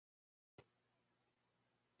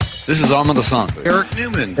This is Armando Santos. Eric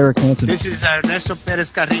Newman. Eric Hansen. This is Ernesto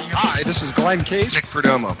Perez Carrillo. Hi, this is Glenn Case. Nick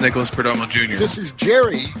Perdomo. Nicholas Perdomo Jr. This is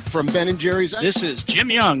Jerry from Ben & Jerry's. This is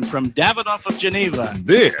Jim Young from Davidoff of Geneva.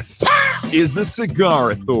 This is the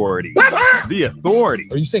Cigar Authority. The authority.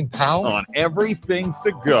 Are you saying pal? On everything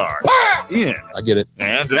cigar. In I get it.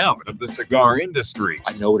 and out of the cigar industry.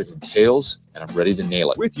 I know what it entails, and I'm ready to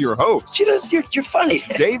nail it. With your host, You're funny.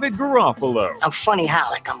 David Garofalo. I'm funny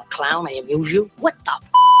how? Like I'm a clown? I amuse you? What the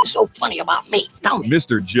is so funny about me? Tell me.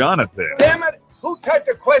 Mr. Jonathan. Damn it! Who typed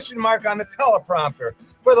a question mark on the teleprompter?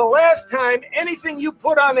 For the last time, anything you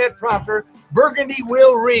put on that prompter, Burgundy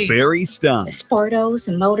will read. Barry Stein. Sportos,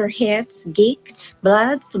 motorheads, geeks,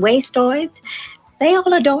 bloods, wastoids, they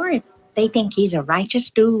all adore him. They think he's a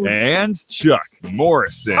righteous dude. And Chuck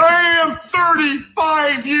Morrison. I am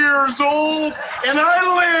 35 years old, and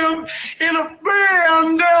I live in a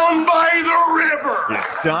van down by the river.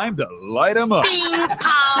 It's time to light 'em up. Bing,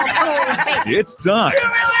 pow, boom, bing. It's time You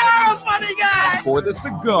really are a funny guy. for the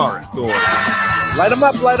Cigar Authority. Light them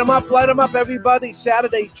up, light them up, light them up, everybody.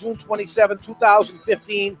 Saturday, June 27,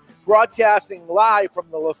 2015, broadcasting live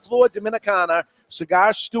from the La Flor Dominicana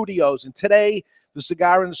Cigar Studios. And today, the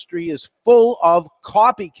cigar industry is full of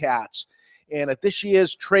copycats. And at this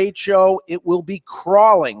year's trade show, it will be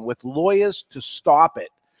crawling with lawyers to stop it.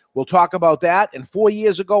 We'll talk about that. And 4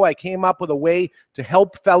 years ago, I came up with a way to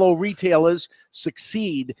help fellow retailers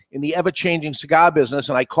succeed in the ever-changing cigar business,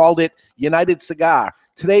 and I called it United Cigar.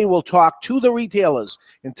 Today, we'll talk to the retailers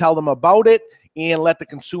and tell them about it and let the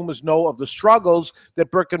consumers know of the struggles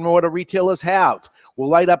that brick-and-mortar retailers have. We'll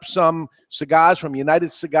light up some cigars from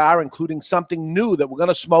United Cigar, including something new that we're going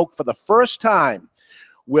to smoke for the first time.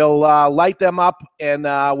 We'll light them up, and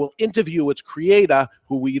we'll interview its creator,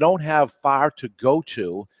 who we don't have far to go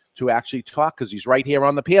to actually talk, because he's right here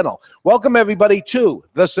on the panel. Welcome, everybody, to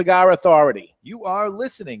the Cigar Authority. You are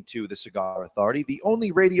listening to the Cigar Authority, the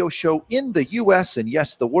only radio show in the U.S. and,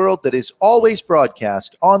 yes, the world that is always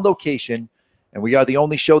broadcast on location. And we are the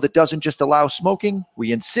only show that doesn't just allow smoking.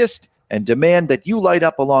 We insist and demand that you light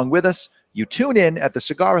up along with us. You tune in at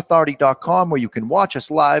thecigarauthority.com, where you can watch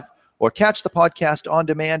us live or catch the podcast on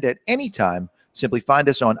demand at any time. Simply find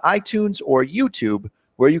us on iTunes or YouTube,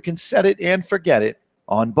 where you can set it and forget it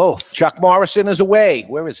on both. Chuck Morrison is away.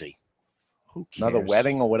 Where is he? Who cares? Another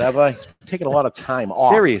wedding or whatever? He's taking a lot of time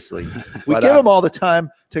off. Seriously. We But, give him all the time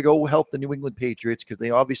to go help the New England Patriots, because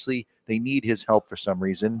they need his help for some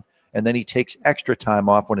reason. And then he takes extra time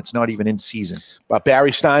off when it's not even in season. But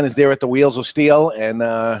Barry Stein is there at the Wheels of Steel,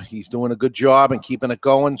 and he's doing a good job and keeping it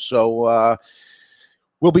going. So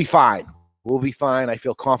we'll be fine. We'll be fine. I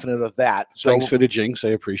feel confident of that. So Thanks for the jinx. I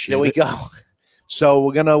appreciate it. there we go. So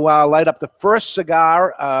we're going to light up the first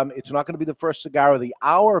cigar. It's not going to be the first cigar of the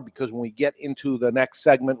hour, because when we get into the next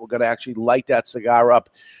segment, we're going to actually light that cigar up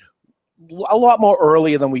a lot more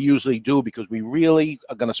earlier than we usually do, because we really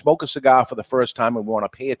are going to smoke a cigar for the first time, and we want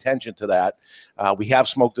to pay attention to that. We have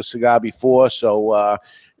smoked a cigar before, so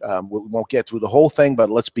we won't get through the whole thing,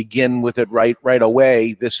 but let's begin with it right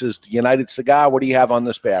away. This is United Cigar. What do you have on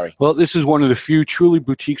this, Barry? Well, this is one of the few truly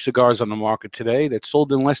boutique cigars on the market today that's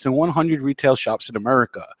sold in less than 100 retail shops in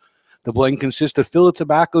America. The blend consists of filler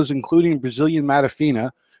tobaccos, including Brazilian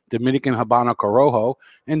Matafina, Dominican Habano Corojo,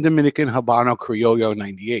 and Dominican Habano Criollo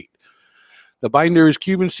 98. The binder is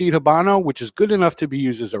Cuban seed Habano, which is good enough to be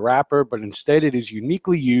used as a wrapper, but instead it is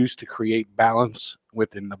uniquely used to create balance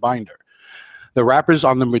within the binder. The wrappers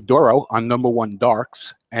on the Maduro on number 1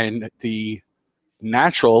 darks, and the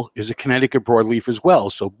natural is a Connecticut broadleaf as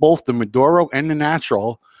well. So both the Maduro and the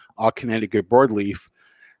natural are Connecticut broadleaf,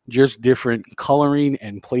 just different coloring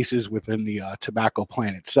and places within the tobacco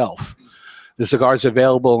plant itself. The cigar is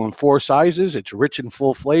available in 4 sizes. It's rich and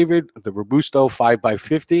full flavored. The Robusto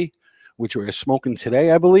 5x50, which we're smoking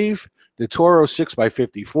today, I believe. The Toro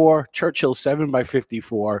 6x54, Churchill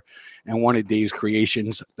 7x54, and one of Dave's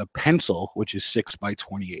creations, the Pencil, which is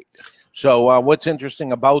 6x28. So what's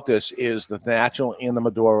interesting about this is that the natural and the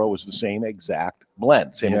Maduro is the same exact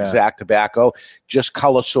blend, same exact tobacco, just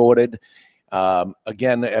color sorted.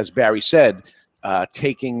 Again, as Barry said,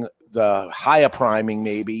 taking the higher priming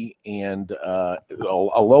maybe and a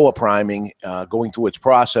lower priming, going through its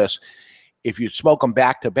process. If you smoke them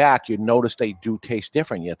back to back, you notice they do taste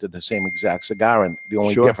different, yet they're the same exact cigar, and the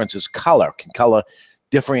only difference is color. Can color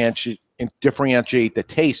differentiate the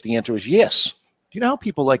taste? The answer is yes. Do you know how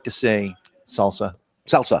people like to say salsa?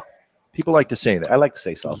 Salsa. People like to say that. I like to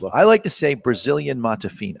say salsa. I like to say Brazilian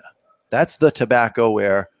Matafina. That's the tobacco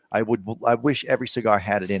where I wish every cigar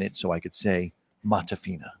had it in it, so I could say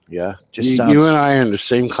Matafina. Yeah. Just sounds. You and I are in the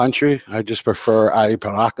same country. I just prefer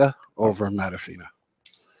Ariparaca over Matafina.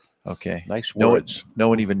 Okay. Nice No, words. no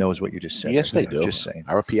one even knows what you just said. Yes, they do. Just saying.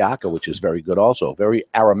 Arapiaca, which is very good also. Very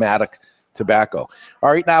aromatic tobacco.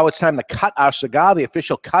 All right, now it's time to cut our cigar. The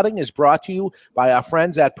official cutting is brought to you by our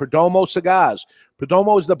friends at Perdomo Cigars.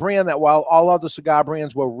 Perdomo is the brand that, while all other cigar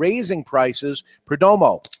brands were raising prices,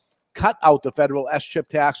 Perdomo cut out the federal S-chip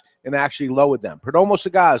tax and actually lowered them. Perdomo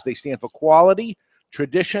Cigars, they stand for quality,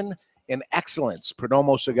 tradition, and excellence.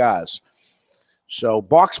 Perdomo Cigars. So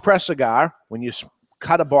box press cigar, when you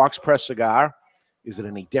cut a box press cigar, is it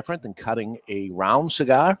any different than cutting a round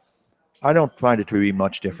cigar? I don't find it to be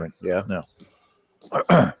much different. Yeah. No.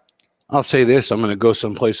 I'll say this. I'm going to go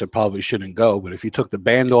someplace I probably shouldn't go, but if you took the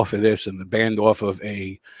band off of this and the band off of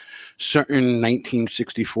a certain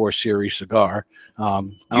 1964 series cigar, I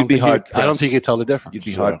don't think you'd tell the difference. You'd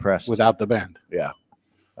be hard-pressed. Without the band. Yeah.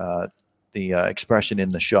 The expression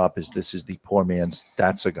in the shop is, this is the poor man's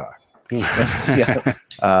that cigar. Yeah.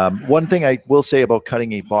 One thing I will say about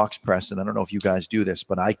cutting a box press, and I don't know if you guys do this,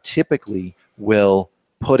 but I typically will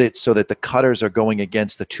put it so that the cutters are going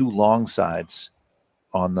against the two long sides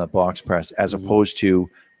on the box press, as opposed to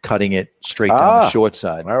cutting it straight down the short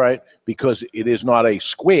side. All right. Because it is not a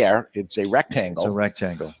square, it's a rectangle. It's a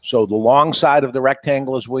rectangle. So the long side of the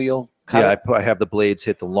rectangle is where you'll cut it? I have the blades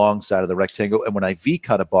hit the long side of the rectangle, and when I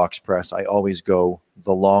V-cut a box press, I always go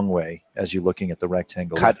the long way as you're looking at the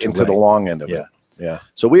rectangle. Cut into the long end of it. Yeah.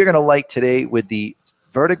 So we are going to light today with the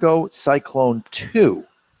Vertigo Cyclone 2.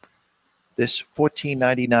 This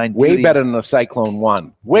 $14.99. Way better than the Cyclone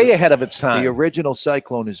 1. Way ahead of its time. The original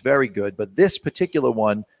Cyclone is very good, but this particular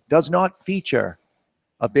one does not feature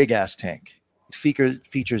a big-ass tank. It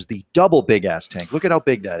features the double big-ass tank. Look at how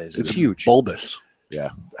big that is. It's huge. Bulbous. Yeah.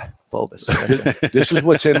 Bulbous. This is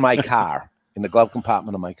what's in my car, in the glove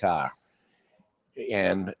compartment of my car.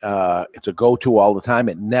 And it's a go-to all the time.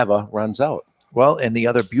 It never runs out. Well, and the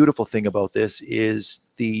other beautiful thing about this is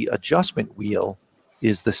the adjustment wheel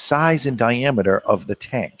is the size and diameter of the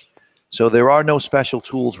tank. So there are no special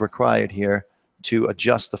tools required here to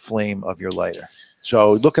adjust the flame of your lighter.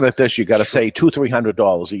 So looking at this, you got to say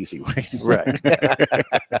 $200-300 easy,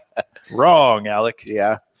 right? Wrong, Alec.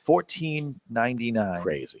 Yeah. $14.99.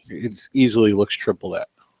 Crazy. It easily looks triple that.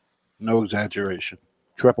 No exaggeration.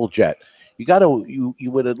 Triple jet. You got to.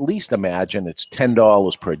 You would at least imagine it's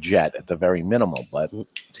 $10 per jet at the very minimum, but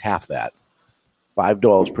it's half that.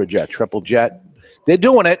 $5 per jet. Triple jet. They're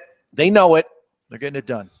doing it. They know it. They're getting it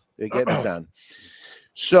done. They're getting it done.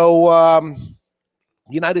 So,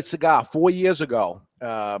 United Cigar, 4 years ago,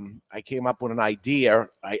 I came up with an idea.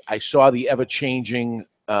 I saw the ever-changing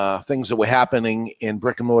things that were happening in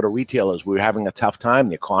brick-and-mortar retailers. We were having a tough time.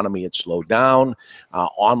 The economy had slowed down.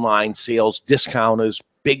 Online sales, discounters,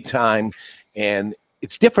 big time. And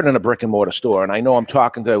it's different in a brick-and-mortar store. And I know I'm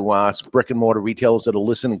talking to brick-and-mortar retailers that are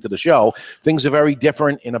listening to the show. Things are very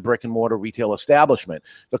different in a brick-and-mortar retail establishment.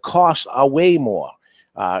 The costs are way more.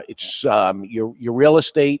 It's your real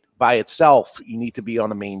estate by itself. You need to be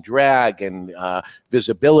on a main drag and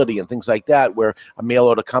visibility and things like that, where a mail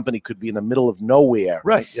order company could be in the middle of nowhere.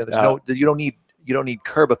 Right. Yeah. You don't need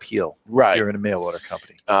curb appeal. Right. If you're in a mail order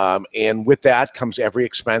company. And with that comes every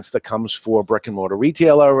expense that comes for a brick and mortar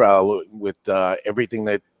retailer, with everything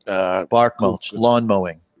that bark mulch, lawn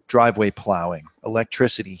mowing, driveway plowing,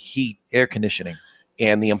 electricity, heat, air conditioning.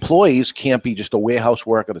 And the employees can't be just a warehouse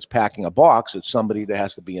worker that's packing a box. It's somebody that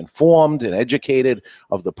has to be informed and educated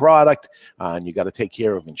of the product. And you got to take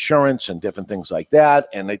care of insurance and different things like that.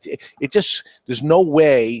 And it just, there's no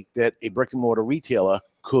way that a brick and mortar retailer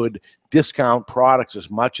could discount products as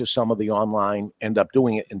much as some of the online end up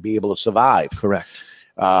doing it and be able to survive. Correct.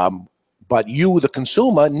 But you, the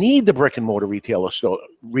consumer, need the brick and mortar retailer.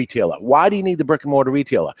 Why do you need the brick and mortar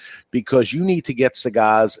retailer? Because you need to get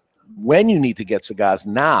cigars. When you need to get cigars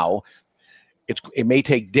now, it may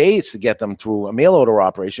take days to get them through a mail order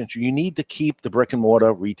operation. So you need to keep the brick and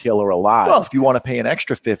mortar retailer alive. Well, if you want to pay an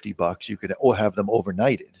extra $50, you could have them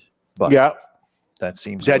overnighted. But yeah, that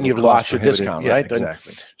seems then you've lost your discount, right?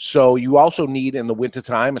 Exactly. So you also need in the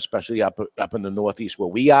wintertime, especially up in the Northeast where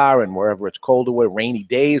we are and wherever it's colder, where rainy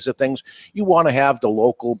days or things, you want to have the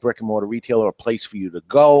local brick and mortar retailer a place for you to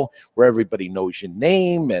go where everybody knows your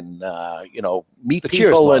name and meet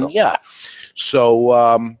people and yeah.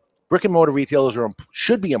 So brick and mortar retailers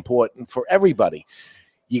should be important for everybody.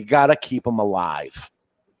 You got to keep them alive.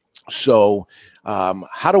 So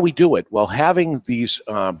how do we do it? Well, having these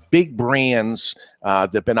big brands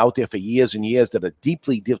that have been out there for years and years that are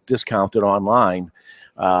deeply discounted online,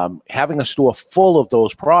 having a store full of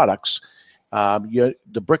those products,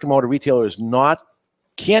 the brick and mortar retailer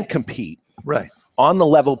can't compete right on the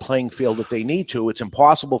level playing field that they need to. It's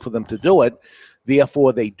impossible for them to do it.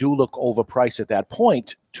 Therefore, they do look overpriced at that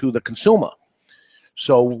point to the consumer.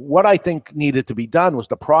 So what I think needed to be done was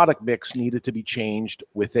the product mix needed to be changed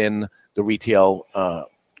within the retail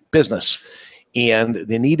business. And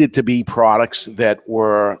there needed to be products that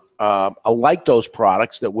were like those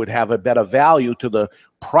products that would have a better value to the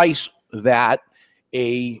price that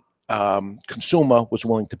a consumer was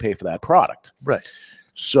willing to pay for that product. Right.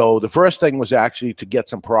 So the first thing was actually to get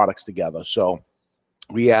some products together. So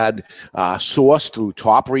we had sourced through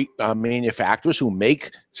top manufacturers who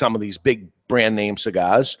make some of these big brand name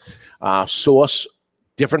cigars, source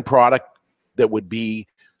different product that would be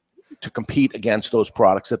to compete against those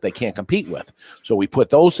products that they can't compete with. So we put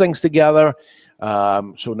those things together.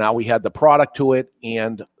 So now we had the product to it,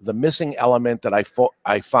 and the missing element that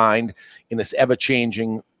I find in this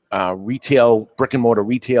ever-changing retail, brick and mortar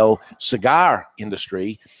retail cigar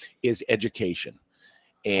industry is education.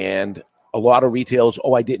 And a lot of retailers,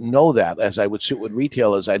 I didn't know that. As I would sit with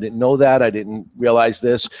retailers, I didn't know that. I didn't realize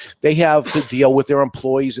this. They have to deal with their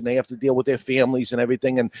employees, and they have to deal with their families and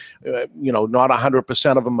everything. And, not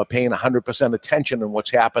 100% of them are paying 100% attention on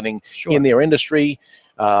what's happening in their industry.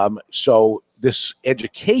 So this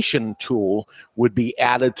education tool would be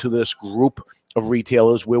added to this group of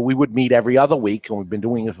retailers where we would meet every other week, and we've been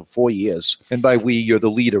doing it for 4 years. And by we, you're the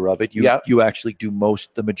leader of it. You actually do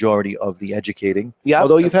the majority of the educating. Yeah.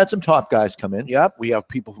 Although you've had some top guys come in. Yep. We have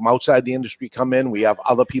people from outside the industry come in. We have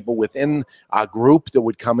other people within our group that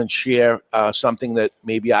would come and share something that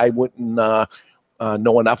maybe I wouldn't know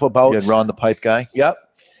enough about. You had Ron the pipe guy. Yep.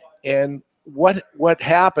 And what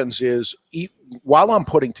happens is while I'm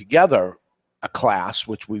putting together a class,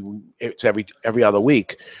 which it's every other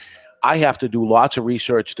week, I have to do lots of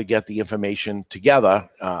research to get the information together.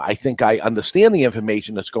 I think I understand the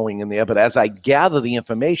information that's going in there, but as I gather the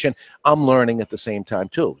information, I'm learning at the same time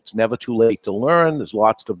too. It's never too late to learn. There's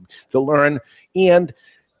lots to learn. And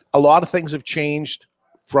a lot of things have changed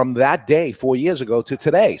from that day 4 years ago to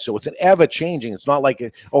today. So it's an ever changing. It's not like,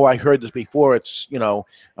 I heard this before. It's,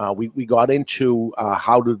 we got into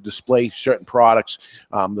how to display certain products,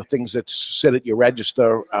 the things that sit at your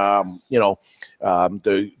register, the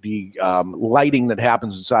lighting that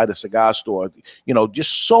happens inside a cigar store,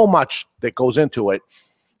 just so much that goes into it.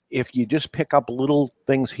 If you just pick up little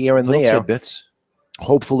things here and little there, tidbits,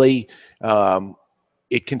 hopefully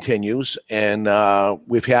it continues. And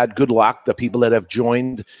we've had good luck. The people that have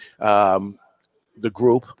joined the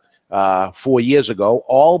group 4 years ago,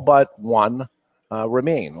 all but one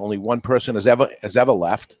remain. Only one person has ever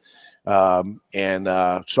left. And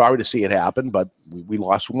sorry to see it happen, but we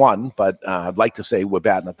lost one. But I'd like to say we're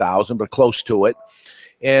batting 1,000, but close to it.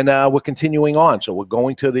 And we're continuing on. So we're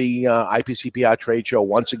going to the IPCPR trade show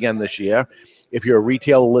once again this year. If you're a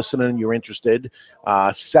retailer listener and you're interested,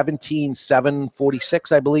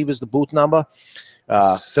 17,746, I believe, is the booth number.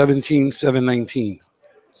 17,719.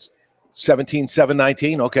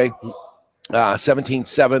 17,719, okay.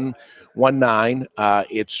 17,719.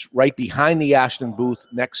 It's right behind the Ashton booth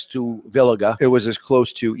next to Villiga. It was as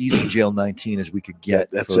close to Easy Jail 19 as we could get.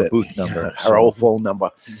 That's for it. A booth number. Our old phone number.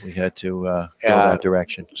 We had to go that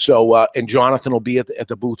direction. So, and Jonathan will be at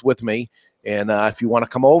the booth with me. And if you want to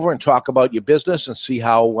come over and talk about your business and see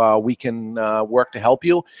how we can work to help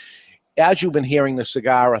you. As you've been hearing, the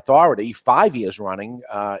Cigar Authority, 5 years running,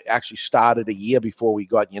 actually started a year before we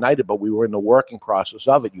got United, but we were in the working process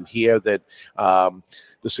of it. You hear that the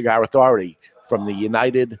Cigar Authority from the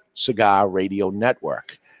United Cigar Radio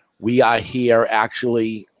Network. We are here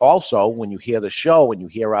actually also when you hear the show and you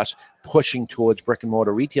hear us pushing towards brick and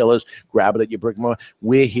mortar retailers, grab it at your brick and mortar.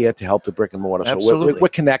 We're here to help the brick and mortar. Absolutely. So we're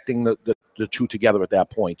connecting the two together at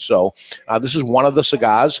that point. So this is one of the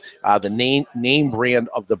cigars, the name brand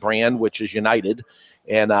of the brand, which is United.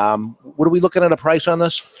 And what are we looking at a price on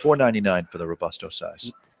this? $4.99 for the Robusto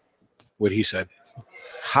size. What he said.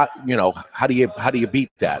 How do you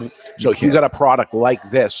beat that? So if you got a product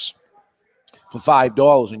like this for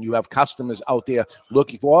 $5 and you have customers out there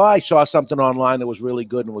looking for, I saw something online that was really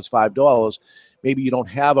good and it was $5. Maybe you don't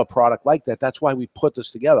have a product like that. That's why we put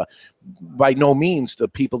this together. By no means the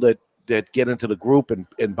people that get into the group and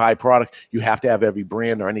buy product, you have to have every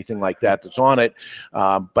brand or anything like that that's on it.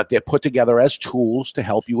 But they're put together as tools to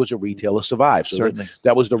help you as a retailer survive. So certainly.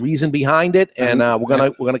 That was the reason behind it. And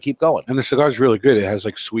we're gonna keep going. And the cigar is really good. It has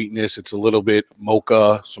like sweetness. It's a little bit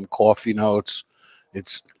mocha, some coffee notes.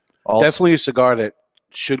 It's definitely a cigar that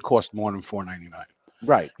should cost more than $4.99.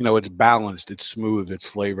 Right. It's balanced, it's smooth,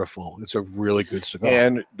 it's flavorful. It's a really good cigar.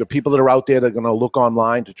 And the people that are out there that are going to look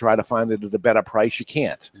online to try to find it at a better price, you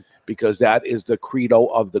can't, because that is the credo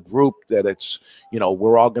of the group, that it's,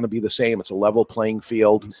 we're all going to be the same. It's a level playing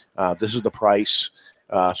field. This is the price.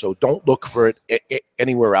 So don't look for it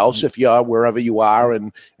anywhere else. If you're wherever you are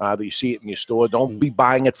and you see it in your store, don't be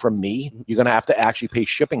buying it from me. You're going to have to actually pay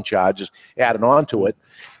shipping charges added on to it.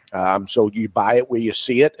 So you buy it where you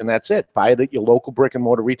see it, and that's it. Buy it at your local brick and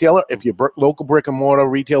mortar retailer. If your local brick and mortar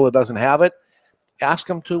retailer doesn't have it, ask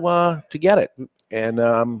them to get it,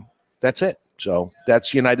 and that's it. So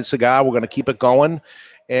that's United Cigar. We're going to keep it going,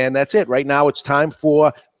 and that's it. Right now, it's time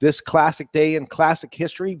for this classic day in classic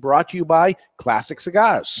history, brought to you by Classic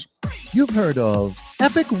Cigars. You've heard of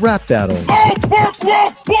epic rap battles. But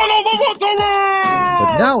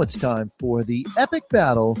now it's time for the epic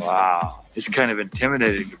battle. Wow. It's kind of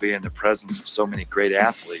intimidating to be in the presence of so many great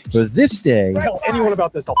athletes. For this day, Tell anyone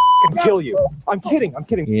about this, I'll kill you. I'm kidding.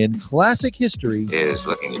 in classic history, Is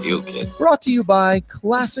looking at you, kid. brought to you by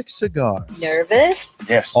Classic Cigars. Nervous?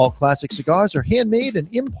 Yes. All classic cigars are handmade and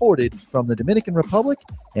imported from the Dominican Republic,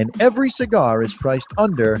 and every cigar is priced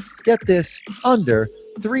under, get this, under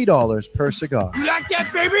 $3 per cigar. You like that,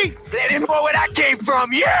 baby? Let him know where that came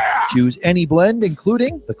from, yeah! Choose any blend,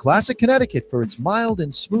 including the Classic Connecticut for its mild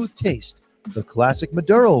and smooth taste, the Classic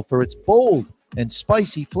Maduro for its bold and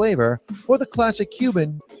spicy flavor, or the Classic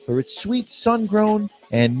Cuban for its sweet sun-grown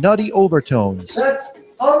and nutty overtones. That's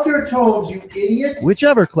undertones, you idiot!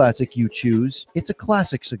 Whichever classic you choose, it's a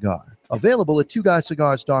classic cigar. Available at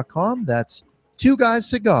twoguyscigars.com. That's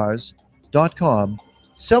twoguyscigars.com.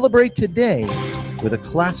 Celebrate today with a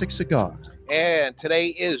classic cigar. And today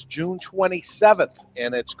is June 27th,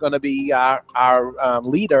 and it's going to be our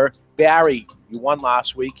leader, Barry. You won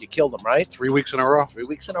last week. You killed him, right? 3 weeks in a row. 3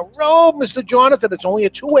 weeks in a row, Mr. Jonathan. It's only a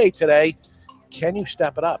two-way today. Can you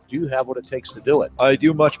step it up? Do you have what it takes to do it? I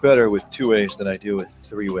do much better with 2 ways than I do with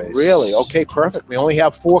 3 ways. Really? Okay, perfect. We only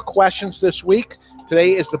have 4 questions this week.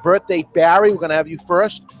 Today is the birthday, Barry. We're going to have you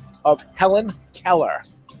first, of Helen Keller.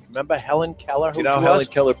 Remember Helen Keller? Do you know how Helen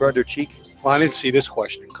Keller burned her cheek? Well, I didn't see this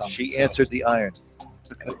question coming. She answered the iron. I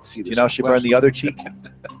didn't see Do this you know she burned the other cheek?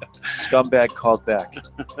 Scumbag called back.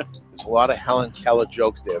 There's a lot of Helen Keller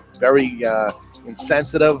jokes there. Very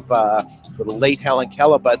insensitive for the late Helen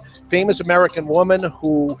Keller, but famous American woman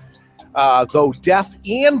who, though deaf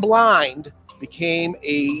and blind, became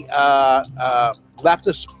a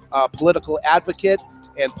leftist political advocate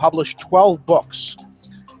and published 12 books.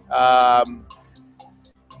 The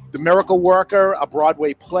Miracle Worker, a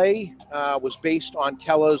Broadway play, was based on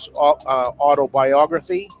Keller's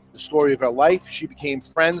autobiography, the story of her life. She became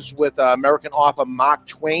friends with American author Mark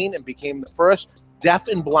Twain and became the first deaf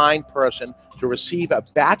and blind person to receive a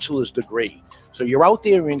bachelor's degree. So you're out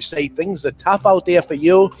there and you say things are tough out there for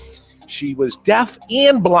you. She was deaf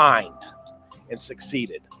and blind and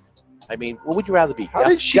succeeded. I mean, what would you rather be? How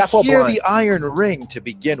did she hear the iron ring to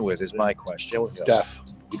begin with is my question. Deaf.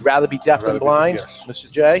 You'd rather be deaf than blind, yes.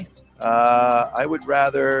 Mr. J? I would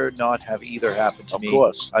rather not have either happen to me. Of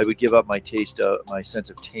course. I would give up my taste, my sense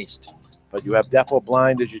of taste. But you have deaf or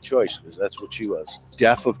blind as your choice, because that's what she was.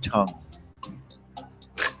 Deaf of tongue.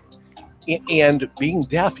 And being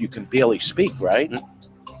deaf, you can barely speak, right?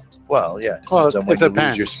 Well, yeah. Well, Depends on when it you lose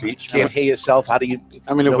depends. your speech. You can't hear yourself. How do you?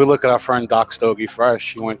 I mean, if we look at our friend Doc Stogie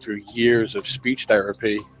Fresh, he went through years of speech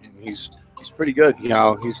therapy, and he's pretty good. You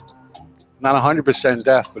know, he's not 100%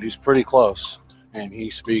 deaf, but he's pretty close, and he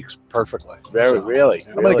speaks perfectly. Really?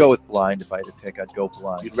 I'm going to go with blind. If I had to pick, I'd go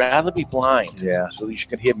blind. You'd rather be blind. Yeah. So that you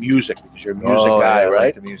can hear music, because you're a music guy, yeah, I right?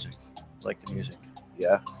 like the music.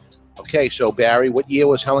 Yeah. Okay, so Barry, what year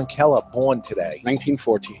was Helen Keller born today?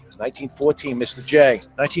 1914. 1914, Mr. J.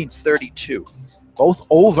 1932. Both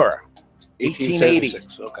over. 1880.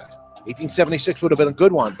 1876. Okay. 1876 would have been a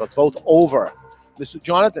good one, but both over. Mr.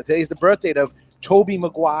 Jonathan, today's the birthday of Tobey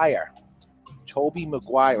Maguire. Tobey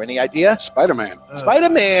Maguire. Any idea? Spider-Man.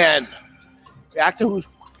 Spider-Man. The actor who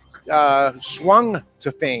swung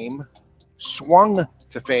to fame.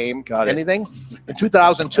 Got it. Anything? In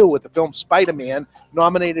 2002 with the film Spider-Man,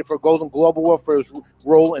 nominated for a Golden Globe Award for his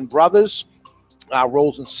role in Brothers,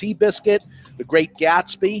 roles in Seabiscuit, The Great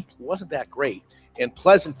Gatsby, who wasn't that great, and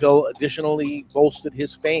Pleasantville additionally bolstered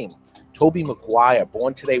his fame. Tobey Maguire,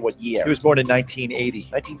 born today, what year? He was born in 1980.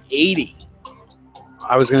 1980.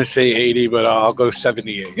 I was going to say 80, but I'll go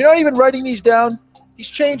 78. You're not even writing these down? He's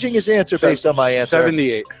changing his answer based on my answer.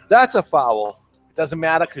 78. That's a foul. It doesn't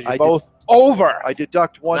matter because you're both over. I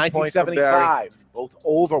deduct 1 point from Barry. 1975. Both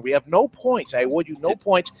over. We have no points. I award you no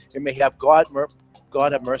points. And may have God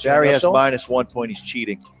have mercy Barry on has us. minus 1 point. He's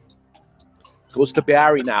cheating. Goes to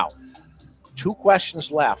Barry now. 2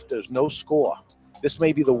 questions left. There's no score. This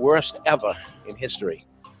may be the worst ever in history.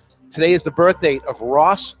 Today is the birthday of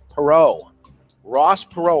Ross Perot. Ross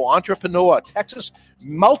Perot, entrepreneur, Texas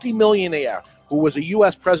multimillionaire, who was a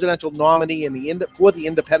U.S. presidential nominee for the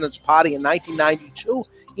Independence Party in 1992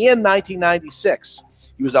 and 1996.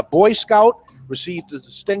 He was a Boy Scout, received the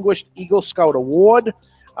Distinguished Eagle Scout Award,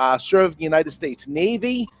 served the United States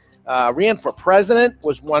Navy, ran for president,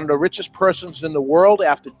 was one of the richest persons in the world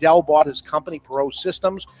after Dell bought his company, Perot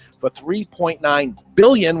Systems, for $3.9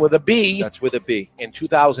 billion with a B. That's with a B. In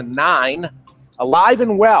 2009. Alive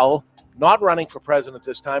and well, not running for president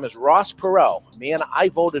this time, is Ross Perot, a man I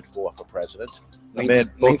voted for president. A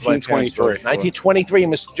man, 1923. 1923,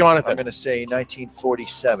 Mr. Jonathan. I'm going to say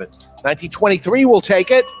 1947. 1923, we'll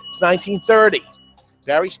take it. It's 1930.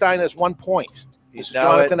 Barry Stein has 1 point. He's Mr.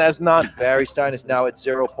 now Jonathan has none. Barry Stein is now at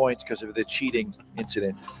 0 points because of the cheating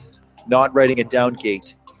incident. Not writing it down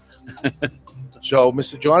gate. So,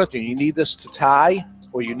 Mr. Jonathan, you need this to tie,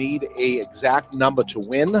 or you need a exact number to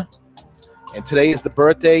win. And today is the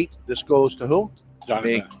birthday. This goes to who?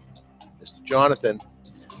 Jonathan. Me. Mr. Jonathan.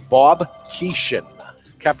 Bob Keeshan.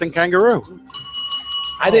 Captain Kangaroo.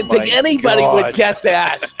 I didn't think anybody God. would get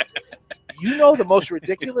that. You know the most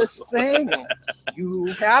ridiculous thing.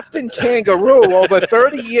 You Captain Kangaroo, over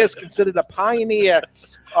 30 years considered a pioneer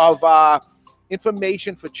of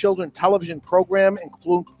information for children television program,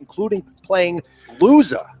 including playing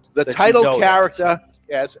Loser, the title character,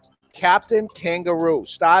 as Captain Kangaroo.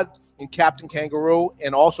 Starred in Captain Kangaroo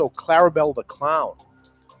and also Clarabelle the Clown.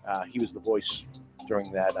 He was the voice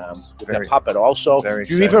during that with that puppet also. Do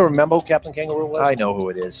you even remember who Captain Kangaroo was? I know who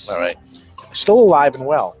it is. All right. Still alive and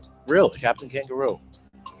well. Really? Captain Kangaroo.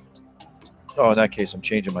 Oh, in that case, I'm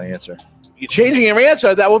changing my answer. You're changing your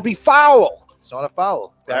answer? That would be foul. It's not a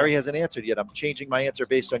foul. Barry hasn't answered yet. I'm changing my answer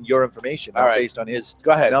based on your information, All not right. based on his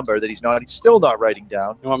Go ahead. number that he's still not writing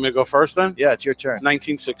down. You want me to go first then? Yeah, it's your turn.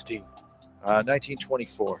 1916.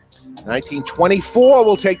 1924. 1924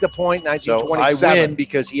 will take the point. So 1927. I win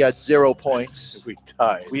because he had 0 points. We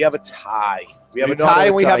tied. We have a tie. We have You're a not tie, a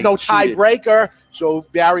and we have tie. no You cheated. tiebreaker. So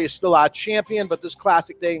Barry is still our champion, but this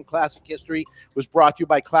classic day in classic history was brought to you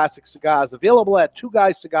by Classic Cigars, available at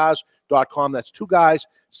twoguyscigars.com. That's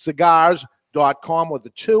twoguyscigars.com with the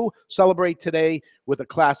 2. Celebrate today with a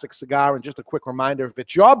classic cigar. And just a quick reminder, if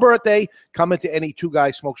it's your birthday, come into any Two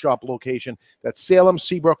Guys Smoke Shop location. That's Salem,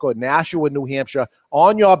 Seabrook, or Nashua, New Hampshire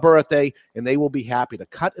on your birthday, and they will be happy to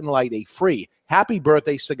cut and light a free happy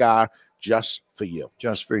birthday cigar just for you.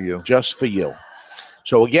 Just for you. Just for you.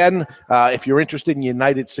 So again, if you're interested in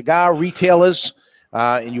United Cigar retailers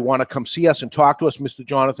and you want to come see us and talk to us, Mr.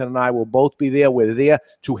 Jonathan and I will both be there. We're there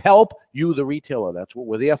to help you, the retailer. That's what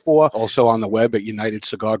we're there for. Also on the web at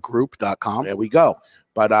unitedcigargroup.com. There we go.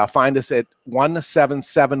 But find us at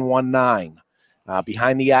 17719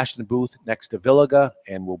 behind the Ashton booth next to Villiga,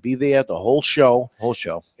 and we'll be there the whole show.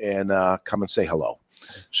 And come and say hello.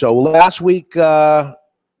 So last week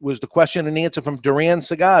was the question and answer from Duran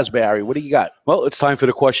Cigars. Barry, what do you got? Well, it's time for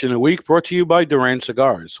the question of the week, brought to you by Duran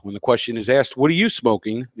Cigars. When the question is asked, what are you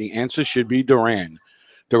smoking? The answer should be Duran.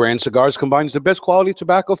 Duran Cigars combines the best quality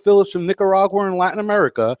tobacco fillers from Nicaragua and Latin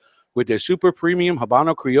America with their super premium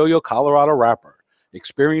Habano Criollo Colorado wrapper.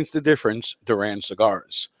 Experience the difference, Duran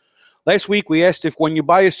Cigars. Last week, we asked if when you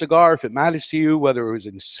buy a cigar, if it matters to you, whether it was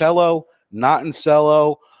in cello, not in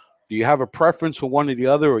cello, do you have a preference for one or the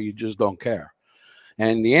other, or you just don't care?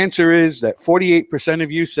 And the answer is that 48% of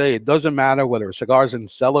you say it doesn't matter whether a cigar is in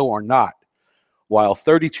cello or not, while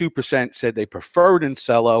 32% said they prefer it in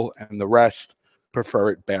cello, and the rest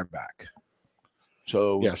prefer it bareback.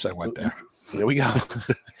 So yes, I went there. There we go.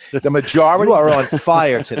 The majority. You are on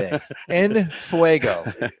fire today. En fuego.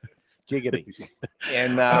 Giggity.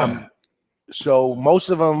 And so most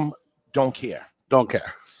of them don't care. Don't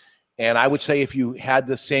care. And I would say if you had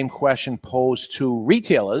the same question posed to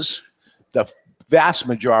retailers, the vast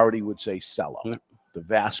majority would say cello. The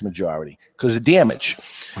vast majority. Because of damage.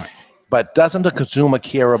 Right. But doesn't the consumer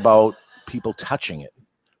care about people touching it?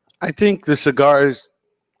 I think the cigars,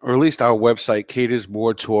 or at least our website, caters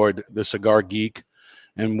more toward the cigar geek,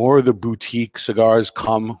 and more of the boutique cigars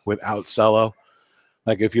come without cello.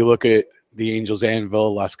 Like if you look at the Angel's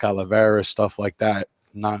Anvil, Las Calaveras, stuff like that,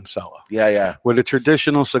 non-cello. Yeah. With the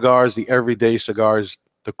traditional cigars, the everyday cigars,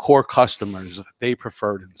 the core customers, they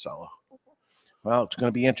preferred in cello. Well, it's going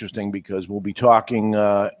to be interesting because we'll be talking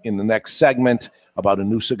in the next segment about a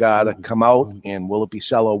new cigar that come out, and will it be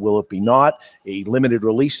cello, will it be not? A limited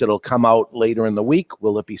release that'll come out later in the week.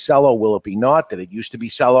 Will it be cello, will it be not? Did it used to be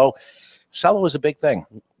cello? Cello is a big thing.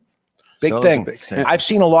 Big Cello's thing. a big thing. I've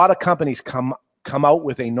seen a lot of companies come out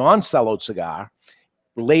with a non-celloed cigar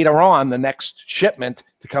later on the next shipment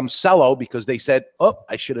to come cello because they said, oh,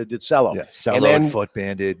 I should have did cello. Yeah, cello and foot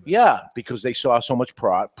banded. Yeah, because they saw so much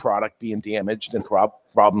product being damaged and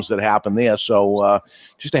problems that happened there. So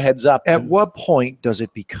just a heads up. At what point does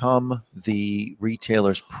it become the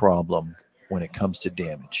retailer's problem when it comes to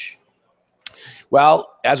damage?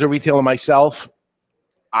 Well, as a retailer myself,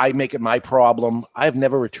 I make it my problem. I have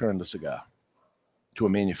never returned a cigar to a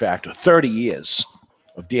manufacturer. 30 years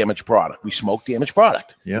of damaged product. We smoke damaged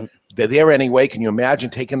product. Yeah. They're there anyway. Can you imagine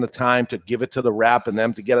taking the time to give it to the rep and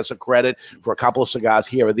them to get us a credit for a couple of cigars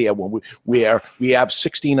here or there when we have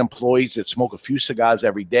 16 employees that smoke a few cigars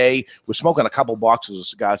every day. We're smoking a couple boxes of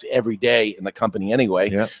cigars every day in the company anyway.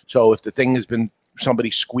 Yeah. So if the thing has been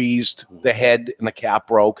somebody squeezed the head and the cap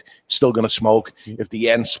broke, it's still going to smoke if the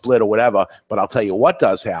end split or whatever. But I'll tell you what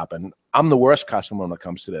does happen. I'm the worst customer when it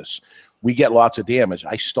comes to this. We get lots of damage.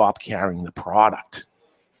 I stop carrying the product.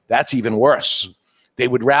 That's even worse. They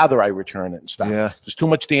would rather I return it and stuff. Yeah. There's too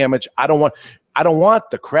much damage. I don't want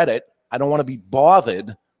the credit. I don't want to be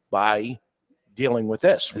bothered by dealing with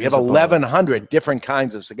this. We have 1,100 different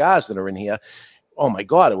kinds of cigars that are in here. Oh my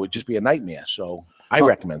God, it would just be a nightmare. So I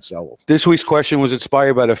recommend cello. This week's question was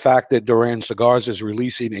inspired by the fact that Duran Cigars is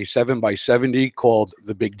releasing a 7x70 called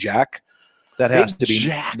the Big Jack. That has to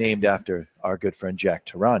be named after our good friend Jack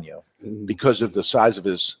Tarano. Because of the size of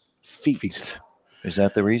his feet. Is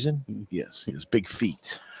that the reason? Yes, his big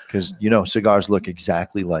feet. Because, cigars look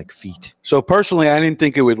exactly like feet. So personally, I didn't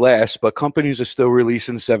think it would last, but companies are still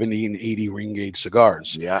releasing 70 and 80 ring gauge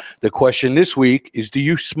cigars. Yeah. The question this week is, do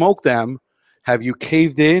you smoke them? Have you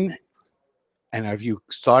caved in? And have you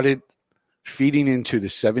started feeding into the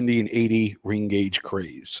 70 and 80 ring gauge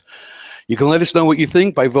craze? You can let us know what you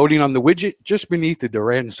think by voting on the widget just beneath the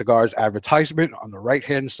Duran Cigars advertisement on the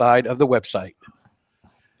right-hand side of the website.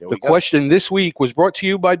 The question this week was brought to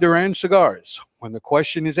you by Duran Cigars. When the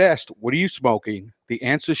question is asked, what are you smoking? The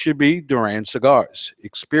answer should be Duran Cigars.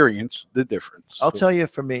 Experience the difference. I'll tell you,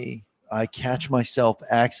 for me, I catch myself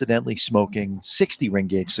accidentally smoking 60 ring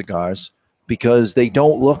gauge cigars because they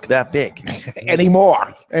don't look that big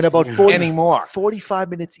anymore. And about 45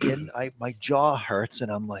 minutes in, my jaw hurts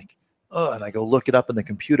and I'm like, oh, and I go look it up in the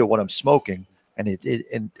computer what I'm smoking. And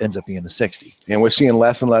it ends up being the 60. And we're seeing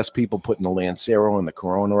less and less people putting the Lancero and the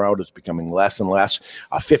Corona out. It's becoming less and less.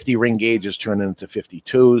 50 ring gauges turning into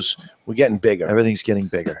 52s. We're getting bigger. Everything's getting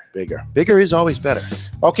bigger. Bigger. Bigger is always better.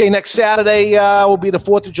 Okay, next Saturday will be the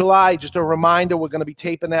 4th of July. Just a reminder, we're going to be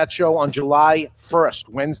taping that show on July 1st,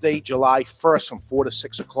 Wednesday, July 1st from 4 to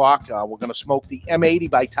 6 o'clock. We're going to smoke the M80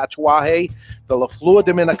 by Tatuaje, the La Flor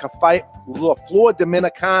Dominicana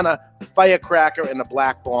Firecracker, and the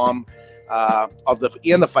Black Bomb.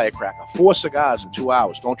 The firecracker. 4 cigars in 2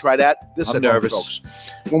 hours. Don't try that. I'm nervous. Folks.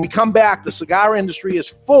 When we come back, the cigar industry is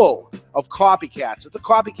full of copycats. It's a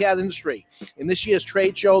copycat industry. In this year's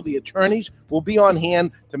trade show, the attorneys will be on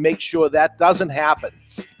hand to make sure that doesn't happen.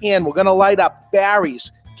 And we're going to light up Barry's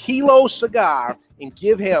Kilo cigar and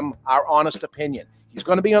give him our honest opinion. He's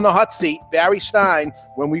going to be on the hot seat, Barry Stein,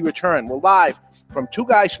 when we return. We're live from Two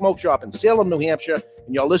Guys Smoke Shop in Salem, New Hampshire,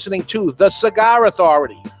 and you're listening to The Cigar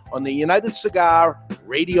Authority on the United Cigar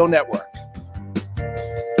Radio Network.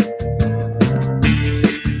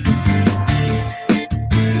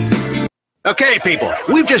 Okay, people,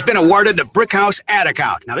 we've just been awarded the Brickhouse Ad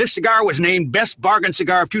Account. Now, this cigar was named Best Bargain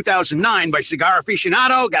Cigar of 2009 by Cigar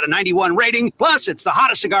Aficionado, got a 91 rating, plus it's the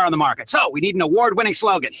hottest cigar on the market. So we need an award-winning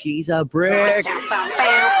slogan. She's a brick.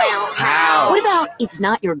 How? What about it's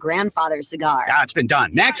not your grandfather's cigar? Ah, it's been done.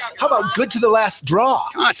 Next. How about good to the last draw?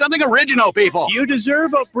 Something original, people. You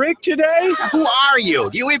deserve a brick today? Who are you?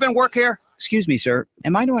 Do you even work here? Excuse me, sir.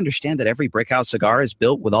 Am I to understand that every Brickhouse cigar is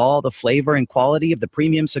built with all the flavor and quality of the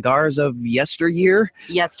premium cigars of yesteryear?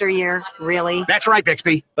 Yesteryear? Really? That's right,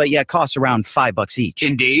 Bixby. But yeah, it costs around $5 each.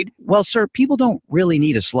 Indeed. Well, sir, people don't really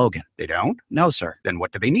need a slogan. They don't? No, sir. Then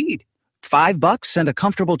what do they need? $5 and a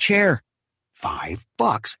comfortable chair.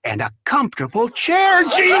 $5 and a comfortable chair.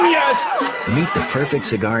 Genius! Meet the perfect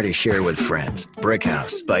cigar to share with friends.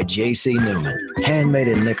 Brickhouse by J.C. Newman. Handmade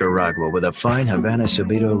in Nicaragua with a fine Havana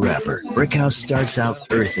Subito wrapper. Brickhouse starts out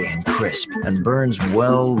earthy and crisp and burns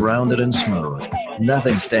well rounded and smooth.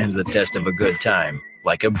 Nothing stands the test of a good time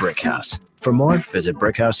like a Brickhouse. For more, visit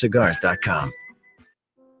BrickhouseCigars.com.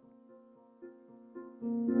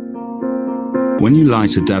 When you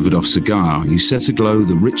light a Davidoff cigar, you set aglow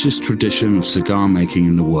the richest tradition of cigar making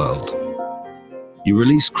in the world. You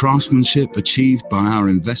release craftsmanship achieved by our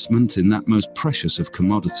investment in that most precious of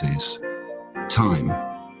commodities, time.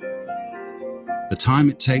 The time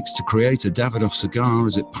it takes to create a Davidoff cigar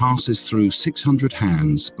as it passes through 600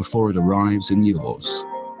 hands before it arrives in yours.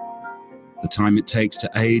 the time it takes to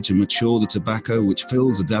age and mature the tobacco which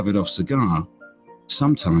fills a Davidoff cigar,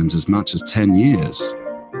 sometimes as much as 10 years.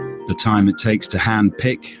 The time it takes to hand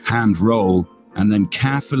pick, hand roll, and then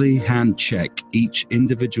carefully hand check each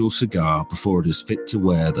individual cigar before it is fit to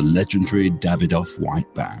wear the legendary Davidoff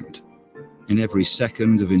white band. In every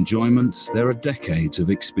second of enjoyment, there are decades of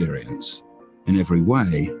experience. In every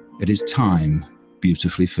way, it is time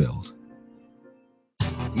beautifully filled.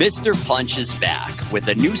 Mr. Punch is back with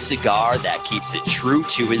a new cigar that keeps it true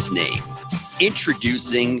to his name.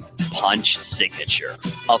 Introducing Punch Signature,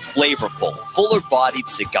 a flavorful, fuller-bodied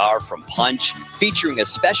cigar from Punch featuring a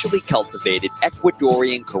specially cultivated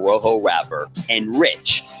Ecuadorian Corojo wrapper and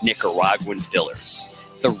rich Nicaraguan fillers.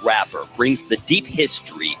 The wrapper brings the deep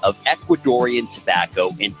history of Ecuadorian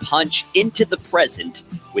tobacco and Punch into the present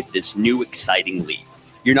with this new exciting leaf.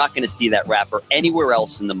 You're not going to see that wrapper anywhere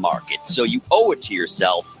else in the market, so you owe it to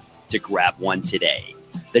yourself to grab one today.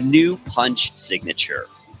 The new Punch Signature,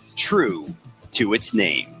 true to its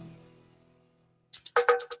name.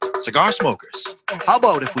 Cigar smokers, how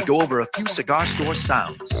about if we go over a few cigar store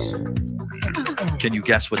sounds? Can you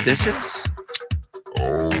guess what this is?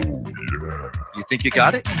 Oh, yeah. You think you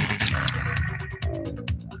got it?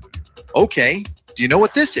 Okay, do you know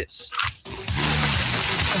what this is?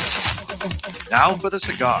 Now for the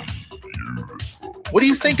cigar. What do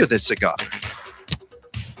you think of this cigar?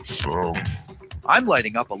 I'm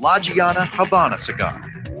lighting up a La Giana Havana cigar.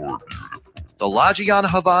 The La Giana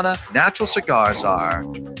Havana natural cigars are,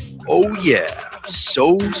 oh yeah,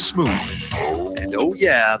 so smooth. And oh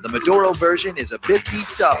yeah, the Maduro version is a bit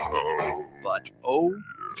beefed up. But oh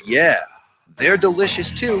yeah, they're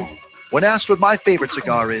delicious too. When asked what my favorite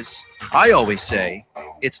cigar is, I always say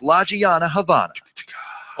it's La Giana Havana.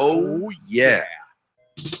 Oh yeah.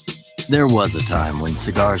 There was a time when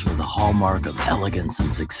cigars were the hallmark of elegance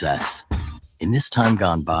and success. In this time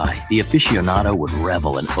gone by, the aficionado would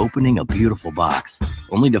revel in opening a beautiful box,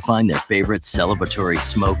 only to find their favorite celebratory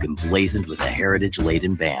smoke emblazoned with a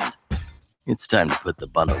heritage-laden band. It's time to put the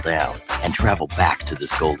bundle down and travel back to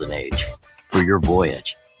this golden age. For your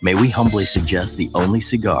voyage, may we humbly suggest the only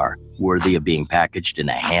cigar worthy of being packaged in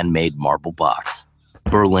a handmade marble box.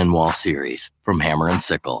 Berlin Wall Series from Hammer and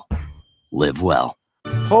Sickle. Live well.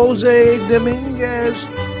 Jose Dominguez,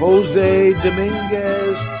 Jose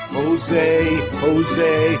Dominguez, Jose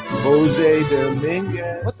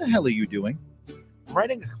Dominguez. What the hell are you doing? I'm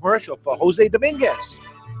writing a commercial for Jose Dominguez.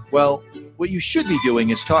 Well, what you should be doing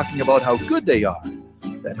is talking about how good they are.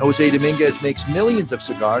 That Jose Dominguez makes millions of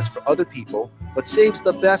cigars for other people, but saves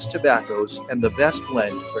the best tobaccos and the best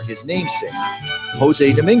blend for his namesake,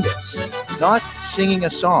 Jose Dominguez. Not singing a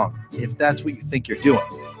song, if that's what you think you're doing.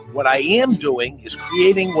 What I am doing is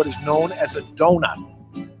creating what is known as a donut.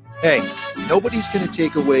 Hey, nobody's going to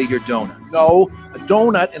take away your donuts. No, a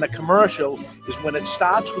donut in a commercial is when it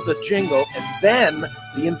starts with a jingle and then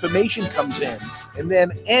the information comes in and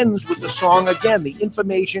then ends with the song again. The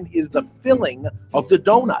information is the filling of the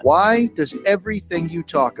donut. Why does everything you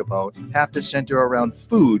talk about have to center around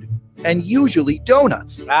food and usually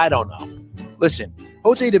donuts? I don't know. Listen,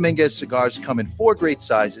 Jose Dominguez cigars come in 4 great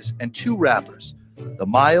sizes and 2 wrappers. The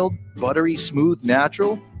mild, buttery, smooth,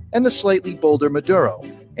 natural, and the slightly bolder Maduro.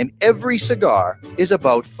 And every cigar is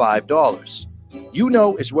about $5. You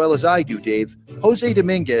know as well as I do, Dave, Jose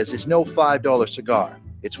Dominguez is no $5 cigar.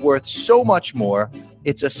 It's worth so much more.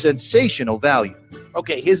 It's a sensational value.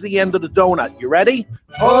 Okay, here's the end of the donut. You ready?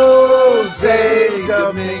 Jose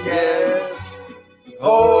Dominguez.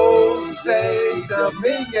 Jose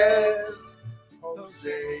Dominguez.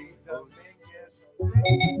 Jose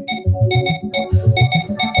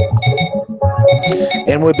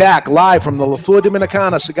And we're back live from the La Flor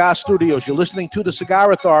Dominicana Cigar Studios. You're listening to the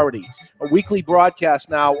Cigar Authority, a weekly broadcast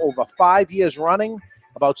now over 5 years running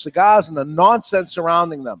about cigars and the nonsense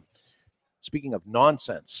surrounding them. Speaking of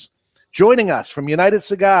nonsense, joining us from United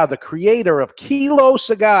Cigar, the creator of Kilo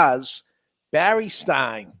Cigars, Barry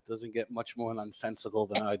Stein. Doesn't get much more nonsensical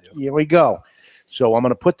than I do. Here we go. So I'm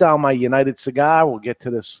going to put down my United Cigar. We'll get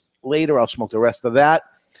to this later. I'll smoke the rest of that.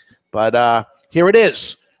 But here it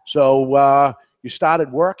is. So you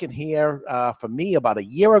started working here for me about a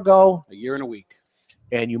year ago. A year and a week.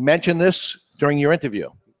 And you mentioned this during your interview.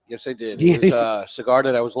 Yes, I did. It was a cigar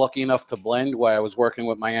that I was lucky enough to blend while I was working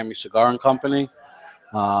with Miami Cigar and Company.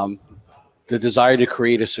 The desire to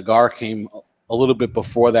create a cigar came a little bit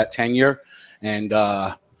before that tenure. And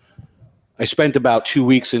I spent about 2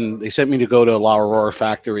 weeks, and they sent me to go to La Aurora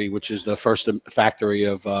factory, which is the first factory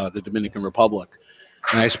of the Dominican Republic.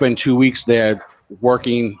 And I spent 2 weeks there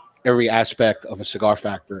working every aspect of a cigar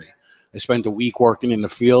factory. I spent a week working in the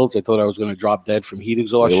fields. I thought I was going to drop dead from heat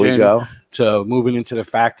exhaustion. Here we go. To moving into the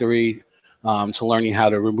factory, to learning how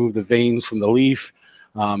to remove the veins from the leaf,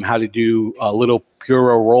 how to do little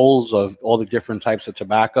puro rolls of all the different types of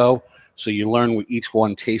tobacco. So you learn what each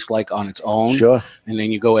one tastes like on its own. Sure. And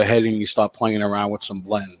then you go ahead and you start playing around with some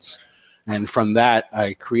blends. And from that,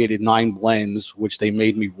 I created 9 blends, which they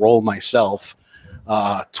made me roll myself,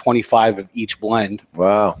 25 of each blend.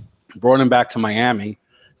 Wow. Brought them back to Miami.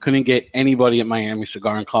 Couldn't get anybody at Miami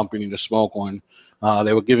Cigar and Company to smoke one.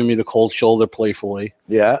 They were giving me the cold shoulder playfully.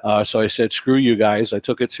 Yeah. So I said, screw you guys. I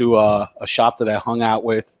took it to a shop that I hung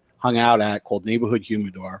out at called Neighborhood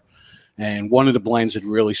Humidor. And one of the blends had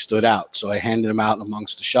really stood out. So I handed them out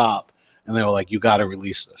amongst the shop. And they were like, you got to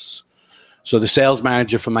release this. So the sales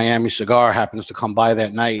manager for Miami Cigar happens to come by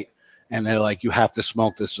that night. And they're like, you have to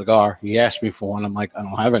smoke this cigar. He asked me for one. I'm like, I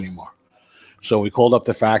don't have any more. So we called up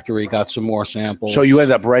the factory, got some more samples. So you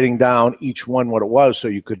ended up writing down each one what it was so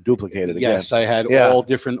you could duplicate it again. Yes, I had all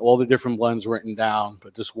the different blends written down,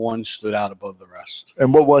 but this one stood out above the rest.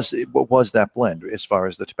 And what was that blend as far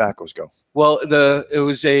as the tobaccos go? Well,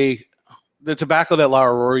 the tobacco that La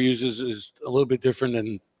Aurora uses is a little bit different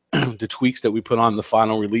than the tweaks that we put on the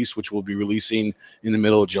final release, which we'll be releasing in the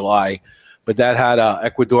middle of July. But that had a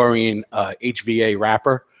Ecuadorian HVA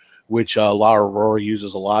wrapper, which La Aurora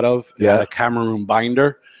uses a lot of. It had a Cameroon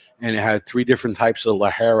binder, and it had 3 different types of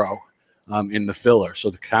Lajero in the filler. So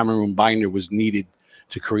the Cameroon binder was needed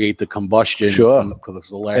to create the combustion from the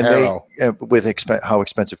Lajero. And with how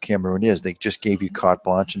expensive Cameroon is, they just gave you carte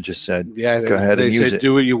blanche and just said, go ahead and use it. They said,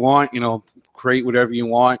 do what you want, create whatever you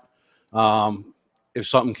want. If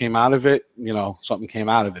something came out of it, something came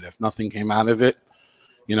out of it. If nothing came out of it,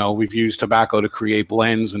 we've used tobacco to create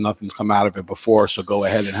blends and nothing's come out of it before, so go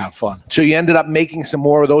ahead and have fun. So you ended up making some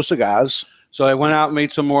more of those cigars. So I went out and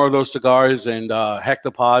made some more of those cigars, and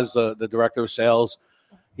Hector Paz, the director of sales,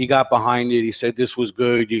 he got behind it. He said this was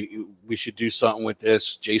good. We should do something with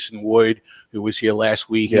this. Jason Wood, who was here last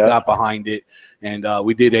week, he got behind it, and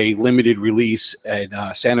we did a limited release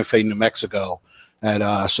at Santa Fe, New Mexico, at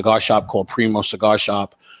a cigar shop called Primo Cigar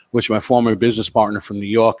Shop, which my former business partner from New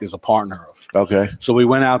York is a partner of. Okay. So we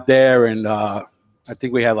went out there, and I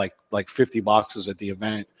think we had like 50 boxes at the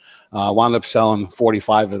event. Wound up selling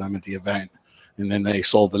 45 of them at the event, and then they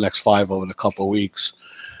sold the next 5 over a couple of weeks.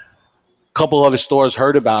 A couple other stores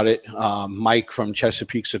heard about it. Mike from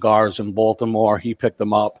Chesapeake Cigars in Baltimore, he picked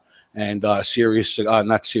them up, and Town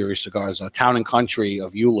and Country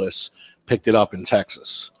of Euless picked it up in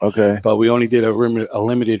Texas. Okay. But we only did a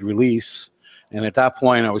limited release. And at that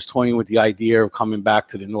point, I was toying with the idea of coming back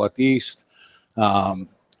to the Northeast. I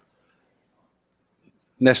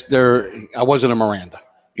wasn't a Miranda.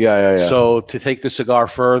 Yeah. So to take the cigar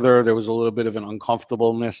further, there was a little bit of an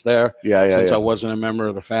uncomfortableness there. Since I wasn't a member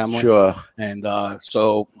of the family. Sure. And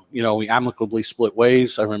so, we amicably split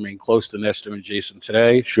ways. I remain close to Nestor and Jason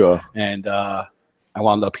today. Sure. And I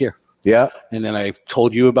wound up here. Yeah. And then I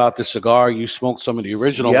told you about the cigar. You smoked some of the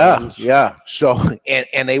original ones. Yeah. So,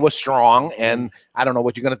 and they were strong. And I don't know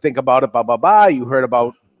what you're going to think about it. You heard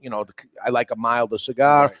about, I like a milder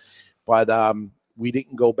cigar. Right. But we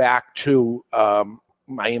didn't go back to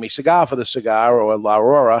Miami Cigar for the cigar or La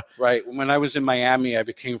Aurora. Right. When I was in Miami, I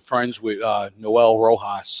became friends with Noel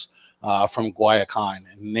Rojas from Guayacan.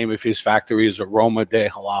 And the name of his factory is Aroma de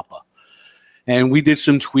Jalapa. And we did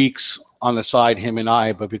some tweaks on the side, him and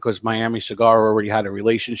I, but because Miami Cigar already had a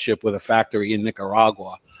relationship with a factory in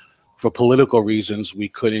Nicaragua, for political reasons, we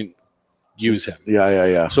couldn't use him.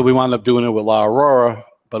 Yeah. So we wound up doing it with La Aurora,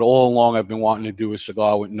 but all along I've been wanting to do a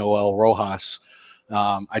cigar with Noel Rojas.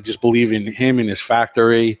 I just believe in him and his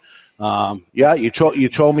factory. You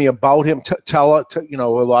told me about him. Tell a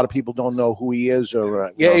lot of people don't know who he is.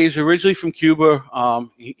 He's originally from Cuba.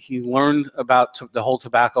 He learned about the whole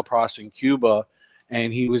tobacco process in Cuba.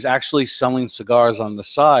 And he was actually selling cigars on the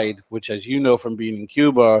side, which, as you know from being in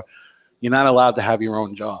Cuba, you're not allowed to have your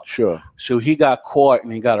own job. Sure. So he got caught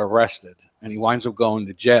and he got arrested, and he winds up going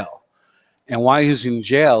to jail. And while he's in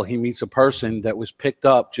jail, he meets a person that was picked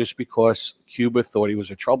up just because Cuba thought he was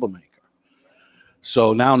a troublemaker.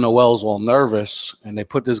 So now Noel's all nervous, and they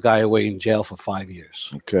put this guy away in jail for 5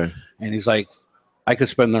 years. Okay. And he's like, I could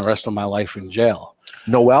spend the rest of my life in jail.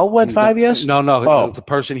 Noel went 5 years? No. Oh. The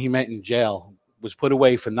person he met in jail was put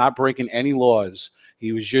away for not breaking any laws.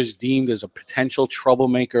 He was just deemed as a potential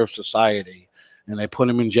troublemaker of society, and they put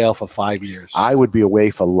him in jail for 5 years. I would be away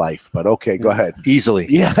for life, but okay, go ahead. Easily.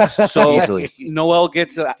 Yeah. So Easily. Noel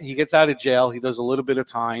gets out of jail. He does a little bit of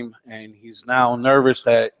time, and he's now nervous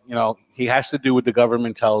that he has to do what the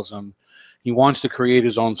government tells him. He wants to create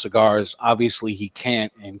his own cigars. Obviously, he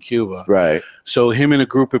can't in Cuba. Right. So him and a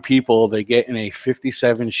group of people, they get in a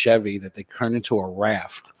 57 Chevy that they turn into a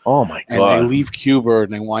raft. Oh, my And God. they leave Cuba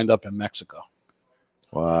and they wind up in Mexico.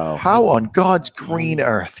 Wow. How on God's green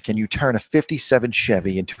earth can you turn a 57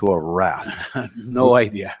 Chevy into a raft? No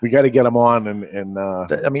idea. We got to get him on and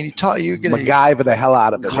I mean, you're going to MacGyver the hell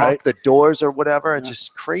out of it, caulk right? the doors or whatever. It's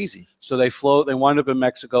just crazy. So they float. They wind up in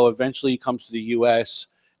Mexico. Eventually, he comes to the U.S.,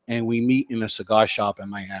 and we meet in a cigar shop in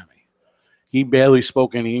Miami. He barely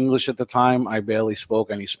spoke any English at the time. I barely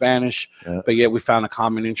spoke any Spanish. Yeah. But yet we found a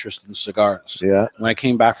common interest in cigars. Yeah. When I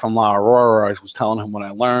came back from La Aurora, I was telling him what I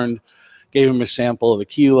learned, gave him a sample of the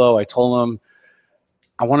kilo. I told him,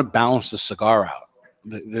 I want to balance the cigar out.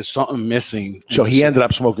 There's something missing. So he ended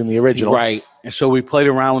up smoking the original. Right. And so we played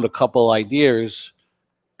around with a couple ideas,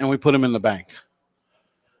 and we put them in the bank.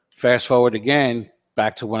 Fast forward again,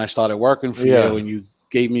 back to when I started working for you, and you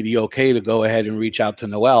gave me the okay to go ahead and reach out to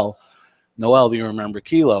Noel. Noel, do you remember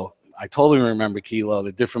Kilo? I totally remember Kilo,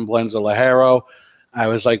 the different blends of Lajero. I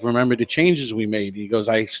was like, remember the changes we made? He goes,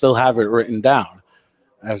 I still have it written down.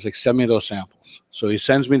 I was like, send me those samples. So he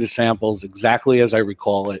sends me the samples exactly as I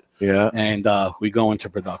recall it. Yeah. And we go into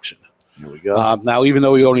production. Here we go. Now, even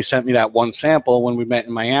though he only sent me that one sample, when we met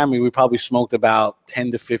in Miami, we probably smoked about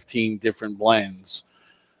 10 to 15 different blends,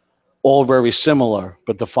 all very similar.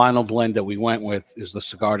 But the final blend that we went with is the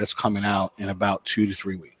cigar that's coming out in about 2 to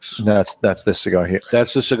 3 weeks. That's this cigar here.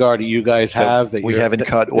 That's the cigar that you guys have that we haven't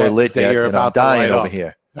cut or lit yet, and I'm dying over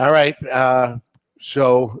here. All right.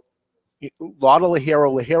 So a lot of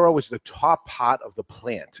Lajero. Lajero is the top part of the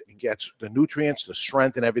plant. It gets the nutrients, the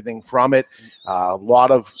strength, and everything from it. A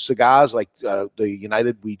lot of cigars like the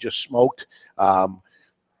United we just smoked,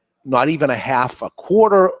 not even a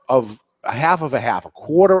quarter of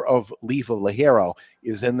leaf of Lajero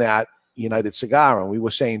is in that United cigar. And we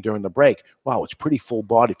were saying during the break, wow, it's pretty full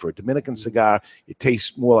body for a Dominican cigar. It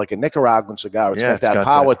tastes more like a Nicaraguan cigar. It's got that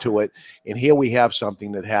power to it. And here we have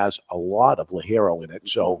something that has a lot of Lajero in it.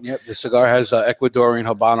 So the cigar has an Ecuadorian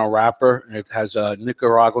Habano wrapper, and it has a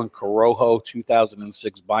Nicaraguan Corojo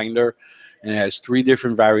 2006 binder, and it has 3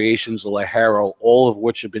 different variations of Lajero, all of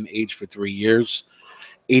which have been aged for 3 years.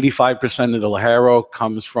 85% of the Lajero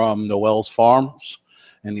comes from Noel's Farms,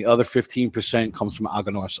 and the other 15% comes from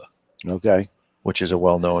Aganorsa. Okay. Which is a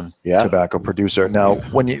well-known tobacco producer. Now,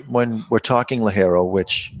 when we're talking Lajero,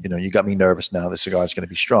 which, you got me nervous now, the cigar is going to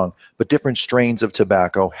be strong, but different strains of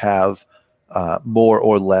tobacco have more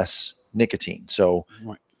or less nicotine. So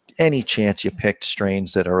any chance you picked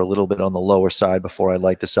strains that are a little bit on the lower side before I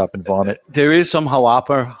light this up and vomit? There is some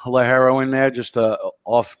Jalapa Lajero in there just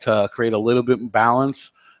to create a little bit of balance,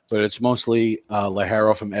 but it's mostly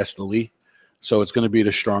Lajero from Esteli. So it's going to be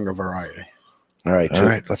the stronger variety. All right. All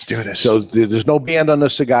right, let's do this. So there's no band on the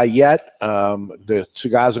cigar yet. The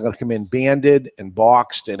cigars are going to come in banded and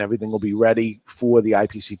boxed, and everything will be ready for the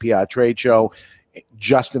IPCPR trade show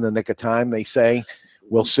just in the nick of time, they say.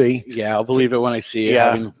 We'll see. Yeah, I'll believe it when I see it.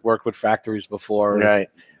 Having worked with factories before. Right.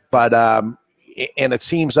 But and it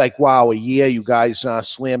seems like, wow, a year, you guys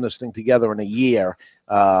slammed this thing together in a year.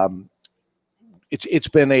 It's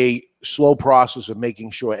been a slow process of making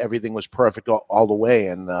sure everything was perfect all the way.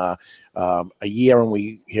 And a year,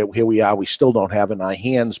 and here we are. We still don't have it in our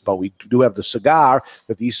hands, but we do have the cigar.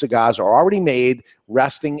 That these cigars are already made,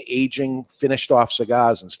 resting, aging, finished off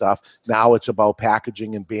cigars and stuff. Now it's about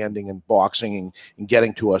packaging and banding and boxing and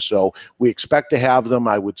getting to us. So we expect to have them,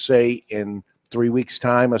 I would say, in 3 weeks'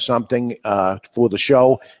 time or something for the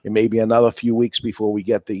show, and maybe another few weeks before we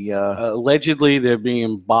get the. Allegedly, they're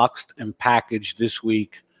being boxed and packaged this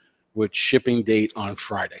week, with shipping date on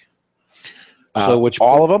Friday.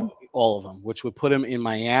 All of them? All of them, which would put them in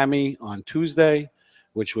Miami on Tuesday,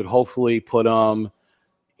 which would hopefully put them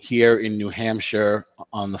here in New Hampshire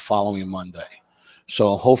on the following Monday.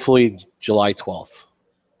 So hopefully July 12th,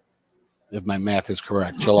 if my math is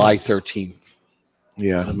correct. July 13th.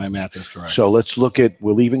 Yeah. If my math is correct. So let's look at,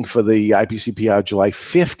 we're leaving for the IPCPR July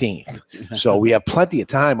 15th. So we have plenty of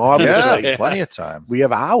time, obviously. Yeah, plenty of time. We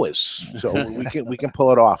have hours, so we can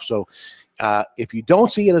pull it off. So if you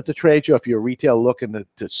don't see it at the trade show, if you're a retail looking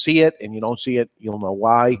to see it and you don't see it, you'll know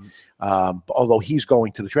why. Although he's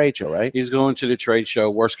going to the trade show, right? He's going to the trade show.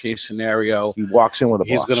 Worst case scenario, he walks in with a box.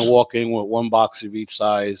 He's going to walk in with 1 box of each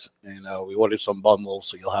size, and we ordered some bundles,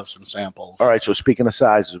 so you'll have some samples. All right. So speaking of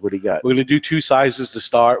sizes, what do you got? We're going to do 2 sizes to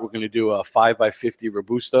start. We're going to do a 5x50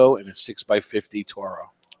 Robusto and a 6x50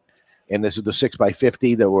 Toro. And this is the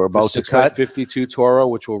 6x50 that we're about to cut. 6x52 Toro,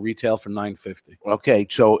 which will retail for $9.50. Okay,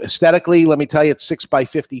 so aesthetically, let me tell you, it's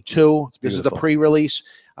 6x52. This is the pre-release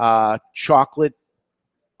chocolate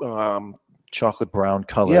chocolate brown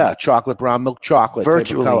color. Yeah, chocolate brown, milk chocolate.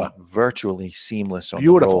 type of color. Virtually seamless on the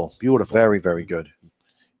Beautiful, roll. beautiful. Very, very good.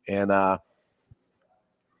 And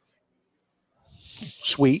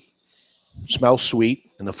sweet. Smells sweet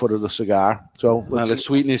in the foot of the cigar. So Now the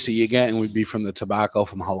sweetness that you're getting would be from the tobacco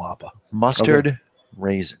from Jalapa. Mustard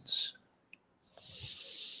raisins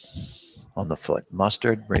on the foot.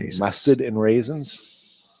 Mustard raisins. Mustard and raisins.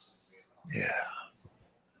 Yeah.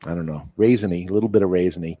 I don't know. Raisiny, a little bit of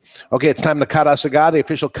raisiny. Okay, it's time to cut our cigar. The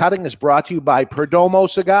official cutting is brought to you by Perdomo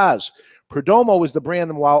Cigars. Perdomo is the brand,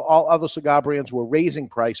 and while all other cigar brands were raising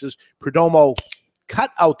prices, Perdomo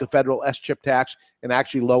cut out the federal S-chip tax and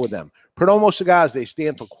actually lowered them. Perdomo Cigars, they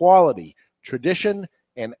stand for quality, tradition,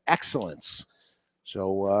 and excellence.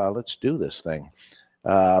 So let's do this thing.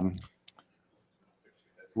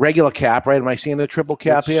 Regular cap, right? Am I seeing a triple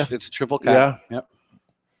cap here? It's a triple cap. Yeah. Yep.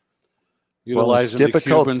 Well, it's Utilizing the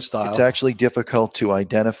difficult. Cuban style. It's actually difficult to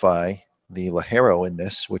identify the Ligero in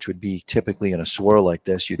this, which would be typically in a swirl like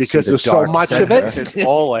this. You'd Because see the there's so dark much of center. it. It's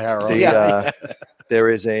all Ligero. There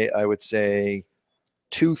is I would say,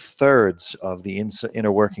 2/3 of the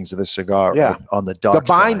inner workings of the cigar Yeah. are on the dark The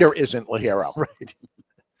binder isn't Ligero. Right.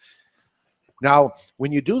 Now,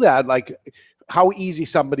 when you do that, like how easy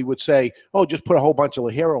somebody would say, oh, just put a whole bunch of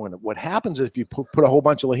Ligero in it. What happens is if you put a whole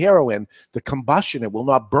bunch of Ligero in, the combustion, it will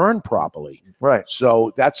not burn properly. Right.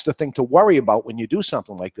 So that's the thing to worry about when you do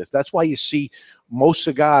something like this. That's why you see most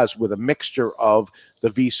cigars with a mixture of the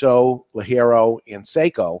Viso, Ligero, and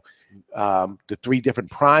Seco, the three different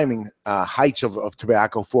priming heights of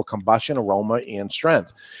tobacco for combustion, aroma, and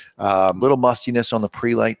strength. Little mustiness on the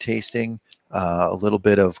pre-light tasting, a little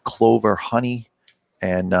bit of clover honey,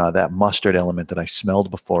 and that mustard element that I smelled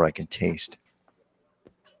before I can taste.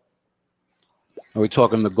 Are we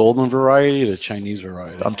talking the golden variety or the Chinese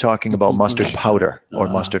variety? I'm talking about mustard powder or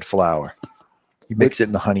mustard flour. You mix it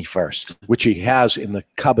in the honey first. Which he has in the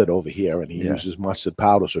cupboard over here, and he uses mustard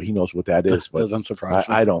powder, so he knows what that is. But Doesn't surprise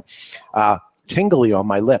me. I don't. Tingly on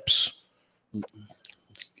my lips.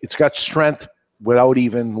 It's got strength without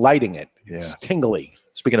even lighting it. It's tingly.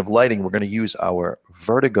 Speaking of lighting, we're going to use our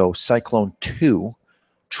Vertigo Cyclone 2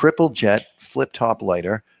 triple jet flip top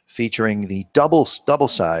lighter featuring the double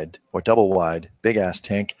side or double wide big ass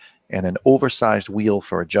tank and an oversized wheel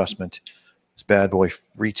for adjustment. This bad boy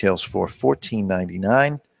retails for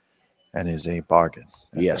 $14.99 and is a bargain.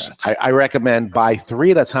 Yes, I recommend buy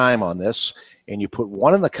 3 at a time on this, and you put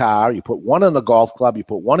one in the car, you put one in the golf club, you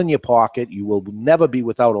put one in your pocket. You will never be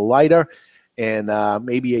without a lighter, and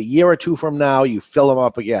maybe a year or two from now, you fill them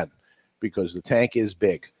up again because the tank is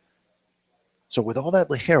big. So with all that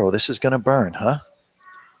Ligero, this is going to burn, huh?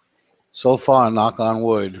 So far, knock on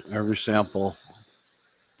wood, every sample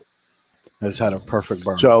has had a perfect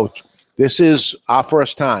burn. So this is our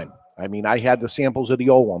first time. I mean, I had the samples of the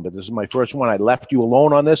old one, but this is my first one. I left you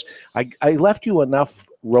alone on this. I left you enough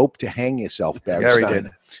rope to hang yourself, Barry Gary Stein,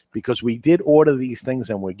 did. because we did order these things,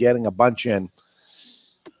 and we're getting a bunch in.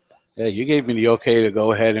 Yeah, you gave me the okay to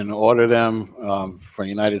go ahead and order them for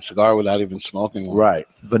United Cigar without even smoking one. Right.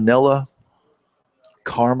 Vanilla,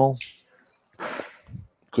 caramel.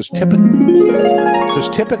 Because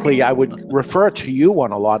typically I would refer to you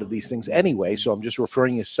on a lot of these things anyway, so I'm just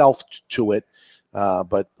referring yourself to it.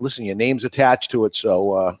 But listen, your name's attached to it,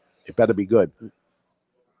 so it better be good.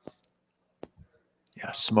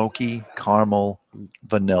 Yeah, smoky, caramel,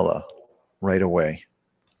 vanilla right away.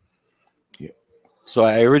 So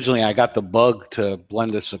I got the bug to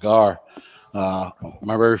blend a cigar. My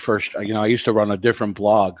very first, I used to run a different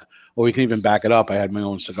blog. Or we can even back it up. I had my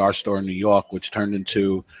own cigar store in New York, which turned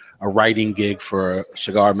into a writing gig for a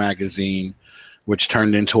cigar magazine, which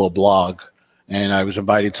turned into a blog. And I was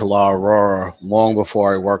invited to La Aurora long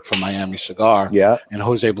before I worked for Miami Cigar. Yeah. And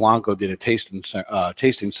Jose Blanco did a tasting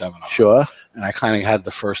seminar. Sure. And I kind of had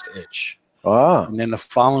the first itch. Ah. And then the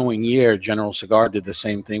following year, General Cigar did the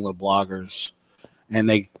same thing with bloggers. And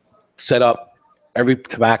they set up every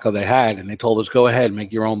tobacco they had, and they told us, go ahead,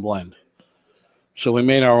 make your own blend. So we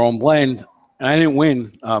made our own blend, and I didn't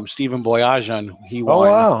win. Stephen Boyajian, he won.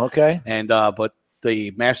 Oh, wow, okay. And but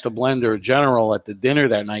the master blender general at the dinner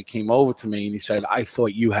that night came over to me, and he said, I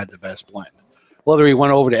thought you had the best blend. Whether he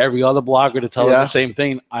went over to every other blogger to tell them the same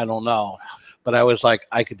thing, I don't know. But I was like,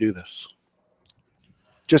 I could do this.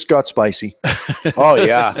 Just got spicy. Oh,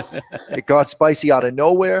 yeah. It got spicy out of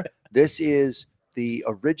nowhere. This is the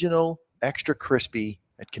original extra crispy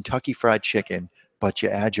at Kentucky Fried Chicken, but you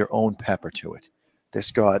add your own pepper to it. This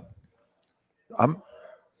got,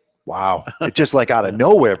 wow. It's just like out of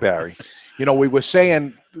nowhere, Barry. You know, we were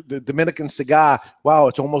saying the Dominican cigar, wow,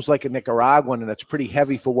 it's almost like a Nicaraguan, and it's pretty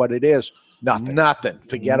heavy for what it is. Nothing.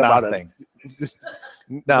 Forget about it.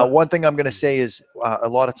 Now, one thing I'm going to say is a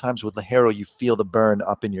lot of times with Ligero, you feel the burn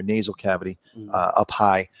up in your nasal cavity, up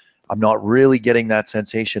high. I'm not really getting that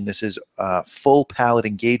sensation. This is full palate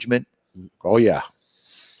engagement. Oh, yeah.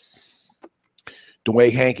 The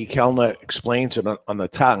way Hanky Kellner explains it on the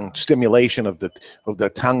tongue, stimulation of the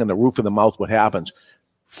tongue and the roof of the mouth, what happens?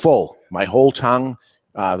 Full. My whole tongue,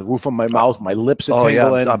 the roof of my mouth, my lips are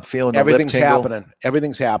tingling. Yeah, I'm feeling everything's the lip tingle. happening.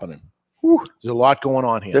 Everything's happening. Whew. There's a lot going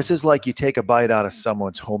on here. This is like you take a bite out of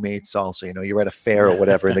someone's homemade salsa. You know, you're at a fair or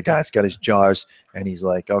whatever, and the guy's got his jars, and he's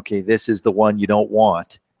like, okay, this is the one you don't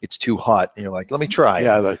want. It's too hot. And you're like, let me try it.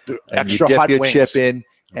 Yeah, the and extra you dip hot your wings. chip in,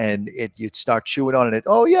 and you start chewing on it.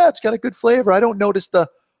 Oh, yeah, it's got a good flavor. I don't notice the,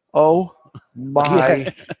 oh,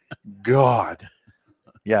 my God.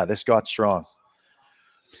 Yeah, this got strong.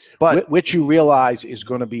 But which you realize is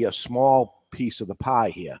going to be a small piece of the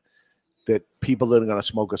pie here. That people that are going to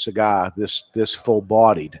smoke a cigar this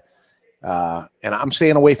full-bodied. And I'm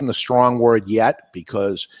staying away from the strong word yet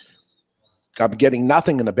because I'm getting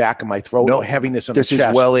nothing in the back of my throat or heaviness in the chest. This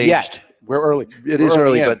is well aged. Yet. We're early. It is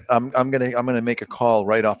early, but I'm gonna make a call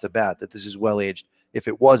right off the bat that this is well aged. If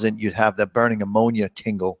it wasn't, you'd have that burning ammonia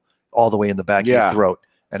tingle all the way in the back of your throat,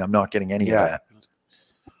 and I'm not getting any of that.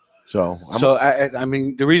 So I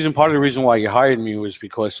mean, part of the reason why you hired me was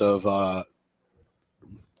because of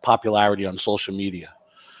popularity on social media.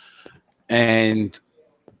 And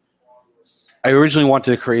I originally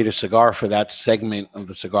wanted to create a cigar for that segment of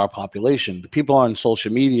the cigar population. The people on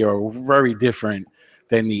social media are very different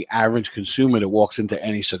than the average consumer that walks into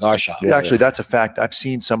any cigar shop. Yeah, actually, that's a fact. I've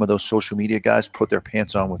seen some of those social media guys put their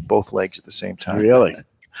pants on with both legs at the same time. Really?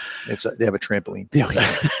 They have a trampoline.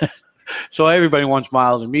 So everybody wants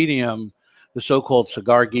mild and medium. The so-called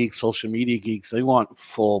cigar geeks, social media geeks, they want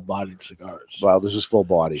full-bodied cigars. Well, this is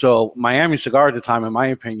full-bodied. So Miami Cigar at the time, in my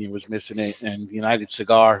opinion, was missing it, and United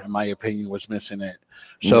Cigar, in my opinion, was missing it.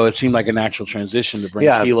 So it seemed like a natural transition to bring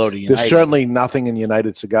Kilo to United. There's certainly nothing in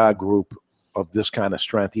United Cigar Group of this kind of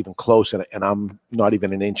strength, even close, and I'm not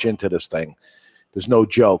even an inch into this thing. There's no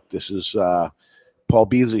joke. This is Paul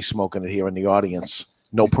Beasley smoking it here in the audience.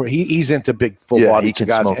 No, he's into big full-bodied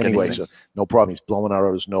cigars anyway, so no problem. He's blowing out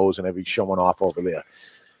of his nose and he's showing off over there.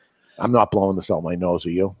 I'm not blowing this out my nose, are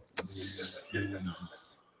you?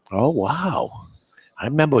 Oh, wow. I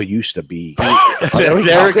remember it used to be.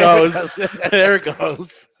 there it goes. There it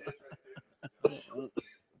goes.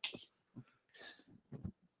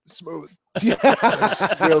 Smooth.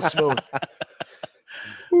 Real smooth.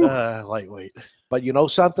 Lightweight. But you know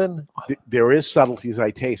something? There is subtleties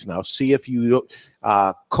I taste now. See if you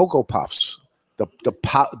Cocoa Puffs,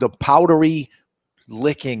 the powdery,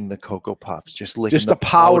 licking the Cocoa Puffs, just licking the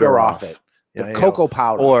powder off it. The cocoa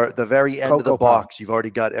powder, or the very end of the Cocoa box. You've already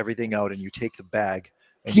got everything out, and you take the bag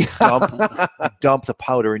and you dump the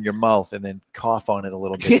powder in your mouth, and then cough on it a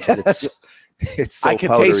little bit. Yeah. It's so I can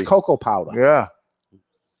powdery. taste cocoa powder. Yeah.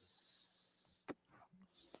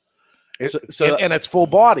 And it's full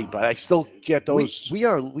body, but I still get those. We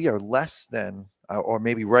are less than, or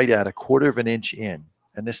maybe right at a quarter of an inch in,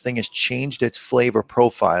 and this thing has changed its flavor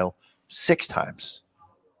profile 6 times.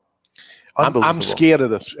 I'm scared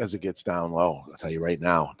of this as it gets down low. I'll tell you right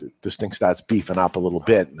now, this thing starts beefing up a little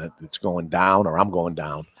bit, and it's going down, or I'm going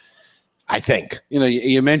down. I think. You know,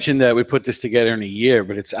 you mentioned that we put this together in a year,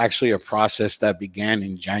 but it's actually a process that began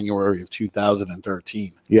in January of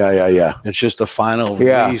 2013. Yeah. It's just a final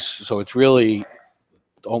release, so it's really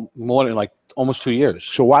more than like almost 2 years.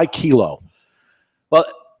 So why Kilo? Well,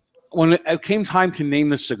 when it came time to name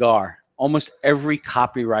the cigar, almost every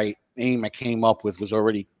copyright name I came up with was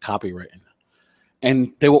already copywritten,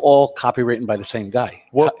 and they were all copywritten by the same guy.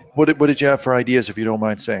 What did you have for ideas, if you don't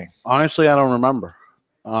mind saying? Honestly, I don't remember.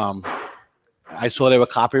 I saw they were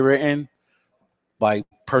copywritten by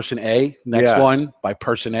person A, next one by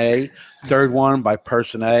person A, third one by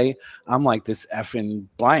person A. I'm like, this effing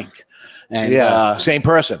blank. And same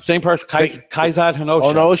person. Kaizad Hinosha.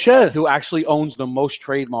 Oh, no shit. Who actually owns the most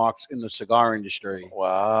trademarks in the cigar industry.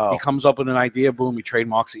 Wow. He comes up with an idea, boom, he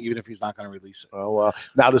trademarks it, even if he's not going to release it. Oh, wow.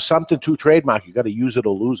 Now, there's something to trademark. You got to use it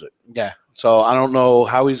or lose it. Yeah. So I don't know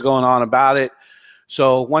how he's going on about it.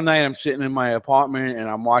 So one night I'm sitting in my apartment and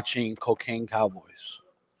I'm watching Cocaine Cowboys.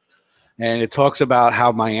 And it talks about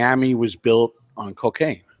how Miami was built on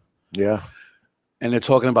cocaine. Yeah. And they're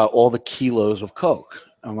talking about all the kilos of coke.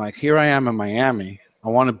 I'm like, here I am in Miami. I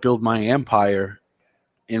want to build my empire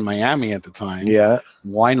in Miami at the time. Yeah.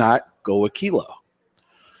 Why not go a kilo?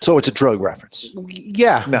 So it's a drug reference.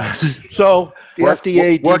 Yeah. Nice. So the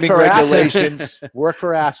FDA deeming regulations. Work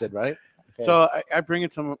for acid, right? Okay. So I bring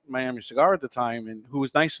it to Miami Cigar at the time, and who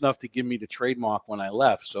was nice enough to give me the trademark when I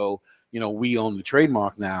left. So, you know, we own the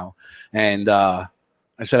trademark now. And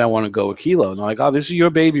I said, I want to go a kilo. And they're like, oh, this is your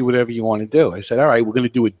baby, whatever you want to do. I said, all right, we're going to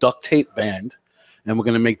do a duct tape band, and we're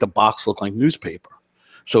going to make the box look like newspaper.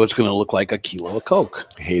 So it's going to look like a kilo of Coke.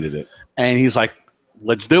 Hated it. And he's like,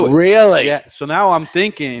 let's do it. Really? Yeah. So now I'm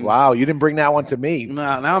thinking. Wow, you didn't bring that one to me.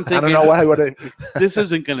 No, now I'm thinking. I don't know what I would have. This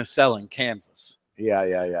isn't going to sell in Kansas.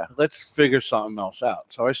 Yeah. Let's figure something else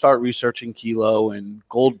out. So I start researching kilo, and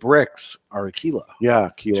gold bricks are a kilo. Yeah,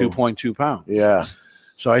 kilo. 2.2 pounds. Yeah.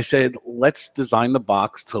 So I said, let's design the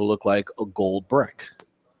box to look like a gold brick.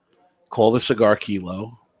 Call the cigar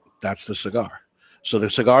kilo. That's the cigar. So the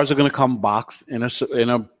cigars are going to come boxed in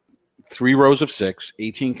a 3 rows of 6,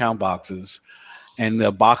 18-count boxes, and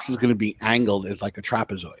the box is going to be angled as like a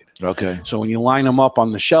trapezoid. Okay. So when you line them up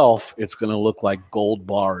on the shelf, it's going to look like gold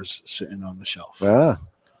bars sitting on the shelf. Ah,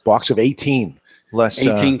 box of 18.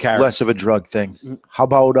 18 carats. Less of a drug thing. How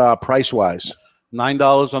about price-wise?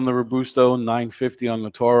 $9 on the Robusto, $9.50 on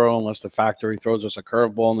the Toro, unless the factory throws us a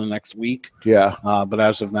curveball in the next week. Yeah. But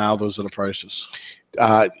as of now, those are the prices.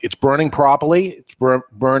 It's burning properly. It's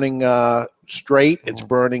burning straight. It's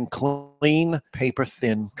burning clean. Paper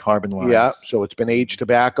thin carbon line. Yeah. So it's been aged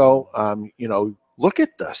tobacco. Look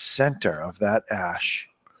at the center of that ash.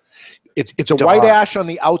 It's a white ash on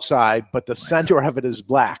the outside, but the center of it is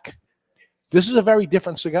black. This is a very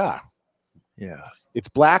different cigar. Yeah. It's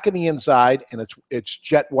black on the inside, and it's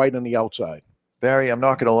jet white on the outside. Barry, I'm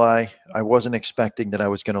not going to lie. I wasn't expecting that I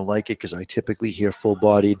was going to like it because I typically hear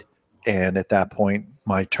full-bodied, and at that point,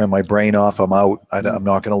 I turn my brain off. I'm out. I'm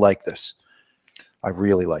not going to like this. I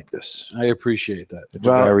really like this. I appreciate that. It's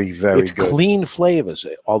very, very it's good. Clean flavors.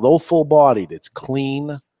 Although full-bodied, it's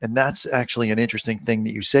clean. And that's actually an interesting thing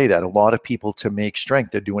that you say that. A lot of people, to make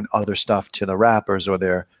strength, they're doing other stuff to the wrappers, or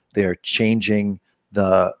they're changing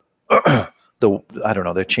the I don't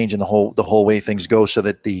know, they're changing the whole way things go so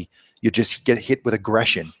that you just get hit with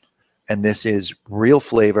aggression. And this is real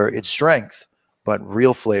flavor. It's strength, but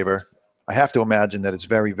real flavor. I have to imagine that it's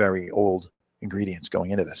very, very old ingredients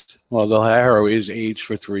going into this. Well, the Haro is aged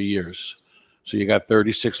for 3 years. So you got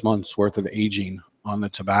 36 months worth of aging on the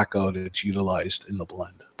tobacco that's utilized in the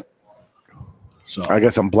blend. So I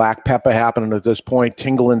got some black pepper happening at this point.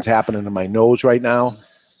 Tingling's happening in my nose right now.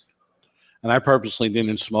 And I purposely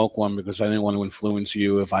didn't smoke one because I didn't want to influence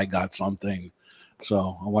you if I got something.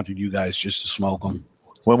 So I wanted you guys just to smoke them.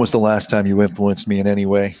 When was the last time you influenced me in any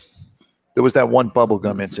way? There was that one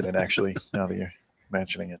bubblegum incident, actually, now that you're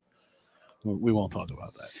mentioning it. We won't talk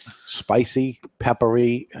about that. Spicy,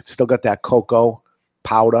 peppery. It's still got that cocoa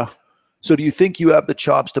powder. So do you think you have the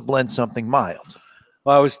chops to blend something mild?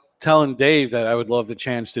 Well, I was telling Dave that I would love the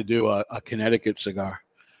chance to do a Connecticut cigar.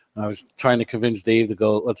 I was trying to convince Dave to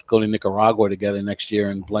let's go to Nicaragua together next year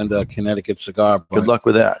and blend a Connecticut cigar. Good luck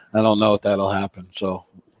with that. I don't know if that'll happen. So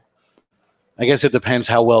I guess it depends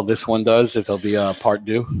how well this one does, if there'll be a part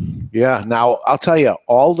due. Yeah. Now, I'll tell you,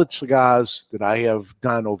 all the cigars that I have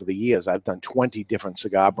done over the years, I've done 20 different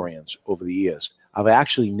cigar brands over the years. I've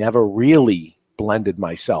actually never really blended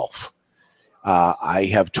myself. I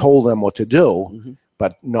have told them what to do,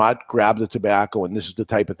 but not grab the tobacco, and this is the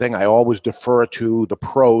type of thing. I always defer to the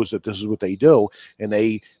pros that this is what they do, and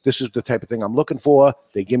this is the type of thing I'm looking for.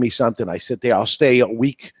 They give me something. I sit there. I'll stay a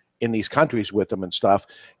week in these countries with them and stuff,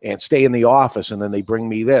 and stay in the office, and then they bring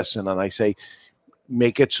me this, and then I say,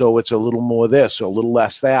 make it so it's a little more this or a little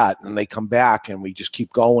less that, and they come back, and we just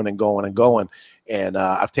keep going and going and going. And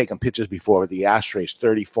I've taken pictures before of the ashtrays,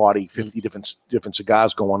 30, 40, 50 different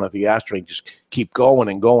cigars going on the ashtray, just keep going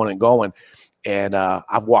and going and going. And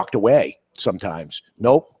I've walked away sometimes.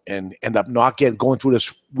 Nope. And end up not going through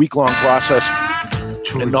this week-long process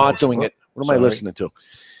and not doing it. What am I listening to?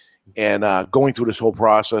 And going through this whole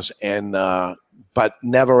process, and but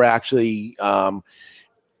never actually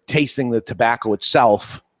tasting the tobacco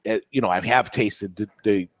itself. I have tasted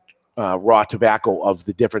the raw tobacco of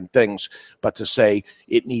the different things, but to say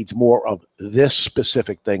it needs more of this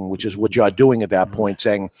specific thing, which is what you're doing at that point,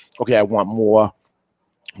 saying, okay, I want more,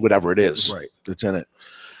 whatever it is that's in it.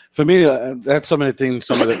 For me, that's some of the things,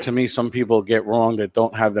 to me, some people get wrong that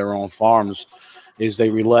don't have their own farms, is they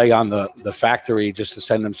rely on the factory just to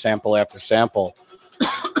send them sample after sample.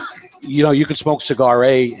 You can smoke Cigar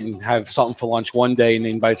A and have something for lunch one day, and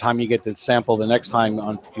then by the time you get the sample the next time,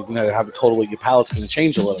 you're going to have a total, your palate's going to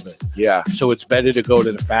change a little bit. Yeah. So it's better to go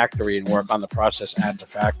to the factory and work on the process at the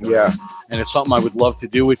factory. Yeah. And it's something I would love to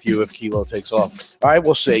do with you if Kilo takes off. All right,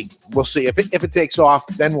 we'll see. We'll see. If it takes off,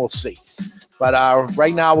 then we'll see. But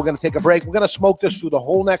right now, we're going to take a break. We're going to smoke this through the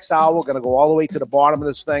whole next hour. We're going to go all the way to the bottom of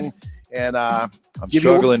this thing. And I'm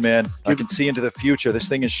struggling, man. I can see into the future. This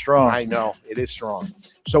thing is strong. I know. It is strong.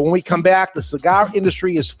 So when we come back, the cigar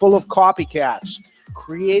industry is full of copycats.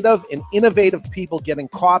 creative and innovative people getting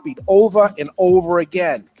copied over and over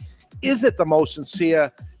again. Is it the most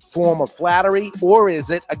sincere form of flattery, or is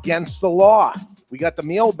it against the law? We got the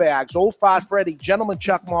meal bags, Old Fart Freddy, Gentleman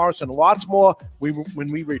Chuck Morris, and lots more.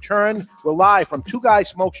 When we return, we're live from Two Guys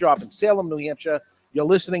Smoke Shop in Salem, New Hampshire. You're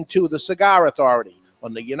listening to the Cigar Authority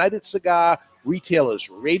on the United Cigar Retailers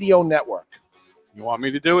Radio Network. You want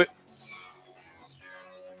me to do it?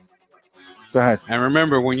 Go ahead. And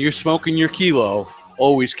remember, when you're smoking your kilo,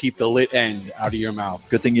 always keep the lit end out of your mouth.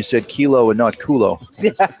 Good thing you said kilo and not culo.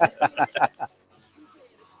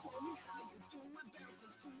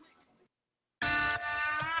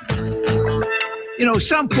 You know,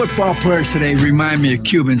 some football players today remind me of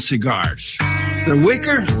Cuban cigars. They're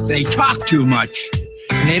weaker, they talk too much,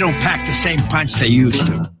 and they don't pack the same punch they used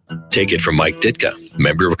to. Take it from Mike Ditka,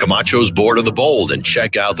 member of Camacho's Board of the Bold, and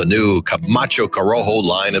check out the new Camacho Corojo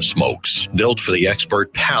line of smokes. Built for the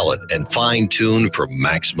expert palate and fine-tuned for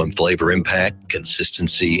maximum flavor impact,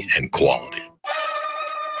 consistency, and quality.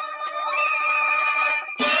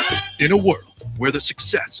 In a world where the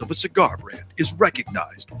success of a cigar brand is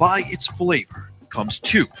recognized by its flavor, comes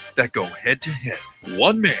two that go head-to-head.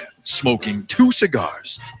 One man smoking two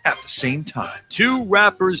cigars at the same time. Two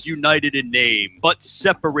rappers united in name, but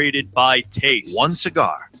separated by taste. One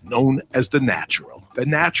cigar known as the Natural. The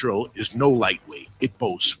Natural is no lightweight. It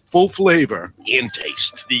boasts full flavor and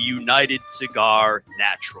taste. The United Cigar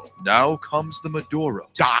Natural. Now comes the Maduro.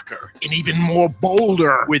 Darker and even more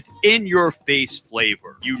bolder. With in-your-face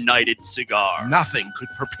flavor. United Cigar. Nothing could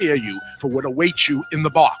prepare you for what awaits you in the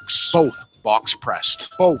box. Both box pressed.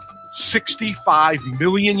 Both 65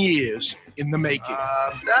 million years in the making.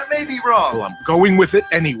 That may be wrong. Well, I'm going with it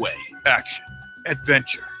anyway. Action,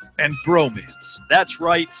 adventure, and bromance. That's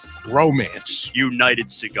right. Romance.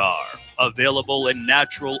 United Cigar. Available in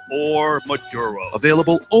natural or Maduro.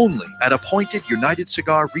 Available only at appointed United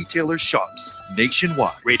Cigar retailer shops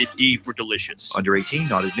nationwide. Rated D for delicious. Under 18,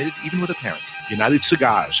 not admitted even with a parent. United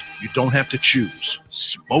Cigars. You don't have to choose.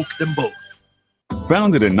 Smoke them both.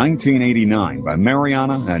 Founded in 1989 by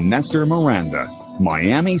Mariana and Nestor Miranda,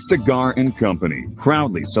 Miami Cigar & Company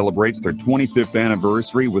proudly celebrates their 25th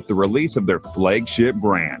anniversary with the release of their flagship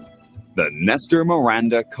brand, the Nestor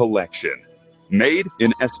Miranda Collection. Made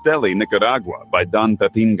in Esteli, Nicaragua by Don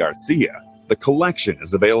Pepin Garcia, the collection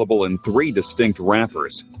is available in 3 distinct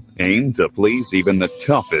wrappers, aimed to please even the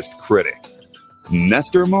toughest critic.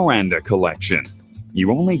 Nestor Miranda Collection.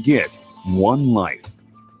 You only get one life.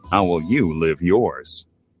 How will you live yours?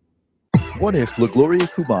 What if La Gloria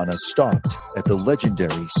Cubana stopped at the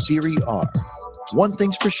legendary Serie R? One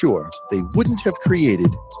thing's for sure, they wouldn't have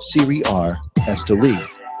created Serie R Esteli.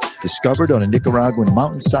 Discovered on a Nicaraguan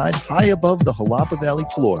mountainside high above the Jalapa Valley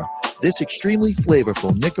floor, this extremely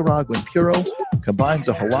flavorful Nicaraguan puro combines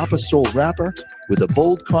a Jalapa soul wrapper with a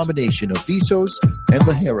bold combination of visos and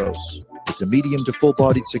ligeros. It's a medium to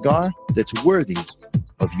full-bodied cigar that's worthy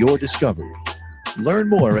of your discovery. Learn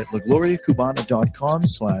more at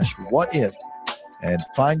lagloriacubana.com/whatif and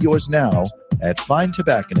find yours now at fine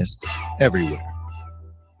tobacconists everywhere.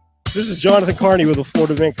 This is Jonathan Carney with the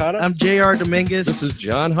Florida Dominicana. I'm J.R. Dominguez. This is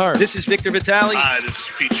John Hart. This is Victor Vitale. Hi, this is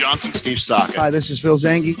Pete Johnson, Steve Saka. Hi, this is Phil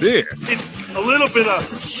Zangi. This A little bit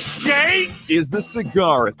of shade is the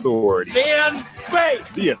Cigar Authority. and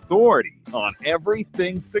faith. The authority on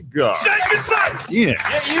everything cigar. In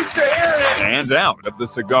Get used to hearing it. and out of the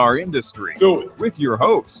cigar industry. Do it. With your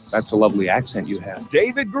hosts, That's a lovely accent you have.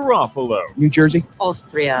 David Garofalo, New Jersey?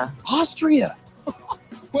 Austria. Austria.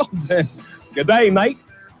 Well then, good day, mate.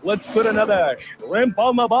 Let's put another shrimp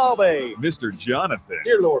on the barbie. Mr. Jonathan,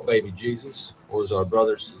 Dear Lord, baby Jesus, or as our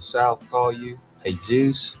brothers to the south call you,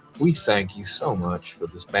 Jesus, we thank you so much for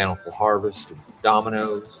this bountiful harvest of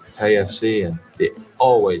Domino's, KFC, and the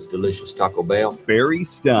always delicious Taco Bell. Barry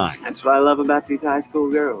Stein, That's what I love about these high school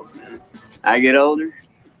girls. I get older,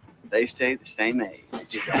 they stay the same age.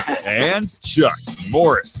 and Chuck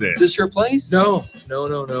Morrison. Is this your place? No,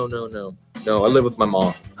 I live with my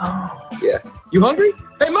mom. Oh. Yeah. You hungry?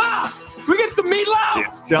 Hey, Ma! We get some meatloaf!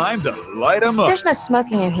 It's time to light 'em up. There's no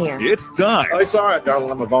smoking in here. It's time It's all right,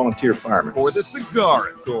 darling. I'm a volunteer fireman. for the Cigar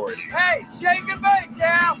Authority. Hey, shake and bake,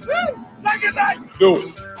 Cal! Woo! Shake and bake! Do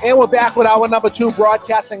it. And we're back with our number 2,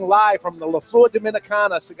 broadcasting live from the La Flor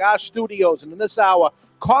Dominicana Cigar Studios. And in this hour,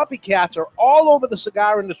 copycats are all over the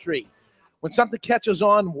cigar industry. When something catches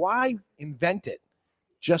on, why invent it?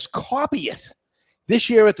 Just copy it. This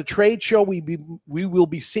year at the trade show, we will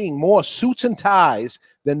be seeing more suits and ties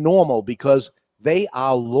than normal because They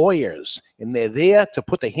are lawyers, and they're there to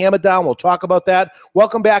put the hammer down. We'll talk about that.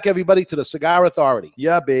 Welcome back, everybody, to the Cigar Authority.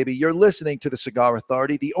 Yeah, baby. You're listening to the Cigar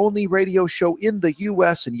Authority, the only radio show in the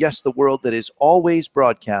U.S. and, yes, the world that is always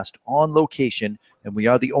broadcast on location. And we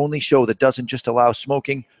are the only show that doesn't just allow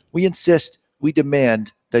smoking. We insist, we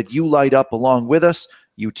demand that you light up along with us.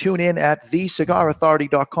 You tune in at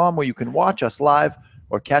thecigarauthority.com, where you can watch us live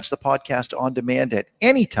or catch the podcast on demand at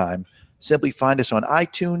any time. Simply find us on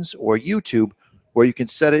iTunes or YouTube, where you can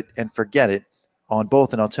set it and forget it on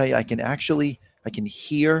both. And I'll tell you, I can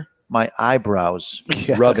hear my eyebrows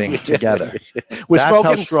rubbing together. That's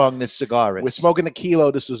how strong this cigar is. We're smoking a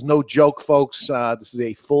kilo. This is no joke, folks. This is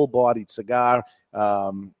a full-bodied cigar.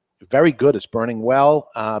 Very good. It's burning well.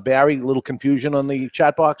 Barry, a little confusion on the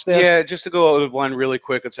chat box there? Yeah, just to go over one really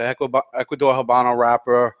quick. It's a Ecuador Habano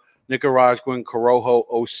wrapper, Nicaraguan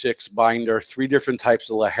Corojo 06 binder, 3 different types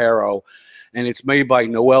of Ligero, and it's made by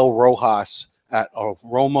Noel Rojas at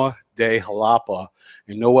Aroma de Jalapa,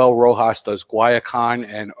 and Noel Rojas does Guayacan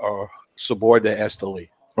and Sabor de Esteli.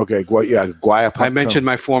 Okay, Guayacan. I mentioned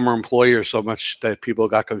my former employer so much that people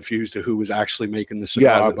got confused to who was actually making the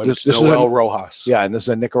cigar, but it's Noel Rojas. Yeah, and this is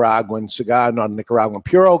a Nicaraguan cigar, not a Nicaraguan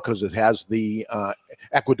Puro, because it has the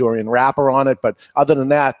Ecuadorian wrapper on it. But other than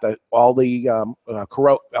that, all the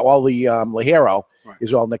Ligero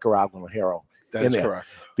is all Nicaraguan Ligero. That's correct.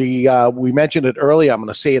 We mentioned it earlier. I'm going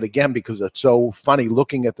to say it again because it's so funny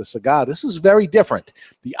looking at the cigar. This is very different.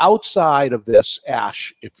 The outside of this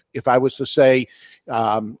ash, if I was to say,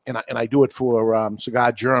 and I do it for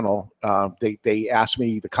Cigar Journal, they ask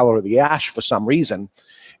me the color of the ash for some reason,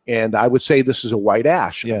 and I would say this is a white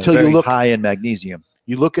ash. Yeah, until very you look high in magnesium.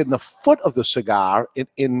 You look in the foot of the cigar,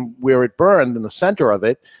 in where it burned, in the center of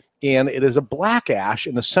it, and it is a black ash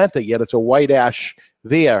in the center, yet it's a white ash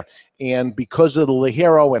there. And because of the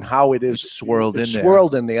Ligero and how it is swirled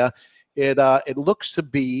in there, it looks to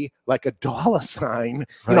be like a dollar sign,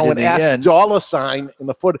 an ash dollar sign in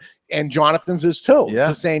the foot. And Jonathan's is too. Yeah. It's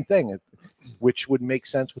the same thing, which would make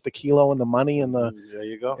sense with the kilo and the money and the there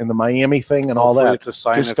you go. and the Miami thing and Hopefully all that. It's a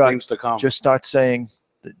sign of things to come. Just start saying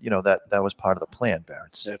that, that was part of the plan,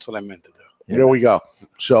 Barrett. That's what I meant to do. There we go.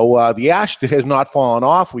 So the ash has not fallen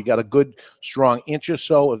off. We got a good, strong inch or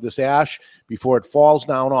so of this ash before it falls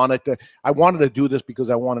down on it. I wanted to do this because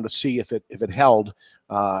I wanted to see if it held.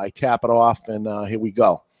 I tap it off, and here we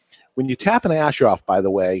go. When you tap an ash off, by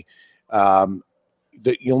the way,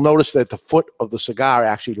 you'll notice that the foot of the cigar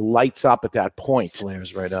actually lights up at that point.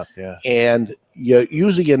 Flares right up, yeah. And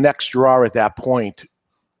usually your next draw at that point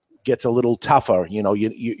gets a little tougher.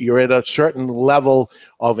 You're at a certain level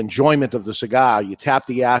of enjoyment of the cigar. You tap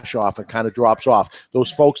the ash off, it kind of drops off.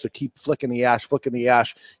 Those folks that keep flicking the ash,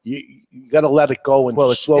 you got to let it go and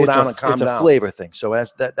slow down and calm down. It's a flavor thing. So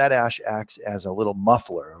as that ash acts as a little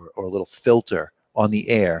muffler or a little filter on the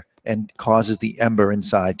air and causes the ember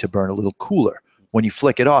inside to burn a little cooler. When you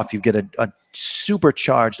flick it off, you get a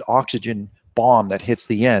supercharged oxygen bomb that hits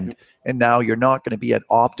the end, and now you're not going to be at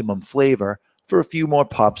optimum flavor for a few more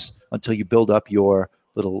puffs until you build up your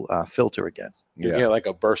little filter again. You get like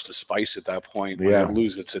a burst of spice at that point when it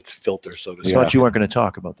loses its filter, so to I speak. thought you weren't going to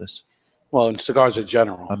talk about this. Well, in cigars in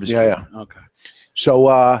general. I'm just kidding. Okay.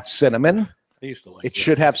 So cinnamon. I used to like it.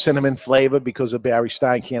 Should have cinnamon flavor because of Barry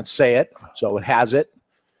Stein can't say it, so it has it.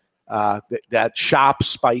 That sharp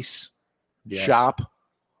spice. Yes. Sharp.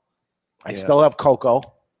 I still have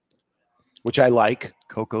cocoa, which I like.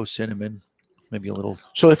 Cocoa, cinnamon. Maybe a little.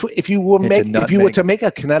 So if you were to make a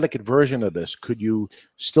Connecticut version of this, could you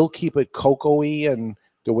still keep it cocoa-y and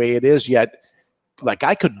the way it is? Yet, like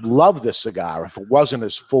I could love this cigar if it wasn't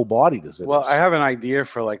as full-bodied as it is. Well, I have an idea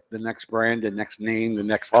for like the next brand, the next name, the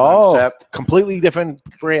next concept. Completely different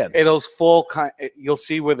brand. It'll you'll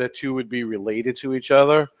see where the two would be related to each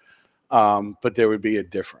other, but there would be a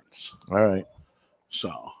difference. All right.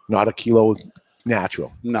 So not a kilo.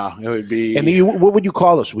 Natural. No, it would be. And what would you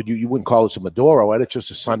call this? You wouldn't call this a Maduro, right? It's just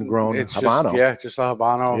a sun-grown Habano. Just a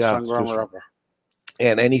Habano sun-grown rubber.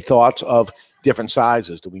 And any thoughts of different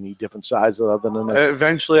sizes? Do we need different sizes other than that?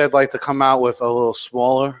 Eventually, I'd like to come out with a little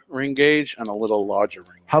smaller ring gauge and a little larger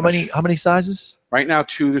ring gauge. How many sizes? Right now,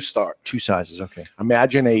 2 to start. 2 sizes, okay.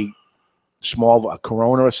 Imagine a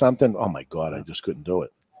Corona or something. Oh my God, I just couldn't do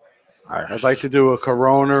it. I'd like to do a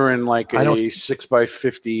Corona in like a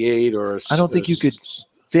 6x58 or. I don't think you could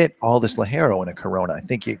fit all this Ligero in a Corona. I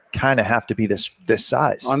think you kind of have to be this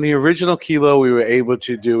size. On the original kilo, we were able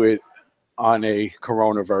to do it on a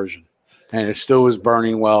Corona version, and it still was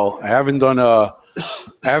burning well. I haven't done a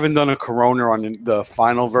Corona on the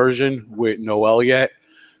final version with Noel yet,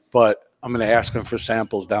 but I'm going to ask him for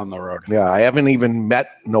samples down the road. Yeah, I haven't even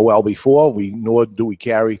met Noel before. Nor do we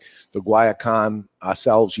carry the Guayacan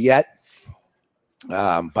ourselves yet.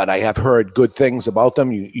 But I have heard good things about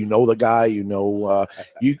them. You know the guy. You know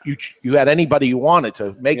you had anybody you wanted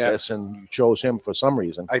to make this, and you chose him for some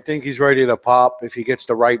reason. I think he's ready to pop if he gets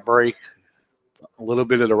the right break, a little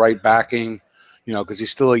bit of the right backing. Because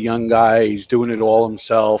he's still a young guy. He's doing it all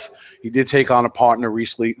himself. He did take on a partner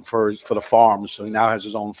recently for the farms, so he now has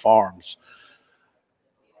his own farms.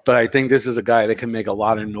 But I think this is a guy that can make a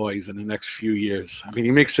lot of noise in the next few years. I mean,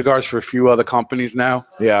 he makes cigars for a few other companies now.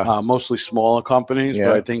 Yeah. Mostly smaller companies, Yeah.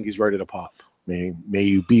 but I think he's ready to pop. May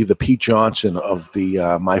you be the Pete Johnson of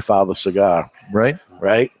the My Father cigar. Right?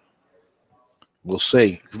 Right? We'll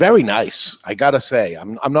see. Very nice. I gotta say,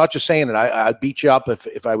 I'm not just saying it. I'd beat you up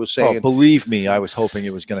if I was saying. Oh, believe me, I was hoping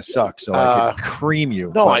it was going to suck, so I could cream you.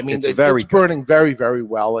 No, but I mean it's very it's burning very, very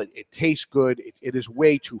well. It tastes good. It is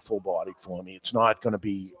way too full bodied for me. It's not going to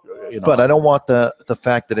be. But I don't want the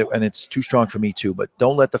fact that and it's too strong for me too. But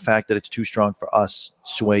don't let the fact that it's too strong for us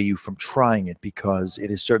sway you from trying it, because it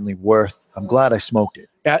is certainly worth. I'm glad I smoked it.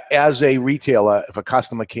 As a retailer, if a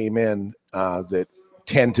customer came in that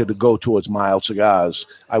tended to go towards mild cigars,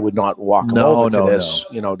 I would not walk them over to this.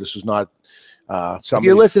 This is not something. If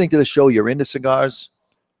you're listening to the show, you're into cigars,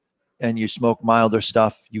 and you smoke milder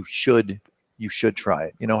stuff, you should try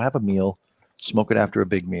it. Have a meal, smoke it after a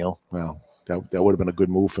big meal. Well, that would have been a good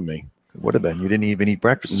move for me. It would have been. You didn't even eat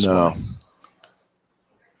breakfast this morning.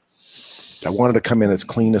 I wanted to come in as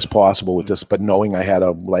clean as possible with this, but knowing I had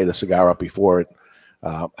to light a cigar up before it,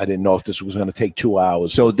 I didn't know if this was going to take 2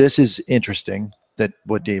 hours. So this is interesting. That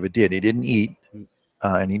what David did. He didn't eat,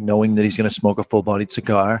 and knowing that he's going to smoke a full-bodied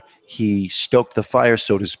cigar, he stoked the fire,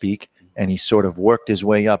 so to speak, and he sort of worked his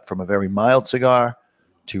way up from a very mild cigar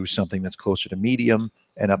to something that's closer to medium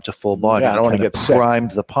and up to full body. Yeah, I don't want to get sick.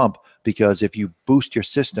 Primed the pump, because if you boost your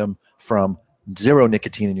system from 0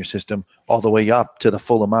 nicotine in your system all the way up to the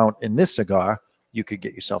full amount in this cigar, you could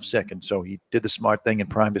get yourself sick. And so he did the smart thing and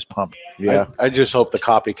primed his pump. Yeah, I just hope the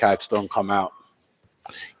copycats don't come out.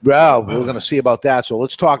 Well, we're going to see about that. So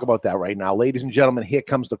let's talk about that right now. Ladies and gentlemen, here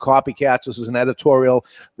comes the copycats. This is an editorial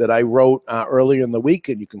that I wrote earlier in the week,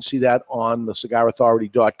 and you can see that on the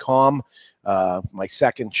cigarauthority.com. My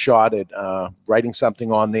second shot at writing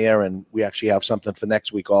something on there, and we actually have something for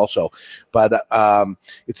next week also. But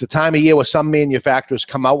it's the time of year where some manufacturers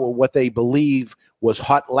come out with what they believe was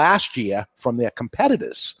hot last year from their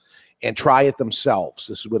competitors and try it themselves.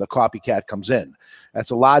 This is where the copycat comes in. That's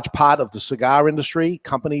a large part of the cigar industry,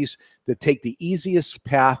 companies that take the easiest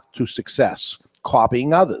path to success,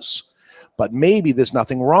 copying others. But maybe there's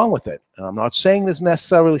nothing wrong with it. And I'm not saying there's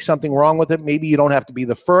necessarily something wrong with it. Maybe you don't have to be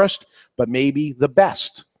the first, but maybe the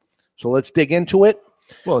best. So let's dig into it.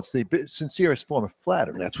 Well, it's the sincerest form of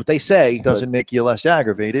flattery. That's what they say. It doesn't make you less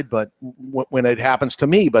aggravated, but when it happens to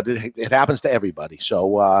me, but it happens to everybody.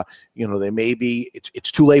 So, there may be,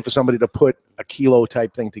 it's too late for somebody to put a kilo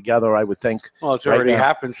type thing together, I would think. Well, it's already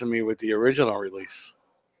happened to me with the original release.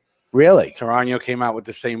 Really? Tarano came out with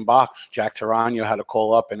the same box. Jack Tarano had to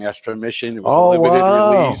call up and ask permission. It was a limited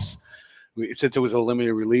release. Since it was a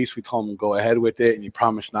limited release, we told him go ahead with it, and he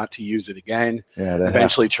promised not to use it again. Yeah,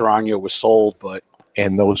 eventually, Tarano was sold,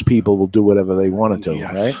 and those people will do whatever they want to do,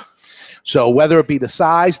 right? So whether it be the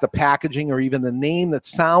size, the packaging, or even the name that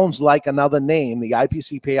sounds like another name, the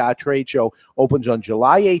IPCPR trade show opens on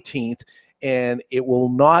July 18th, and it will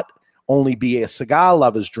not only be a cigar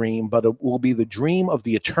lover's dream, but it will be the dream of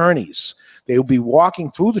the attorneys. They will be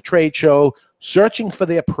walking through the trade show, searching for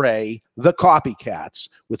their prey, the copycats,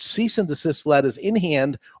 with cease and desist letters in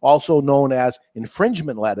hand, also known as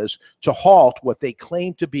infringement letters, to halt what they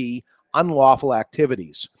claim to be unlawful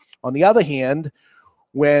activities. On the other hand,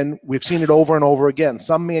 when we've seen it over and over again,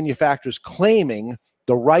 some manufacturers claiming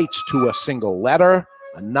the rights to a single letter,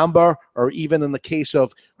 a number, or even in the case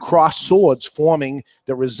of crossed swords forming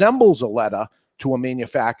that resembles a letter to a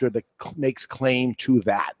manufacturer that makes claim to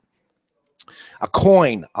that. A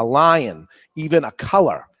coin, a lion, even a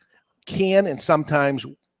color can and sometimes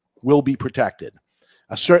will be protected.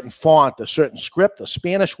 A certain font, a certain script, a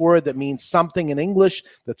Spanish word that means something in English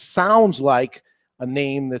that sounds like a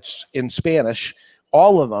name that's in Spanish,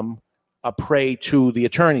 all of them are prey to the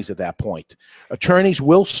attorneys at that point. Attorneys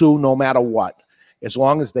will sue no matter what, as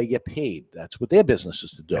long as they get paid. That's what their business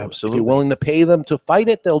is to do. Absolutely. If you're willing to pay them to fight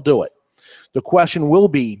it, they'll do it. The question will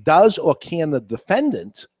be, does or can the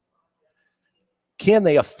defendant, can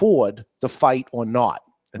they afford the fight or not?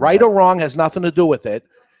 Right or wrong has nothing to do with it.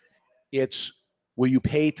 It's, will you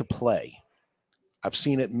pay to play? I've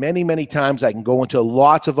seen it many, many times. I can go into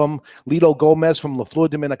lots of them. Lito Gomez from La Flor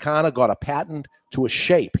Dominicana got a patent to a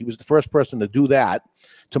shape. He was the first person to do that,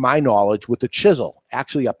 to my knowledge, with the chisel,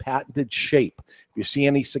 actually a patented shape. If you see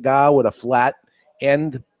any cigar with a flat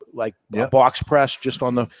end, like a box press just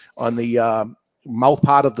on the mouth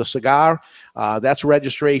part of the cigar, that's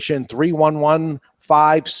registration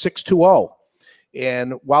 3115620.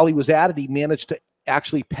 And while he was at it, he managed to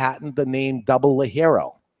actually patent the name Double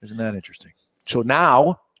Ligero. Isn't that interesting? So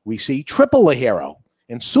now we see Triple Ligero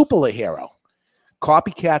and Super Ligero.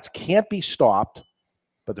 Copycats can't be stopped,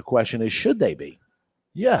 but the question is, should they be?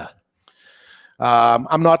 Yeah.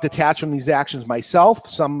 I'm not detached from these actions myself.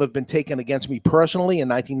 Some have been taken against me personally. In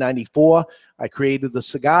 1994, I created the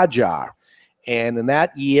cigar jar. And in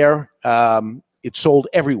that year, it sold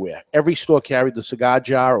everywhere. Every store carried the cigar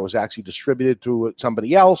jar. It was actually distributed through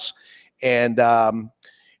somebody else. And the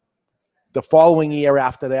following year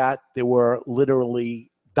after that, there were literally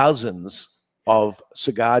dozens of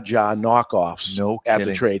cigar jar knockoffs at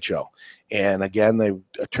the trade show. And again, the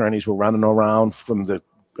attorneys were running around from the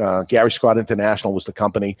Gary Scott International was the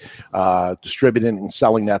company distributing and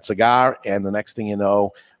selling that cigar. And the next thing you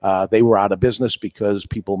know, they were out of business because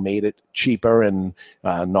people made it cheaper and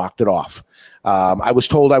knocked it off. I was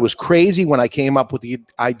told I was crazy when I came up with the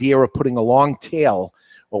idea of putting a long tail,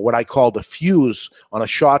 or what I called a fuse, on a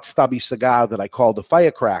short, stubby cigar that I called a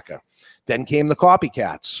firecracker. Then came the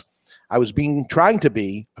copycats. I was trying to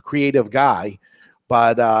be a creative guy,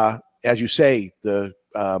 but as you say, the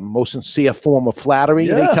most sincere form of flattery,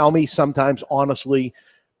 they tell me, sometimes honestly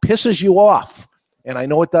pisses you off. And I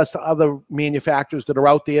know it does to other manufacturers that are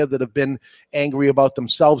out there that have been angry about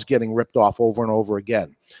themselves getting ripped off over and over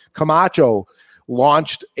again. Camacho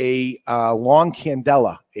launched a long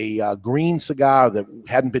candela, a green cigar that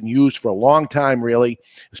hadn't been used for a long time, really,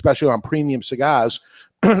 especially on premium cigars.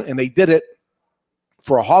 And they did it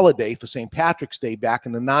for a holiday, for St. Patrick's Day back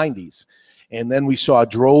in the 90s. And then we saw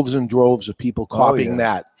droves and droves of people copying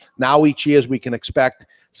that. Now each year we can expect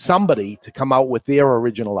somebody to come out with their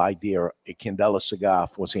original idea, a candela cigar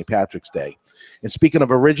for St. Patrick's Day. And speaking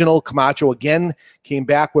of original, Camacho again came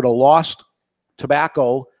back with a lost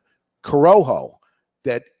tobacco Corojo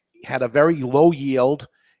that had a very low yield,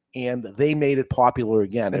 and they made it popular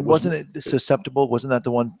again. And wasn't it susceptible? Wasn't that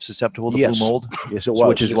the one susceptible to Yes. blue mold? Yes, it was.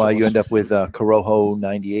 Which is Yes, why it you was. end up with Corojo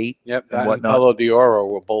 98 Yep, and and whatnot. Palo de Oro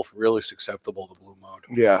were both really susceptible to blue mold.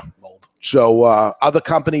 Yeah. So other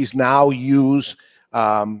companies now use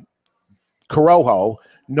Corojo.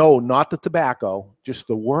 No, not the tobacco, just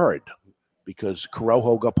the word, because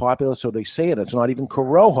Corojo got popular, so they say it. It's not even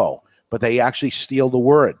Corojo, but they actually steal the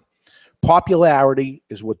word. Popularity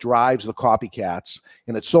is what drives the copycats,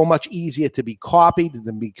 and it's so much easier to be copied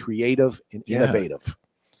than be creative and innovative.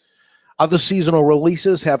 Other seasonal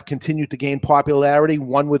releases have continued to gain popularity.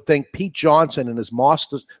 One would think Pete Johnson and his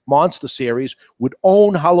Monster series would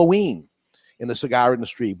own Halloween in the cigar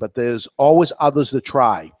industry, but there's always others that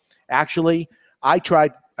try. Actually, I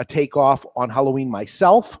tried a takeoff on Halloween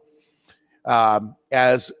myself,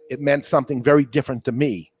 as it meant something very different to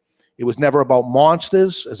me. It was never about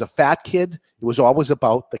monsters as a fat kid. It was always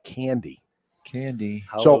about the candy. Candy.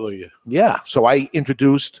 Hallelujah. So I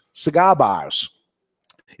introduced cigar bars.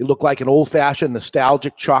 It looked like an old-fashioned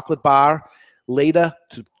nostalgic chocolate bar. Later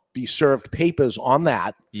to be served papers on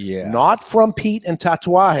that. Yeah. Not from Pete and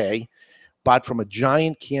Tatuaje, but from a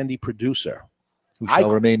giant candy producer. Who shall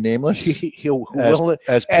remain nameless?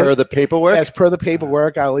 As per the paperwork? As per the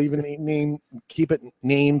paperwork. I'll even keep it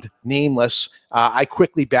nameless. I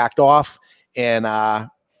quickly backed off, and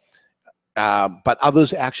but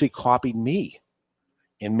others actually copied me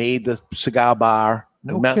and made the cigar bar.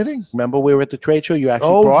 No kidding. Remember we were at the trade show? You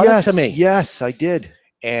actually brought it to me. Yes, I did.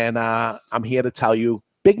 And I'm here to tell you,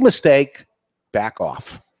 big mistake, back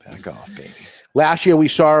off. Back off, baby. Last year, we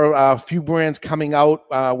saw a few brands coming out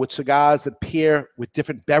with cigars that pair with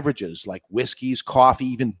different beverages like whiskeys, coffee,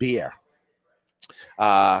 even beer.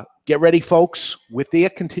 Get ready, folks. With their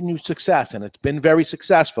continued success, and it's been very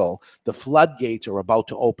successful, the floodgates are about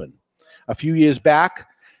to open. A few years back,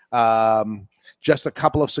 just a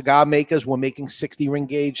couple of cigar makers were making 60-ring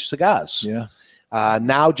gauge cigars. Yeah.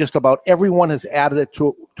 Now just about everyone has added it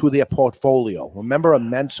to their portfolio. Remember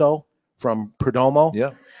Immenso from Perdomo?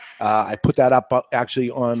 Yeah. I put that up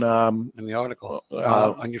actually on In the article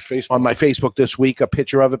on your Facebook. on my Facebook this week, a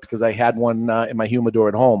picture of it because I had one in my humidor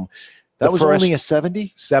at home. That was only a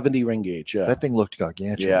 70? 70 ring gauge. Yeah. That thing looked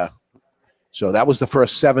gargantuan. Yeah. So that was the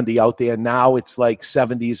first 70 out there. Now it's like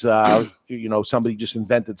 70s. Somebody just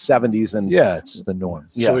invented 70s, and yeah, it's the norm.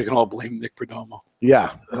 Yeah. So we can all blame Nick Perdomo.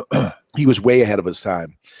 Yeah. He was way ahead of his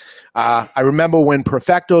time. I remember when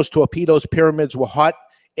Perfectos, Torpedoes, Pyramids were hot.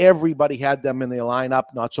 Everybody had them in their lineup,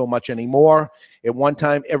 not so much anymore. At one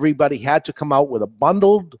time, everybody had to come out with a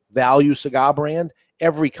bundled value cigar brand.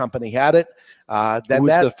 Every company had it. Who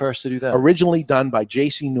was the first to do that? Originally done by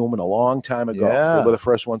J.C. Newman a long time ago. Yeah. They were the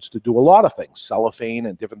first ones to do a lot of things, cellophane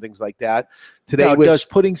and different things like that. Today, Now, does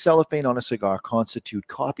putting cellophane on a cigar constitute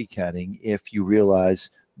copycatting if you realize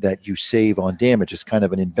that you save on damage? It's kind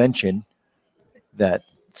of an invention that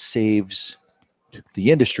saves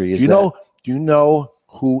the industry. Do you know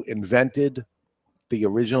who invented the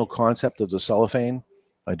original concept of the cellophane?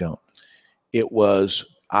 I don't. It was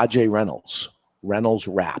R.J. Reynolds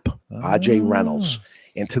Wrap. R.J. Reynolds.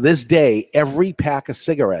 And to this day, every pack of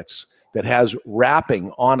cigarettes that has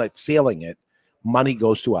wrapping on it, sealing it, money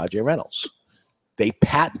goes to R.J. Reynolds. They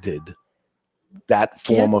patented that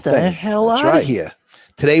form of thing. Get the hell That's out of right. here.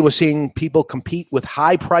 Today, we're seeing people compete with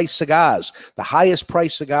high-priced cigars, the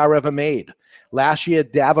highest-priced cigar ever made. Last year,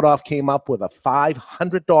 Davidoff came up with a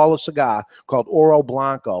 $500 cigar called Oro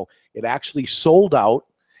Blanco. It actually sold out,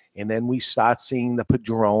 and then we start seeing the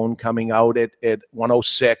Padron coming out at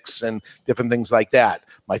 106 and different things like that.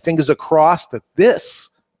 My fingers are crossed that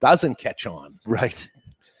this doesn't catch on. Right.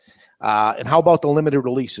 And how about the limited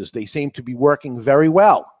releases? They seem to be working very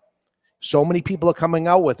well. So many people are coming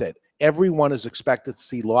out with it. Everyone is expected to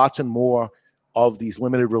see lots and more of these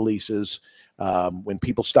limited releases. When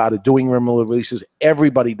people started doing limited releases,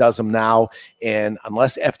 everybody does them now. And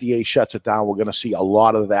unless FDA shuts it down, we're going to see a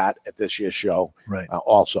lot of that at this year's show. Right.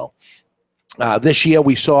 Also. This year,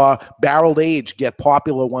 we saw barreled age get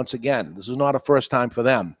popular once again. This is not a first time for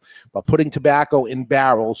them. But putting tobacco in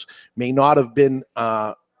barrels may not have been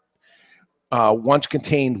once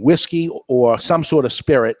contained whiskey or some sort of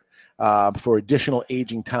spirit for additional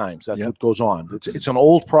aging times. That's what goes on. It's an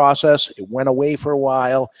old process. It went away for a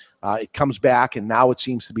while. It comes back, and now it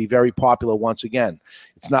seems to be very popular once again.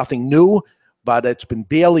 It's nothing new, but it's been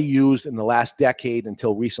barely used in the last decade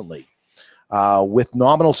until recently. With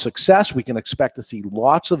nominal success, we can expect to see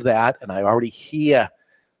lots of that, and I already hear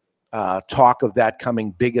talk of that coming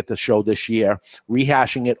big at the show this year,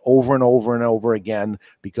 rehashing it over and over and over again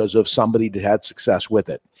because of somebody that had success with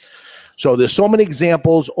it. So there's so many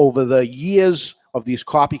examples over the years of these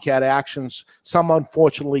copycat actions, some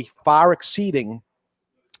unfortunately far exceeding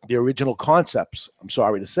the original concepts, I'm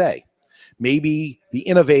sorry to say. Maybe the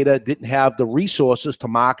innovator didn't have the resources to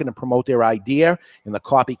market and promote their idea, and the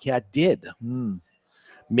copycat did.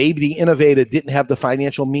 Maybe the innovator didn't have the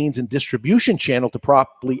financial means and distribution channel to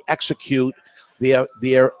properly execute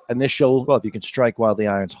their initial... Well, if you can strike while the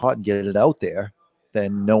iron's hot and get it out there,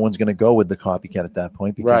 then no one's going to go with the copycat at that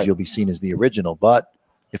point because you'll be seen as the original. But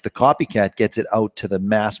if the copycat gets it out to the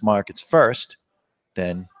mass markets first,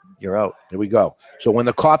 then you're out. There we go. So when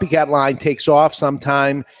the copycat line takes off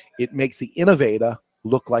sometime, it makes the innovator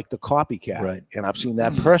look like the copycat. Right. And I've seen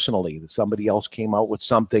that personally, that somebody else came out with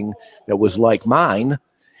something that was like mine,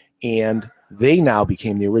 and they now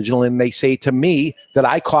became the original, and they say to me that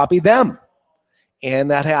I copy them.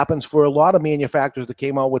 And that happens for a lot of manufacturers that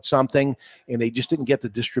came out with something and they just didn't get the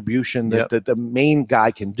distribution that the main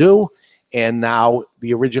guy can do. And now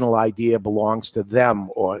the original idea belongs to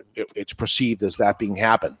them, or it's perceived as that being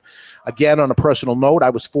happened. Again, on a personal note,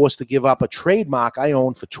 I was forced to give up a trademark I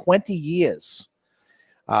owned for 20 years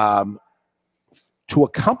to a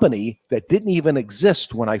company that didn't even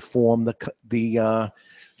exist when I formed the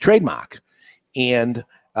trademark. And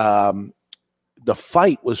the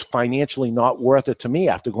fight was financially not worth it to me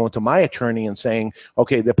after going to my attorney and saying,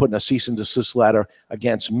 okay, they're putting a cease and desist letter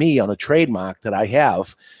against me on a trademark that I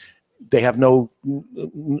have. They have no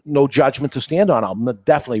judgment to stand on. I'll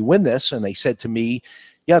definitely win this. And they said to me,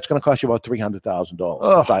 yeah, it's going to cost you about $300,000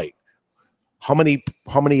 to fight. How many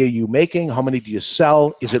are you making? How many do you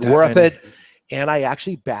sell? Is it worth it? And I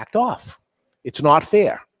actually backed off. It's not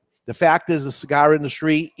fair. The fact is the cigar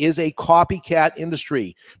industry is a copycat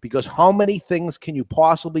industry because how many things can you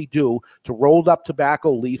possibly do to rolled up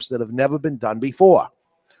tobacco leaves that have never been done before?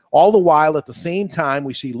 All the while, at the same time,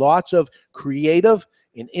 we see lots of creative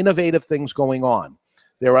and innovative things going on.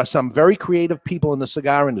 There are some very creative people in the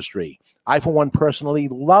cigar industry. I, for one, personally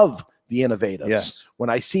love the innovators. Yes. When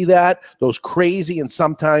I see that, those crazy and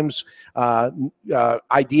sometimes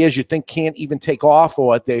ideas you think can't even take off,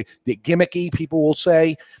 or they're gimmicky, people will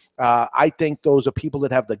say, I think those are people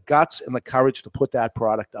that have the guts and the courage to put that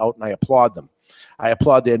product out, and I applaud them. I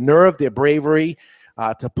applaud their nerve, their bravery,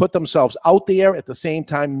 to put themselves out there at the same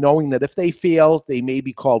time knowing that if they fail, they may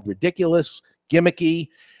be called ridiculous, gimmicky,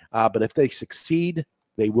 but if they succeed,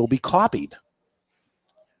 they will be copied.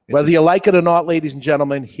 Whether you like it or not, ladies and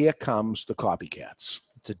gentlemen, here comes the copycats.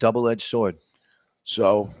 It's a double-edged sword.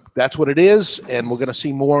 So that's what it is, and we're going to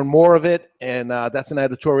see more and more of it. And that's an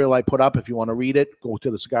editorial I put up. If you want to read it, go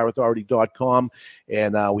to the cigarauthority.com.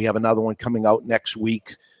 And we have another one coming out next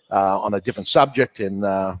week on a different subject, and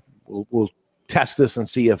we'll test this and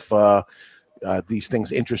see if these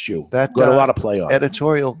things interest you. That got a lot of play on.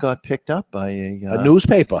 Editorial got picked up by A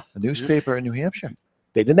newspaper. A newspaper in New Hampshire.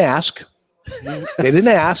 They didn't ask. They didn't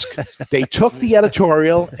ask. They took the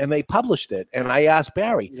editorial and they published it. And I asked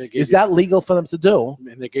Barry, is that legal for them to do?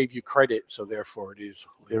 And they gave you credit, so therefore it is.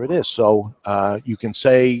 There it is. So you can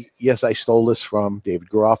say, yes, I stole this from David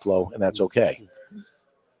Garofalo, and that's okay.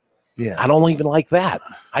 Yeah. I don't even like that.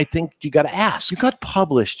 I think you got to ask. You got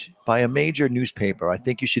published by a major newspaper. I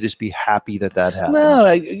think you should just be happy that happened. No,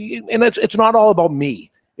 and it's not all about me.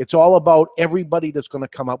 It's all about everybody that's going to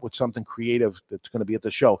come up with something creative that's going to be at the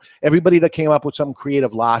show. Everybody that came up with something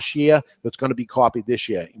creative last year that's going to be copied this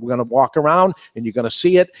year. We're going to walk around and you're going to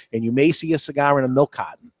see it, and you may see a cigar in a milk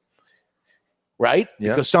carton. Right?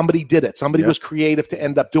 Yeah. Because somebody did it. Somebody was creative to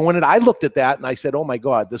end up doing it. I looked at that and I said, oh my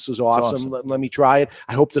God, this is awesome. Let me try it.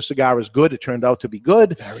 I hope the cigar is good. It turned out to be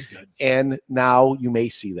good. Very good. And now you may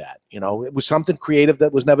see that. You know, it was something creative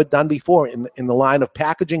that was never done before in the line of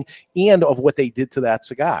packaging and of what they did to that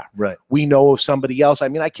cigar. Right. We know of somebody else. I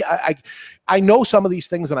mean, I know some of these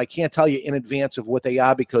things and I can't tell you in advance of what they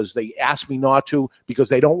are because they ask me not to, because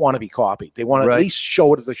they don't want to be copied. They want to at least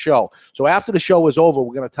show it at the show. So after the show is over,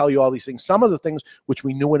 we're going to tell you all these things. Some of the things which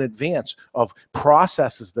we knew in advance of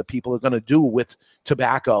processes that people are going to do with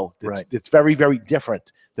tobacco. It's very, very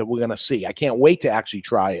different that we're going to see. I can't wait to actually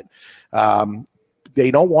try it. They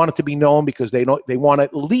don't want it to be known because they want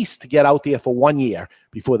at least to get out there for 1 year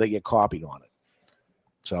before they get copied on it.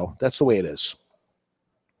 So that's the way it is.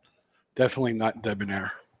 Definitely not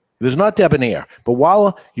debonair. It is not debonair. But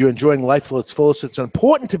while you're enjoying life to its fullest, it's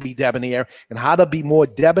important to be debonair, and how to be more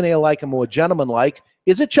debonair-like and more gentleman-like.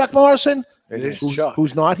 Is it Chuck Morrison? It is Chuck.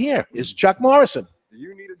 Who's not here? Is Chuck Morrison. Do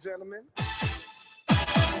you need a gentleman?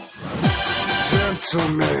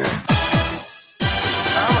 Gentleman.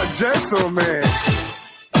 I'm a gentleman.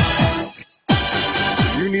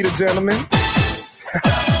 You need a gentleman?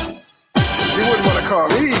 You wouldn't want to call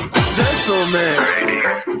me gentleman.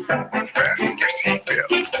 Ladies, fasten your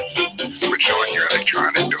seatbelts, switch on your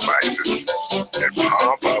electronic devices, and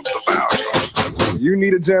pump up the volume. You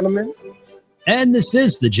need a gentleman? And this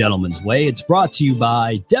is The Gentleman's Way. It's brought to you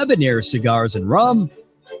by Debonair Cigars and Rum.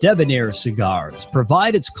 Debonair Cigars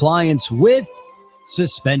provide its clients with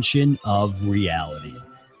suspension of reality.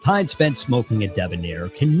 Time spent smoking a debonair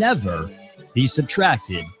can never be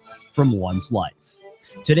subtracted from one's life.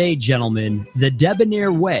 Today, gentlemen, the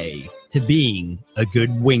debonair way to being a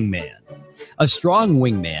good wingman. A strong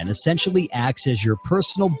wingman essentially acts as your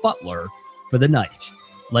personal butler for the night,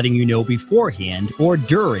 letting you know beforehand or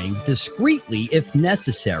during, discreetly if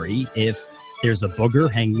necessary, if there's a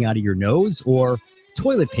booger hanging out of your nose or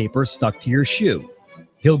toilet paper stuck to your shoe.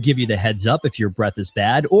 He'll give you the heads up if your breath is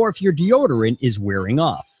bad or if your deodorant is wearing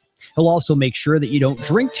off. He'll also make sure that you don't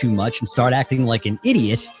drink too much and start acting like an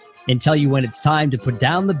idiot and tell you when it's time to put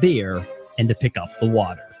down the beer and to pick up the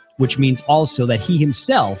water, which means also that he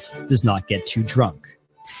himself does not get too drunk.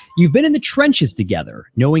 You've been in the trenches together,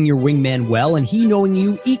 knowing your wingman well and he knowing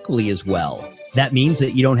you equally as well. That means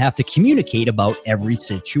that you don't have to communicate about every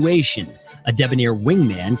situation. A debonair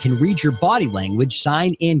wingman can read your body language,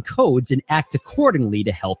 sign and codes, and act accordingly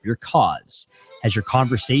to help your cause. Has your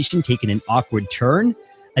conversation taken an awkward turn?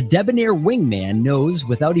 A debonair wingman knows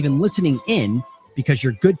without even listening in, because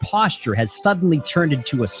your good posture has suddenly turned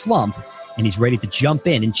into a slump, and he's ready to jump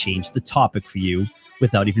in and change the topic for you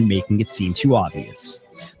without even making it seem too obvious.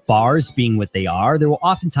 Bars being what they are, there will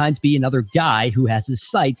oftentimes be another guy who has his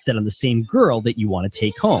sights set on the same girl that you want to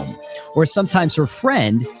take home. Or sometimes her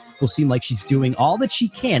friend will seem like she's doing all that she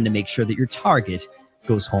can to make sure that your target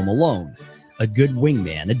goes home alone. A good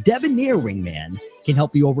wingman, a debonair wingman, can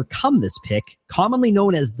help you overcome this pick, commonly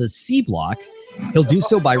known as the C block. He'll do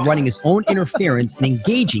so by running his own interference and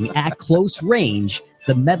engaging at close range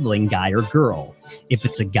the meddling guy or girl. If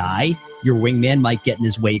it's a guy, your wingman might get in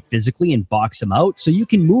his way physically and box him out so you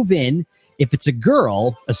can move in. If it's a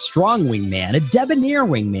girl, a strong wingman, a debonair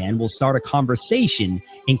wingman will start a conversation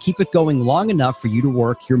and keep it going long enough for you to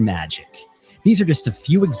work your magic. These are just a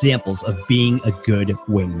few examples of being a good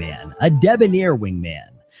wingman, a debonair wingman.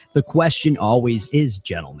 The question always is,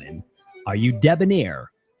 gentlemen, are you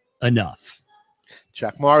debonair enough?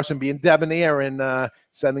 Chuck Morrison being debonair and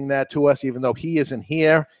sending that to us, even though he isn't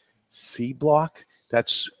here. C block.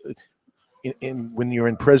 That's when you're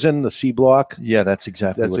in prison, the C block. Yeah, that's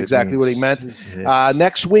exactly what he meant. Yes.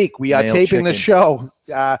 Next week, we are Nailed taping the chicken. show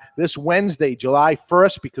this Wednesday, July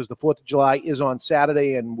 1st, because the 4th of July is on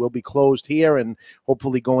Saturday, and we'll be closed here and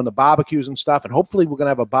hopefully going to barbecues and stuff. And hopefully we're going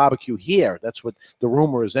to have a barbecue here. That's what the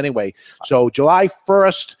rumor is anyway. So July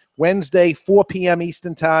 1st, Wednesday, 4 p.m.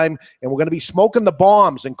 Eastern time, and we're going to be smoking the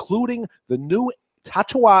bombs, including the new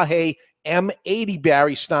Tatuaje M80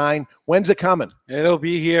 Barry Stein. When's it coming? It'll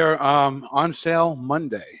be here on sale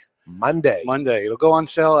Monday. Monday. It'll go on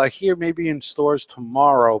sale, I hear, maybe in stores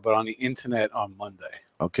tomorrow, but on the internet on Monday.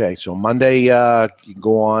 Okay, so Monday you can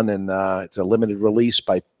go on, and it's a limited release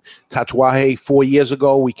by Tatuaje. 4 years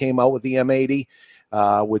ago, we came out with the M80,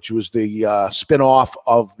 which was the spin-off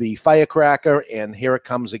of the Firecracker, and here it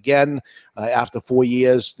comes again after 4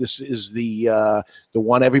 years. This is the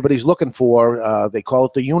one everybody's looking for. They call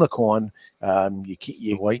it the unicorn.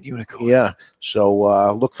 The white unicorn. Yeah,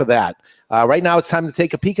 so look for that. Right now, it's time to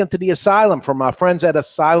take a peek into the asylum from our friends at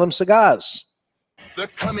Asylum Cigars. They're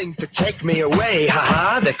coming to take me away,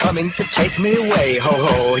 ha-ha. They're coming to take me away,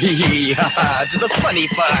 ho-ho, hee-hee, ha-ha. To the funny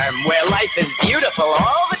farm where life is beautiful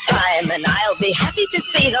all the time. And I'll be happy to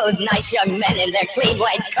see those nice young men in their clean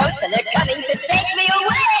white coats. And they're coming to take me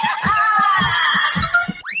away, ha-ha.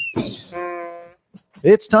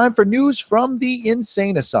 It's time for news from the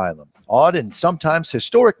Insane Asylum. Odd and sometimes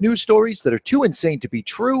historic news stories that are too insane to be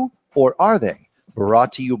true, or are they?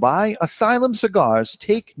 Brought to you by Asylum Cigars.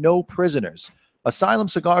 Take no prisoners. Asylum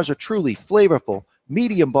Cigars are truly flavorful,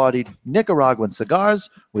 medium-bodied Nicaraguan cigars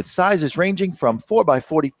with sizes ranging from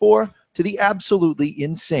 4x44 to the absolutely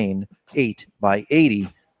insane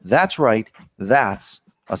 8x80. That's right, that's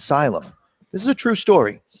Asylum. This is a true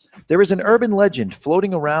story. There is an urban legend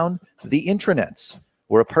floating around the intranets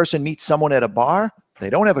where a person meets someone at a bar, they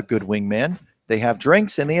don't have a good wingman, they have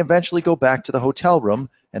drinks, and they eventually go back to the hotel room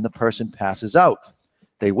and the person passes out.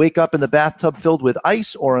 They wake up in the bathtub filled with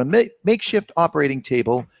ice or a makeshift operating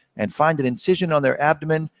table and find an incision on their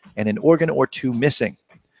abdomen and an organ or two missing.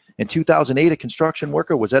 In 2008, a construction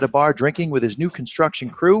worker was at a bar drinking with his new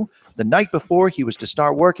construction crew the night before he was to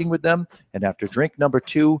start working with them, and after drink number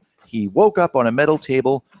 2, he woke up on a metal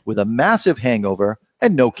table with a massive hangover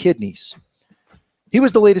and no kidneys. He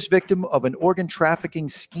was the latest victim of an organ trafficking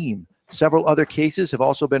scheme. Several other cases have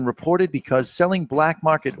also been reported because selling black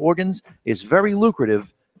market organs is very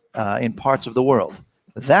lucrative in parts of the world.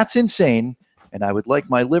 That's insane, and I would like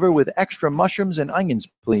my liver with extra mushrooms and onions,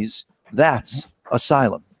 please. That's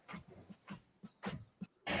Asylum.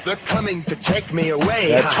 They're coming to take me away.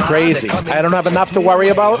 That's crazy. I don't have enough to worry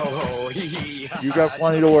about. You got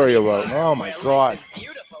plenty to worry about. Oh, my God.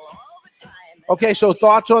 Okay, so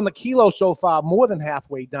thoughts on the kilo so far? More than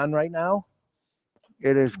halfway done right now.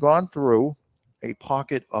 It has gone through a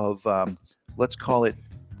pocket of, let's call it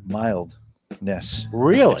mildness.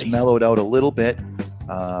 Really? It's mellowed out a little bit.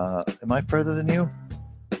 Am I further than you?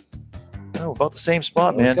 No, about the same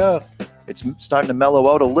spot, man. It's starting to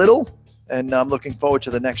mellow out a little, and I'm looking forward to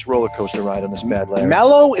the next roller coaster ride on this bad Larry.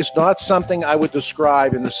 Mellow is not something I would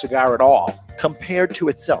describe in the cigar at all. Compared to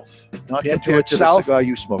itself. Not Compared compared to to the itself? cigar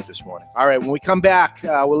you smoked this morning. All right, when we come back,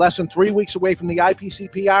 we're less than 3 weeks away from the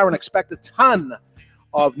IPCPR and expect a ton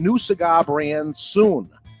of new cigar brands soon.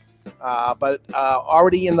 But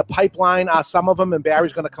already in the pipeline are some of them, and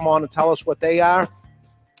Barry's going to come on and tell us what they are.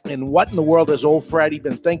 And what in the world has old Freddy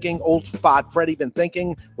been thinking? Old Fat Freddy been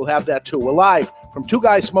thinking? We'll have that too. We're live from Two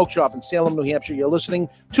Guys Smoke Shop in Salem, New Hampshire. You're listening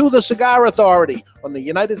to the Cigar Authority on the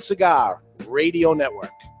United Cigar Radio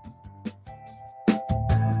Network.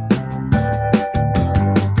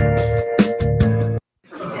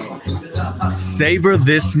 Savor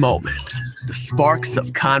this moment, the sparks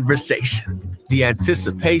of conversation, the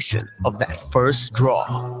anticipation of that first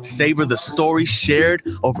draw. Savor the story shared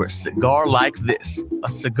over a cigar like this, a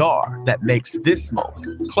cigar that makes this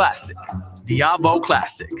moment classic. Diablo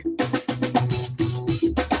Classic.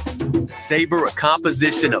 Savor a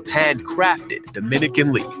composition of handcrafted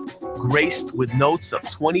Dominican leaf, graced with notes of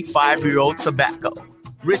 25-year-old tobacco.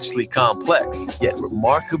 Richly complex, yet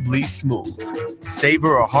remarkably smooth.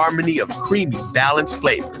 Savor a harmony of creamy, balanced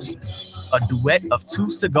flavors. A duet of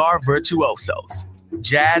two cigar virtuosos,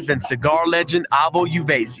 jazz and cigar legend Avo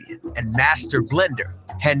Uvazian and master blender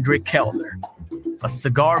Hendrik Kellner. A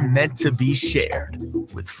cigar meant to be shared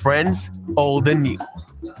with friends old and new.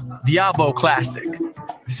 The Avo Classic.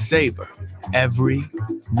 Savor every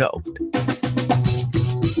note.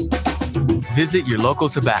 Visit your local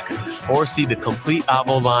tobacconist or see the complete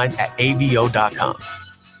Avo line at avo.com.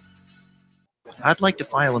 I'd like to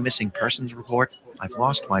file a missing persons report. I've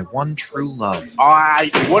lost my one true love. All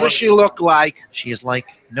right, what does she look like? She is like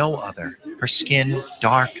no other. Her skin,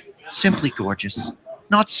 dark, Simply gorgeous.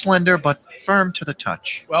 Not slender, but firm to the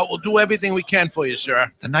touch. Well, we'll do everything we can for you,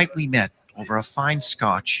 sir. The night we met over a fine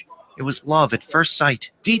scotch, it was love at first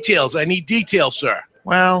sight. Details. I need details, sir.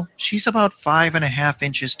 Well, she's about 5.5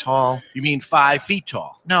 inches tall. You mean 5 feet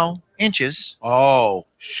tall? No, inches. Oh,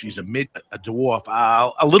 she's a dwarf,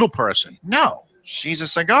 a little person. No, she's a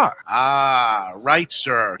cigar. Ah, right,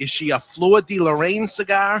 sir. Is she a Fleur de Lorraine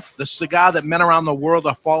cigar? The cigar that men around the world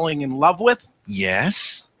are falling in love with?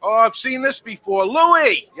 Yes. Oh, I've seen this before.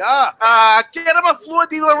 Louis! Yeah? Get him a Fleur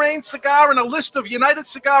de Lorraine cigar and a list of United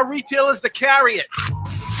Cigar retailers to carry it.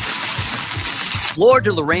 Fleur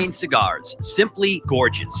de Lorraine cigars, simply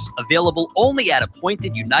gorgeous. Available only at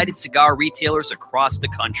appointed United Cigar retailers across the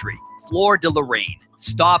country. Fleur de Lorraine.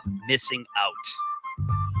 Stop missing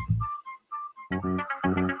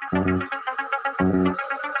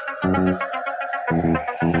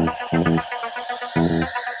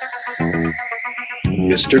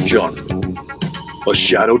Mr. Jonathan, a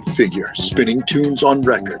shadowed figure spinning tunes on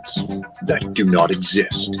records that do not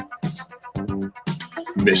exist.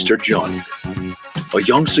 Mr. Jonathan, a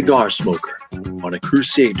young cigar smoker on a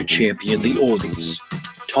crusade to champion the oldies,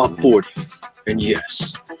 top 40, and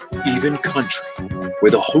yes, even country,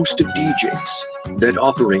 with a host of DJs that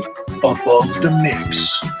operate above the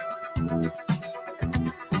mix.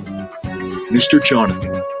 Mr.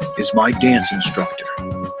 Jonathan is my dance instructor.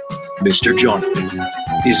 Mr. Jonathan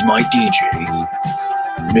is my DJ.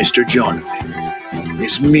 Mr. Jonathan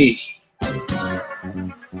is me.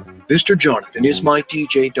 Mr. Jonathan is my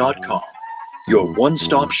DJ.com, your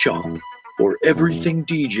one-stop shop for everything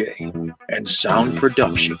DJ and sound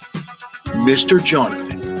production. Mr.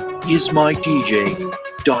 Jonathan is my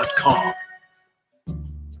DJ.com.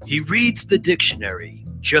 He reads the dictionary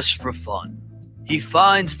just for fun. He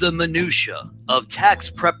finds the minutia of tax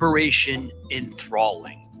preparation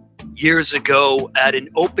enthralling. Years ago, at an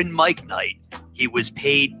open mic night, he was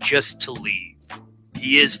paid just to leave.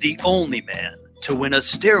 He is the only man to win a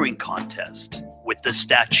staring contest with the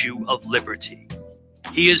Statue of Liberty.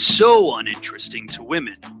 He is so uninteresting to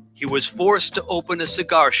women, he was forced to open a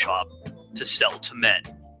cigar shop to sell to men.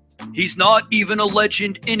 He's not even a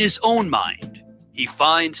legend in his own mind. He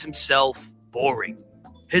finds himself boring.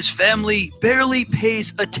 His family barely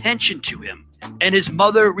pays attention to him, and his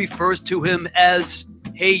mother refers to him as,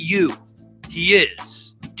 "Hey you." He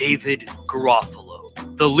is David Garofalo,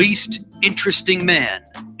 the least interesting man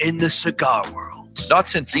in the cigar world. Not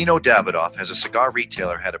since Zino Davidoff has a cigar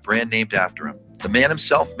retailer had a brand named after him. The man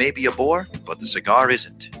himself may be a bore, but the cigar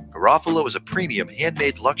isn't. Garofalo is a premium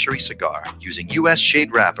handmade luxury cigar using U.S.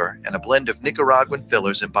 shade wrapper and a blend of Nicaraguan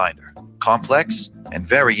fillers and binder. Complex and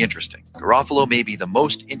very interesting. Garofalo may be the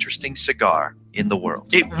most interesting cigar in the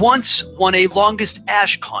world. It once won a longest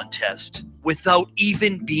ash contest without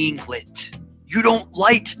even being lit. You don't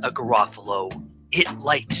light a Garofalo, it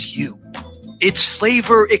lights you. Its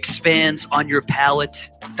flavor expands on your palate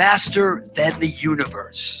faster than the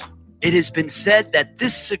universe. It has been said that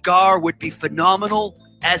this cigar would be phenomenal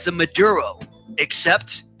as a Maduro,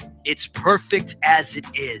 except it's perfect as it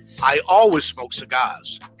is. I always smoke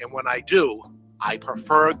cigars, and when I do, I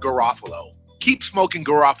prefer Garofalo. Keep smoking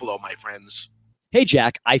Garofalo, my friends. Hey,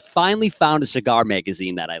 Jack, I finally found a cigar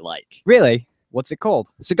magazine that I like. Really? What's it called?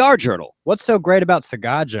 Cigar Journal. What's so great about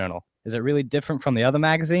Cigar Journal? Is it really different from the other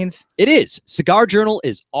magazines? It is. Cigar Journal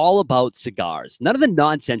is all about cigars. None of the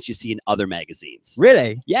nonsense you see in other magazines.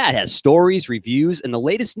 Really? Yeah, it has stories, reviews, and the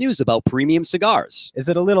latest news about premium cigars. Is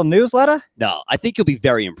it a little newsletter? No, I think you'll be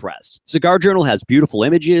very impressed. Cigar Journal has beautiful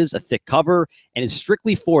images, a thick cover, and is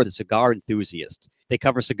strictly for the cigar enthusiast. They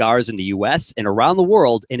cover cigars in the U.S. and around the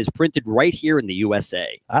world and is printed right here in the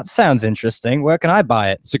USA. That sounds interesting. Where can I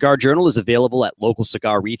buy it? Cigar Journal is available at local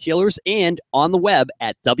cigar retailers and on the web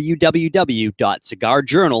at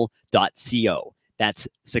www.cigarjournal.co. That's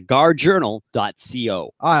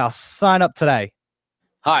cigarjournal.co. I'll sign up today.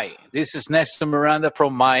 Hi, this is Nestor Miranda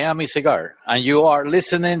from Miami Cigar, and you are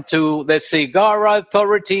listening to the Cigar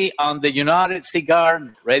Authority on the United Cigar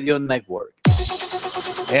Radio Network.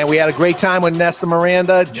 And we had a great time with Nestor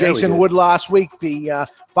Miranda, Jason Wood last week, the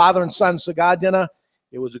father and son cigar dinner.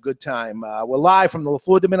 It was a good time. We're live from the La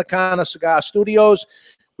Flor Dominicana Cigar Studios.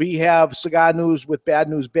 We have cigar news with Bad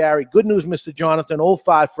News Barry, good news Mr. Jonathan, Old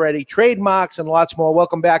Fart Freddy, trademarks, and lots more.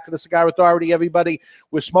 Welcome back to the Cigar Authority, everybody.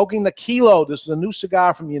 We're smoking the Kilo. This is a new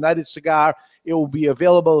cigar from United Cigar. It will be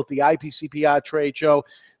available at the IPCPR trade show.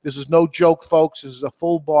 This is no joke, folks. This is a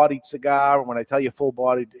full-bodied cigar. And when I tell you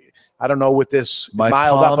full-bodied, I don't know what this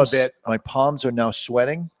miled up a bit. My palms are now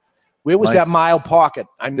sweating. Where was that mild pocket?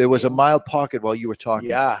 There was a mild pocket while you were talking.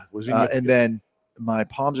 Yeah. It was in your, and then my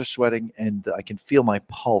palms are sweating, and I can feel my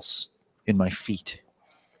pulse in my feet.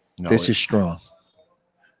 This is strong.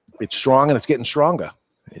 It's strong and it's getting stronger.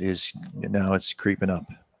 It is. Now it's creeping up.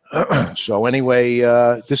 So anyway,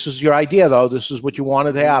 this is your idea, though. This is what you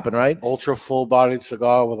wanted to happen, right? Ultra full-bodied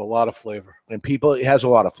cigar with a lot of flavor. And it has a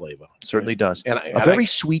lot of flavor. It certainly does. And a very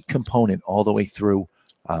sweet component all the way through.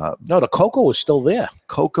 No, the cocoa is still there.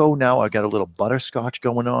 Cocoa, now I got a little butterscotch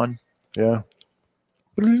going on. Yeah.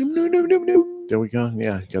 There we go.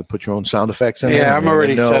 Yeah, you got to put your own sound effects in there. Yeah, I'm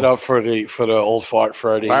already set up for the old fart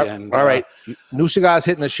Freddy. All right. New cigars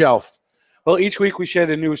hitting the shelf. Well, each week we share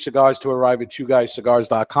the newest cigars to arrive at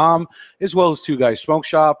twoguyscigars.com, as well as Two Guys Smoke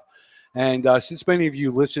Shop. And since many of you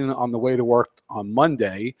listen on the way to work on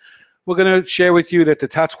Monday, we're going to share with you that the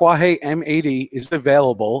Tatuaje M80 is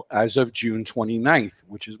available as of June 29th,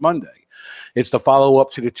 which is Monday. It's the follow-up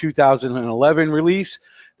to the 2011 release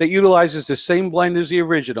that utilizes the same blend as the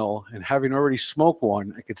original, and having already smoked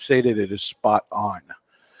one, I could say that it is spot on.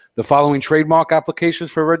 The following trademark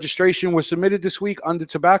applications for registration were submitted this week under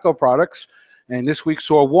tobacco products, and this week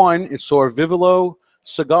saw one. It saw Vivolo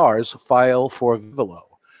Cigars file for Vivolo.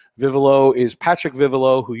 Vivolo is Patrick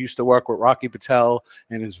Vivolo, who used to work with Rocky Patel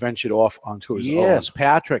and has ventured off onto his own. Yes,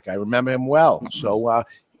 Patrick. I remember him well. So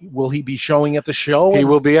will he be showing at the show? He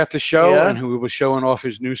will be at the show, Yeah. and he will be showing off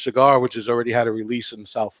his new cigar, which has already had a release in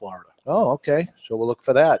South Florida. Oh, okay. So we'll look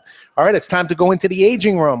for that. All right, it's time to go into the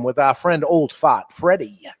aging room with our friend Old Fart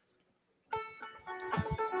Freddy.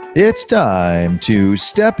 It's time to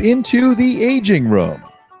step into the aging room.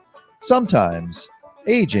 Sometimes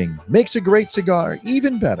aging makes a great cigar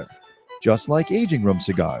even better, just like aging room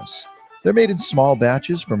cigars. They're made in small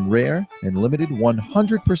batches from rare and limited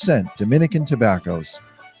 100% Dominican tobaccos.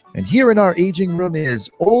 And here in our aging room is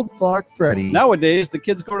Old Fart Freddy. Nowadays, the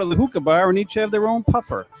kids go to the hookah bar and each have their own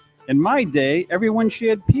puffer. In my day, everyone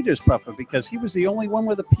shared Peter's puffer because he was the only one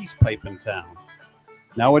with a peace pipe in town.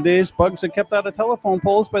 Nowadays, bugs are kept out of telephone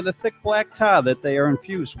poles by the thick black tar that they are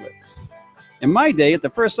infused with. In my day, at the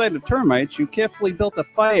first sight of termites, you carefully built a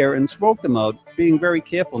fire and smoked them out, being very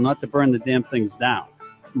careful not to burn the damn things down.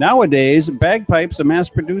 Nowadays, bagpipes are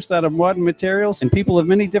mass-produced out of modern materials, and people of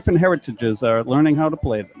many different heritages are learning how to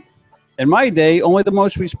play them. In my day, only the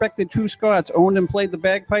most respected true Scots owned and played the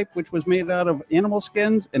bagpipe, which was made out of animal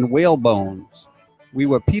skins and whale bones. We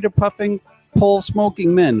were Peter-puffing,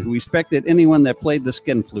 pole-smoking men who respected anyone that played the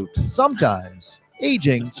skin flute. Sometimes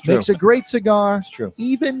aging makes a great cigar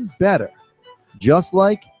even better, just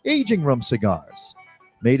like aging room cigars.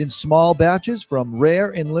 Made in small batches from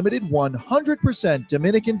rare and limited 100%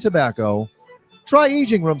 Dominican tobacco, try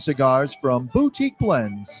aging room cigars from Boutique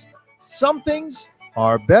Blends. Some things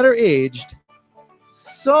are better aged,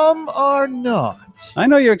 some are not. I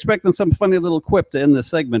know you're expecting some funny little quip to end this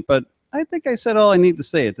segment, but I think I said all I need to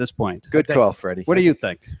say at this point. Good call, Freddie. What do you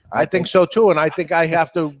think? I think so, too. And I think I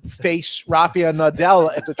have to face Rafael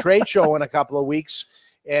Nadal at the trade show in a couple of weeks.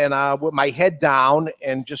 And with my head down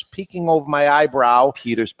and just peeking over my eyebrow.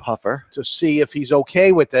 Peter's puffer. To see if he's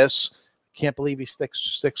okay with this. Can't believe he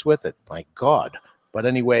sticks with it. My God. But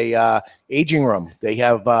anyway, Aging Room, they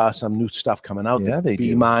have some new stuff coming out. Yeah, they B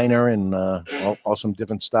do. minor and all some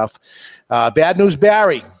different stuff. Bad News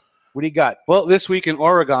Barry. What do you got? Well, this week in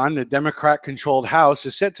Oregon, the Democrat-controlled House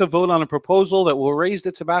is set to vote on a proposal that will raise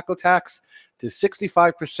the tobacco tax to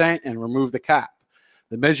 65% and remove the cap.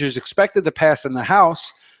 The measure is expected to pass in the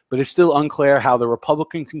House, but it's still unclear how the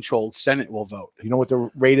Republican-controlled Senate will vote. You know what the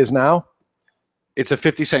rate is now? It's a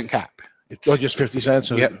 50-cent cap. It's just 50 cents.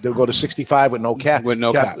 So Yep. they'll go to 65 with no cap. With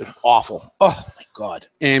no cap. Awful. Oh, my God.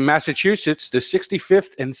 In Massachusetts, the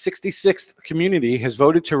 65th and 66th community has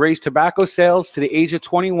voted to raise tobacco sales to the age of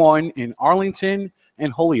 21 in Arlington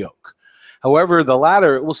and Holyoke. However, the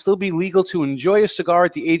latter will still be legal to enjoy a cigar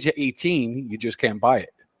at the age of 18. You just can't buy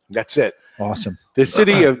it. That's it. Awesome. The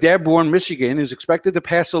city of Dearborn, Michigan is expected to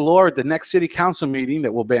pass a law at the next city council meeting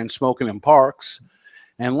that will ban smoking in parks.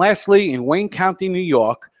 And lastly, in Wayne County, New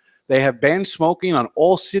York, they have banned smoking on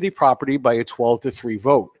all city property by a 12-3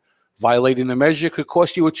 vote. Violating the measure could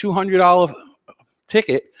cost you a $200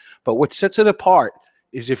 ticket, but what sets it apart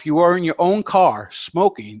is if you are in your own car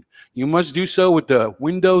smoking, you must do so with the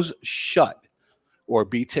windows shut or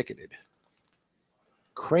be ticketed.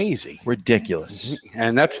 Crazy. Ridiculous.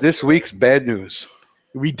 And that's this week's bad news.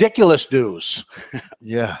 Ridiculous news.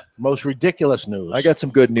 Yeah. Most ridiculous news. I got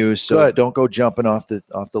some good news, so Good. don't go jumping off the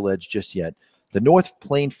ledge just yet. The North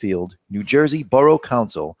Plainfield, New Jersey Borough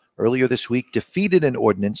Council earlier this week defeated an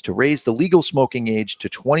ordinance to raise the legal smoking age to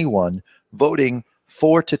 21, voting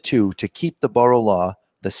 4-2 to keep the borough law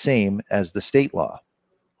the same as the state law.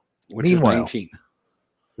 Which is 19.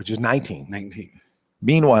 Which is 19. 19.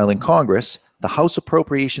 Meanwhile, in Congress, the House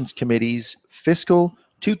Appropriations Committee's Fiscal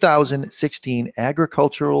 2016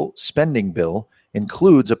 agricultural spending bill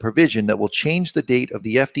includes a provision that will change the date of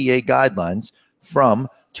the FDA guidelines from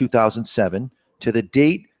 2007 to the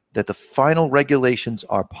date that the final regulations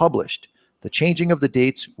are published. The changing of the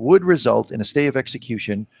dates would result in a stay of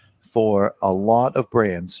execution for a lot of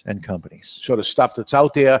brands and companies. So the stuff that's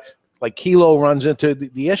out there, like Kilo runs into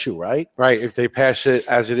the issue, right? Right. If they pass it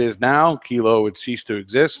as it is now, Kilo would cease to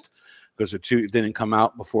exist because it didn't come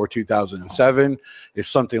out before 2007. If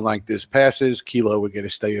something like this passes, Kilo would get a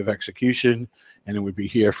stay of execution, and it would be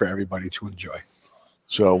here for everybody to enjoy.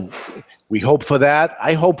 So we hope for that.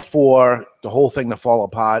 I hope for the whole thing to fall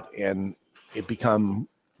apart and it become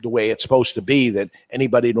the way it's supposed to be, that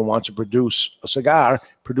anybody that wants to produce a cigar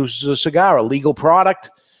produces a cigar, a legal product,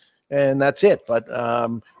 and that's it. But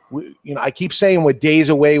I keep saying we're days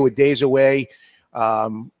away.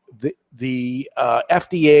 The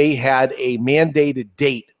FDA had a mandated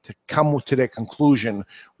date to come to their conclusion,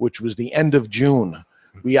 which was the end of June.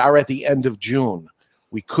 We are at the end of June.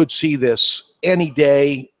 We could see this any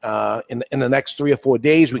day in the next 3 or 4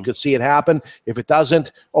 days. We could see it happen. If it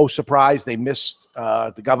doesn't, oh, surprise, they missed.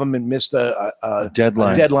 The government missed a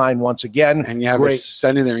deadline once again. And you have a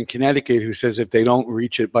senator in Connecticut who says if they don't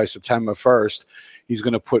reach it by September 1st, he's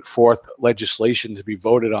going to put forth legislation to be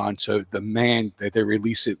voted on to demand that they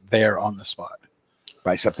release it there on the spot.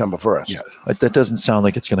 By September 1st. Yes. That doesn't sound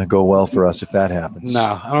like it's going to go well for us if that happens.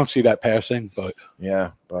 No, I don't see that passing, but yeah,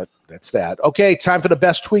 but that's that. Okay, time for the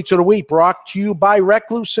best tweets of the week, brought to you by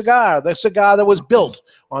Recluse Cigar, the cigar that was built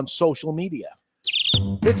on social media.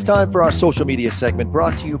 It's time for our social media segment,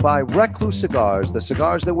 brought to you by Recluse Cigars, the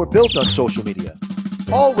cigars that were built on social media.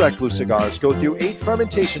 All Recluse cigars go through 8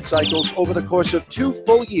 fermentation cycles over the course of 2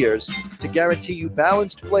 full years to guarantee you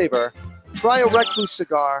balanced flavor. Try a Recluse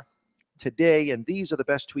cigar today, and these are the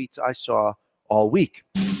best tweets I saw all week.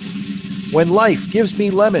 When life gives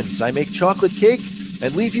me lemons, I make chocolate cake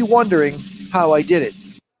and leave you wondering how I did it.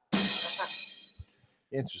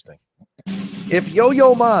 Interesting. If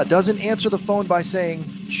Yo-Yo Ma doesn't answer the phone by saying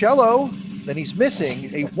cello, then he's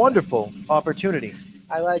missing a wonderful opportunity.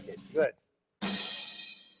 I like it. Good.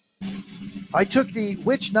 I took the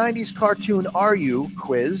Which 90s Cartoon Are You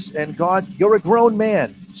quiz and got You're a Grown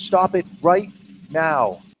Man. Stop it right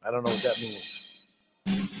now. I don't know what that means.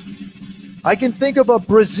 I can think of a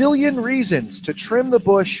Brazilian reasons to trim the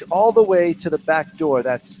bush all the way to the back door.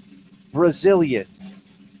 That's Brazilian.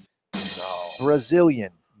 No.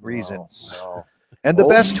 Brazilian reasons. No. And the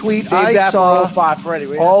best tweet I saw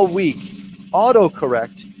all week,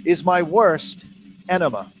 autocorrect is my worst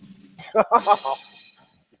enema.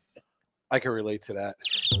 I can relate to that.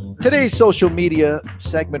 Today's social media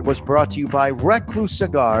segment was brought to you by Recluse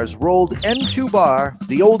Cigars, rolled N2 bar,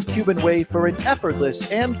 the old Cuban way for an effortless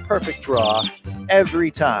and perfect draw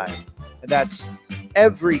every time. And that's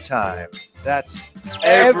every time. That's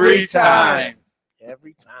every time.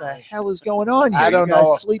 Every time. What the hell is going on here? I don't you guys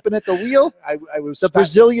know. Sleeping at the wheel? I was the stuck.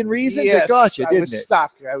 Brazilian reasons? Yes, It got you, didn't was it?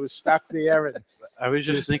 stuck. I was stuck there. And I was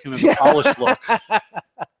just thinking of the polished look.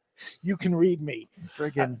 You can read me.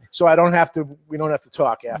 Friggin' So I don't have to. We don't have to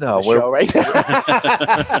talk after No, the show, right?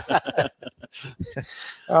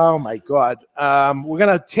 Oh my God! We're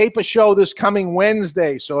gonna tape a show this coming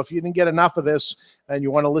Wednesday. So if you didn't get enough of this and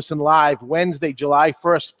you want to listen live, Wednesday, July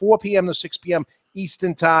 1st, 4 p.m. to 6 p.m.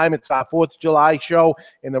 Eastern time. It's our 4th of July show,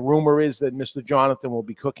 and the rumor is that Mr. Jonathan will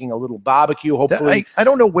be cooking a little barbecue. Hopefully, I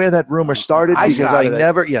don't know where that rumor started because I started it.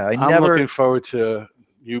 never. Yeah, I I'm never. looking forward to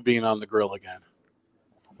you being on the grill again.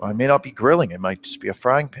 I may not be grilling. It might just be a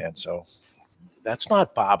frying pan. So that's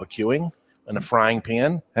not barbecuing in a frying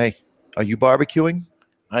pan. Hey, are you barbecuing?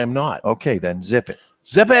 I am not. Okay, then zip it.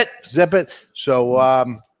 Zip it.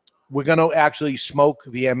 So we're going to actually smoke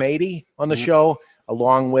the M80 on the show,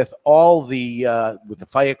 along with all the with the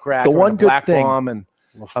firecracker, The one and good black thing bomb, and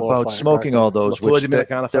about smoking all those, which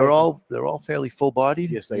they're all fairly full bodied.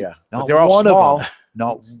 Yes, they are. Not But they're all one small. of them.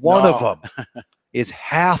 Not one of No. them is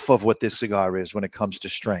half of what this cigar is when it comes to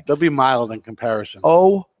strength. They'll be mild in comparison.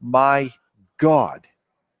 Oh my God.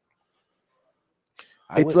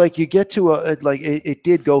 It's like you get to it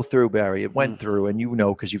did go through, Barry. It went through, and you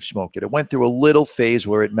know because you've smoked it. It went through a little phase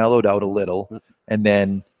where it mellowed out a little, and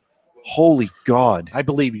then, holy God. I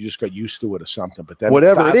believe you just got used to it or something. But then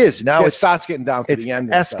Whatever it is, now it starts getting down to it's the end.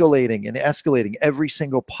 escalating and escalating. Every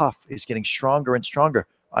single puff is getting stronger and stronger.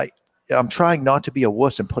 I'm trying not to be a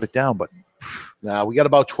wuss and put it down, but now we got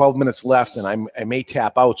about 12 minutes left, and I may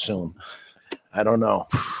tap out soon. I don't know.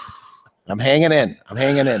 I'm hanging in.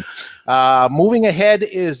 Moving ahead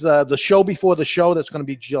is the show before the show. That's going to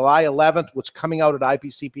be July 11th. What's coming out at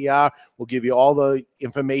IPCPR. We'll give you all the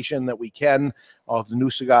information that we can of the new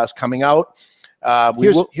cigars coming out.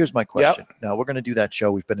 Here's my question. Now, we're going to do that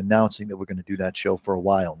show. We've been announcing that we're going to do that show for a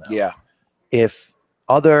while now. Yeah. If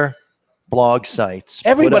other blog sites,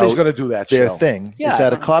 everybody's going to do that their show. thing. Yeah. Is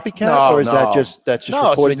that a copycat, No, or is that no. just No,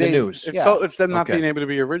 reporting the news? It's them not Okay. being able to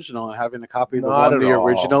be original and having a copy of Not at the all.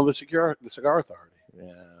 original, the Cigar Authority.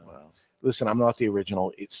 Yeah. Listen, I'm not the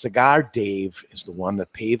original. It's Cigar Dave is the one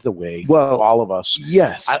that paved the way Well, for all of us.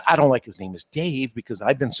 Yes. I don't like his name is Dave because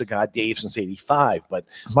I've been Cigar Dave since '85. But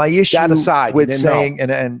My issue that aside, with you didn't know.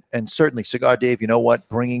 saying and certainly Cigar Dave, you know what,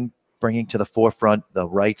 bringing to the forefront the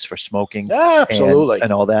rights for smoking, Absolutely.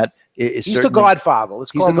 and all that is He's the certainly- Godfather.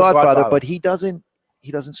 Let's He's call the him the Godfather, Godfather. but he doesn't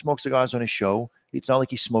smoke cigars on his show. It's not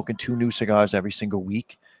like he's smoking 2 new cigars every single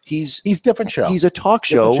week. He's different show. He's a talk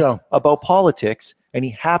Different show, show. about politics, and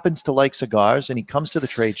he happens to like cigars, and he comes to the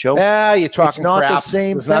trade show. Yeah, you're talking It's not crap. the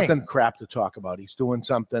same There's thing. nothing crap to talk about. He's doing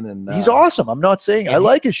something, and He's awesome. I'm not saying I and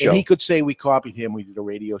like his show, And he could say we copied him. We did a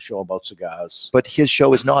radio show about cigars. but his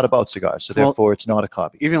show is not about cigars, so Well, therefore it's not a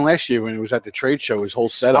copy. Even last year when it was at the trade show, his whole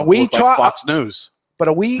setup Are we looked like talk- Fox News. But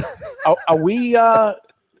are we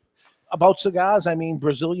about cigars? I mean,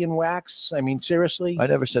 Brazilian wax. I mean, seriously. I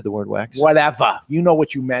never said the word wax. Whatever. You know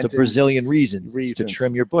what you meant. It's a Brazilian reason. It's to Reasons.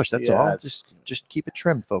 trim your bush. That's Yeah, all. it's- Just keep it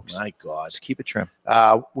trimmed, folks. My God. Just keep it trimmed.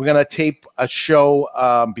 We're going to tape a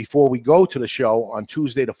show before we go to the show on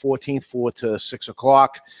Tuesday the 14th, 4 to 6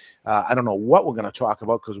 o'clock. I don't know what we're going to talk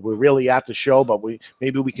about because we're really at the show, but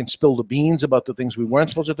maybe we can spill the beans about the things we weren't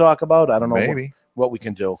supposed to talk about. I don't know Maybe. what we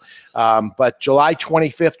can do. But July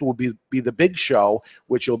 25th will be the big show,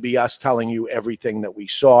 which will be us telling you everything that we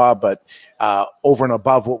saw, but over and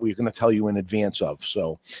above what we're going to tell you in advance of.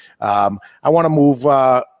 So I want to move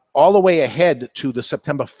all the way ahead to the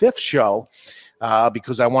September 5th show.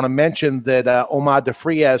 Because I want to mention that Omar De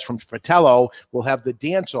Frias from Fratello will have the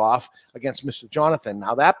dance-off against Mr. Jonathan.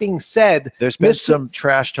 Now, that being said, There's been some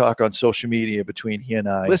trash talk on social media between he and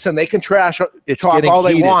I. listen, they can trash It's talk getting all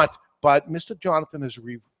they heated. want, but Mr. Jonathan has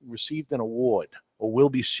received an award or will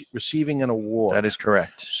be receiving an award. That is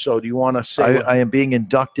correct. So do you want to say? I am being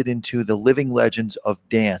inducted into the Living Legends of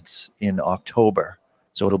Dance in October.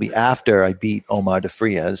 So it'll be after I beat Omar De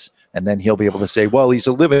Frias, and then he'll be able to say, well, he's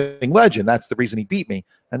a living legend. That's the reason he beat me,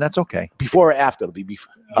 and that's okay. Before or after? It'll be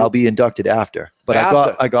before. I'll be inducted after. But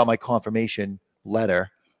After. I got my confirmation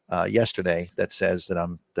letter yesterday that says that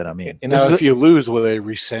I'm in. And now, if you lose, will they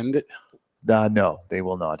rescind it? No, they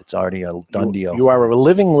will not. It's already a done deal. You are a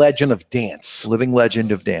living legend of dance. Living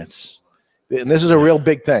legend of dance. And this is a real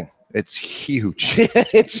big thing. It's huge.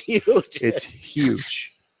 It's huge. It's huge.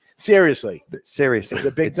 Seriously. It's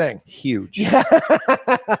a big thing. Huge.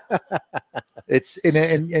 It's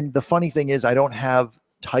and the funny thing is I don't have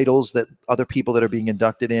titles that other people that are being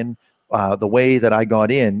inducted in. The way that I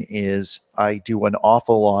got in is I do an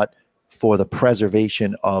awful lot for the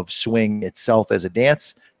preservation of swing itself as a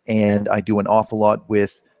dance, and I do an awful lot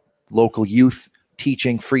with local youth,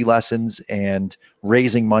 teaching free lessons and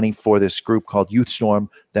raising money for this group called Youth Storm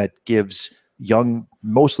that gives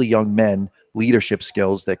mostly young men leadership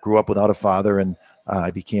skills that grew up without a father, and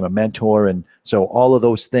I became a mentor. And so all of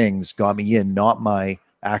those things got me in, not my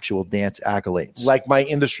actual dance accolades. Like my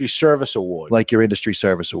industry service award. Like your industry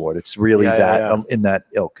service award. It's really in that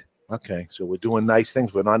ilk. Okay, so we're doing nice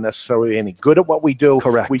things. We're not necessarily any good at what we do.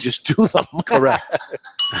 Correct. We just do them. Correct.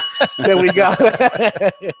 There we go.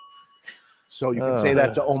 So you can say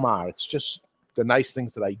that to Omar. It's just the nice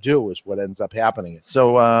things that I do is what ends up happening.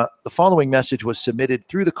 So the following message was submitted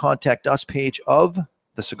through the Contact Us page of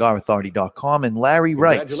thecigarauthority.com, and Larry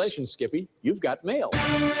writes, Congratulations, Skippy. You've got mail.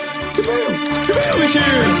 The mail is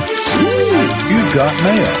here. You've got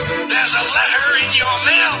mail. There's a letter in your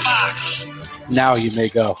mailbox. Now you may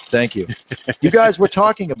go. Thank you. You guys were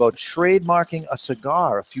talking about trademarking a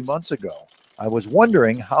cigar a few months ago. I was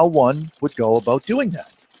wondering how one would go about doing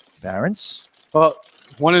that. Barron's? Well,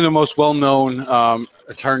 one of the most well-known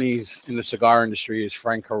attorneys in the cigar industry is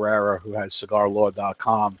Frank Herrera, who has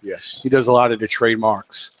cigarlaw.com. Yes. He does a lot of the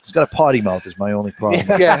trademarks. He's got a potty mouth is my only problem.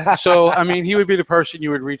 Yeah. So, I mean, he would be the person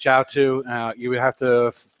you would reach out to. You would have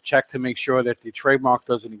to check to make sure that the trademark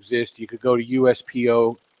doesn't exist. You could go to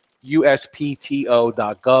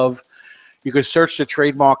uspto.gov. You could search the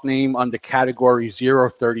trademark name under category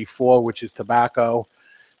 034, which is tobacco.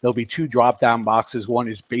 There'll be two drop-down boxes. One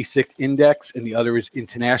is basic index, and the other is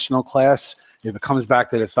international class. If it comes back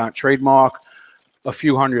that it's not trademark, a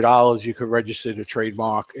few $100s, you could register the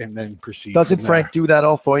trademark and then proceed. Doesn't from Frank do that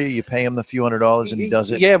all for you? You pay him the few $100s and he does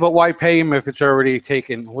it? Yeah, but why pay him if it's already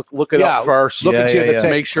taken? Look it up first. Look at you.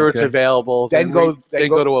 Make sure it's available. Then go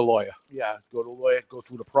to a lawyer. Yeah, go to a lawyer. Go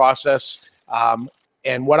through the process.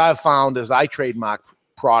 And what I've found as I trademark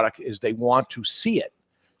product is they want to see it.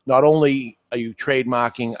 not only are you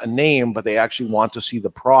trademarking a name, but they actually want to see the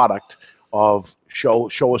product of show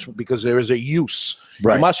us, because there is a use.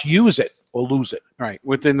 Right. You must use it or lose it. Right.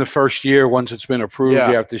 Within the first year, once it's been approved, Yeah.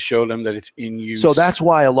 you have to show them that it's in use. So that's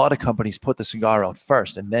why a lot of companies put the cigar out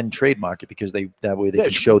first and then trademark it, because that way they can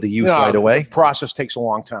show the use right away. The process takes a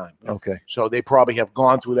long time. Okay. So they probably have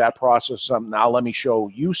gone through that process. Now let me show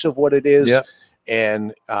use of what it is. Yeah.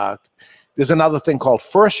 And there's another thing called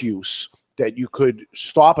first use, that you could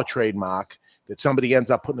stop a trademark, that somebody ends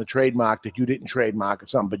up putting a trademark that you didn't trademark or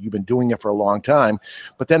something, but you've been doing it for a long time.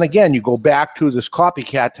 But then again, you go back to this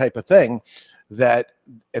copycat type of thing, that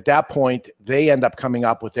at that point they end up coming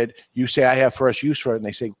up with it. You say, I have first use for it, and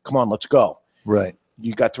they say, come on, let's go. Right.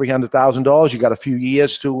 You got $300,000. You got a few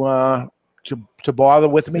years to bother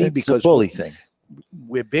with me, because it's a bully thing.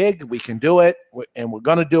 We're big, we can do it, and we're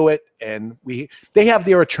going to do it. And they have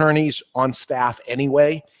their attorneys on staff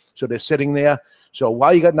anyway, so they're sitting there. So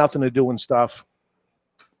while you got nothing to do and stuff,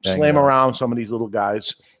 slam around some of these little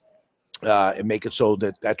guys and make it so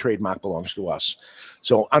that that trademark belongs to us.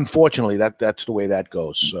 So unfortunately, that's the way that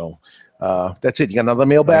goes. So that's it. You got another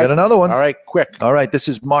mailbag? I got another one. All right, quick. All right, this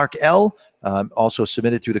is Mark L. Also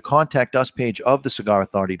submitted through the Contact Us page of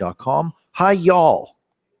thecigarauthority.com. Hi, y'all.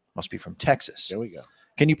 Must be from Texas. There we go.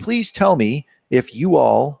 Can you please tell me if you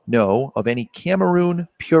all know of any Cameroon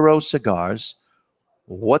Puro cigars,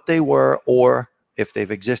 what they were, or if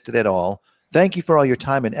they've existed at all? Thank you for all your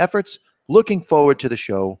time and efforts. Looking forward to the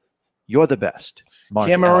show. You're the best. Mark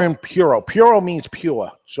Cameroon L. Puro. Puro means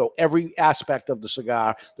pure. So every aspect of the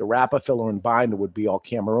cigar, the wrapper, filler, and binder would be all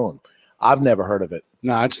Cameroon. I've never heard of it.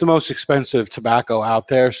 No, it's the most expensive tobacco out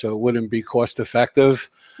there, so it wouldn't be cost effective.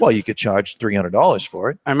 Well, you could charge $300 for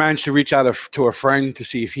it. I managed to reach out to a friend to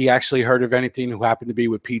see if he actually heard of anything, who happened to be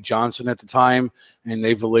with Pete Johnson at the time, and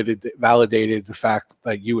they validated the fact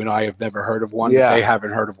that you and I have never heard of one. Yeah. They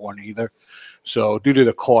haven't heard of one either. So due to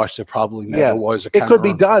the cost, it probably never was a It could be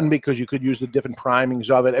Cameroon. done, because you could use the different primings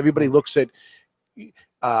of it. Everybody looks at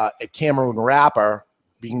Cameroon wrapper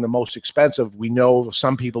being the most expensive. We know of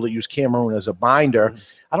some people that use Cameroon as a binder.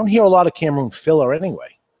 I don't hear a lot of Cameroon filler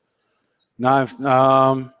anyway. No,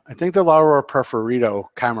 I think the Laura Preferido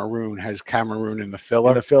Cameroon has Cameroon in the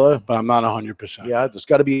filler. But I'm not 100%. Yeah, there's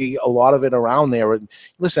got to be a lot of it around there. And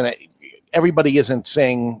listen, everybody isn't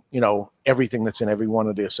saying, everything that's in every one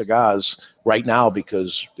of their cigars right now,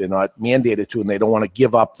 because they're not mandated to, and they don't want to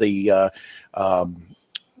give up the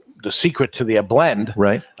secret to their blend,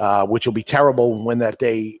 right? Which will be terrible when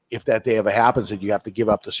if that day ever happens, that you have to give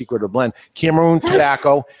up the secret of the blend. Cameroon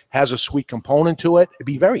tobacco has a sweet component to it. It'd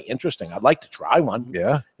be very interesting. I'd like to try one.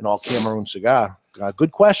 Yeah, an all Cameroon cigar.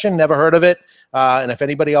 Good question. Never heard of it. And if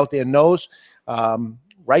anybody out there knows,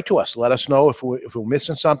 write to us. Let us know if we're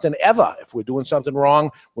missing something. If we're doing something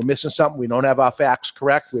wrong, we're missing something, we don't have our facts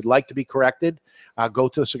correct, we'd like to be corrected. Go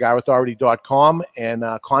to cigarauthority.com and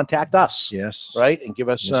contact us. Yes. Right? And give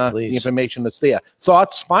us the please. information that's there.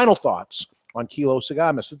 Final thoughts on Kilo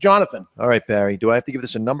Cigar, Mr. Jonathan. All right, Barry. Do I have to give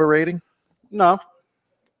this a number rating? No.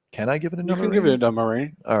 Can I give it a number You can rating? give it a number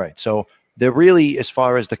rating. All right. So they're really, as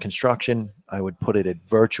far as the construction, I would put it at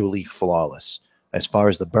virtually flawless. As far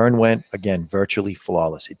as the burn went, again, virtually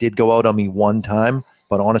flawless. It did go out on me one time,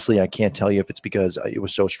 but honestly, I can't tell you if it's because it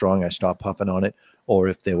was so strong I stopped puffing on it, or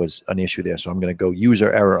if there was an issue there. So I'm going to go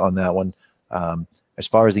user error on that one. As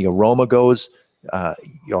far as the aroma goes,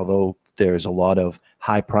 although there's a lot of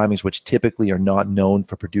high primings, which typically are not known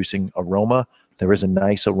for producing aroma, there is a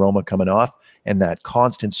nice aroma coming off, and that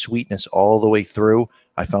constant sweetness all the way through.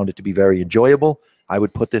 I found it to be very enjoyable. I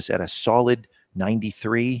would put this at a solid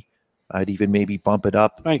 93. I'd even maybe bump it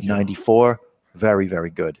up 94. Very, very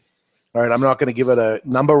good. All right, I'm not going to give it a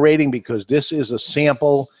number rating because this is a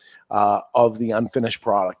sample of the unfinished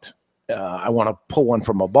product. I want to pull one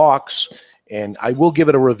from a box, and I will give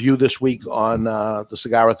it a review this week on the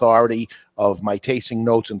Cigar Authority of my tasting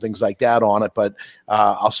notes and things like that on it, but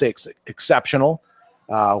I'll say it's exceptional.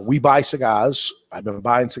 We buy cigars. I've been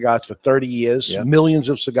buying cigars for 30 years, millions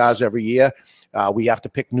of cigars every year. We have to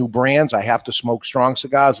pick new brands. I have to smoke strong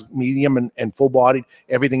cigars, medium and full-bodied,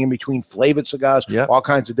 everything in between, flavored cigars, all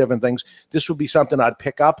kinds of different things. This would be something I'd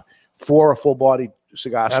pick up for a full-bodied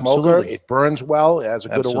cigar smoker. It burns well. It has a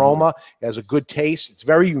good aroma. It has a good taste. It's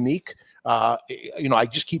very unique. I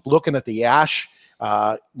just keep looking at the ash,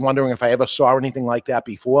 wondering if I ever saw anything like that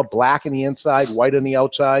before. Black on the inside, white on the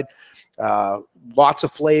outside. Lots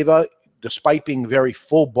of flavor, despite being very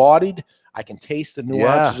full-bodied. I can taste the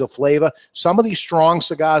nuances of flavor. Some of these strong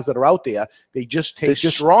cigars that are out there, they just taste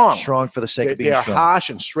strong. Strong for the sake of being they're strong. harsh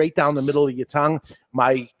and straight down the middle of your tongue.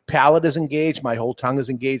 My palate is engaged. My whole tongue is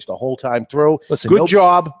engaged the whole time through. Listen, good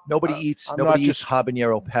job. Nobody eats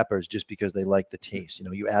habanero peppers just because they like the taste. You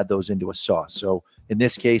know, you add those into a sauce. So in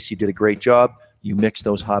this case, you did a great job. You mixed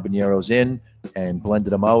those habaneros in and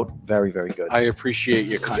blended them out. Very, very good. I appreciate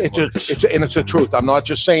your kind words. It's the truth. I'm not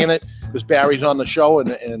just saying it because Barry's on the show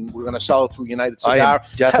and we're going to sell it through United Cigar. I am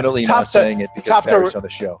definitely not saying it because Barry's on the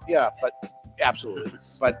show. Yeah, but absolutely.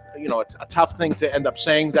 But, you know, it's a tough thing to end up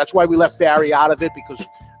saying. That's why we left Barry out of it because,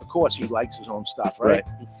 of course, he likes his own stuff, right?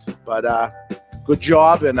 But good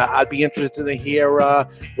job, and I'd be interested to hear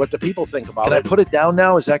what the people think about it. Can I put it down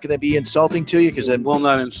now? Is that going to be insulting to you? Because will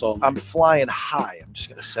not insult. I'm flying high. I'm just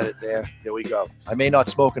going to set it there. There we go. I may not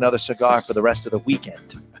smoke another cigar for the rest of the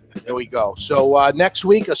weekend. There we go. So next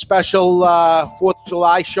week, a special 4th of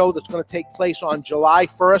July show that's going to take place on July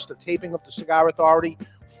 1st, a taping of the Cigar Authority,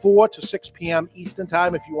 4 to 6 p.m. Eastern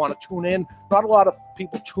time if you want to tune in. Not a lot of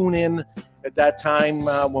people tune in at that time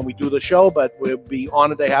when we do the show, but we'll be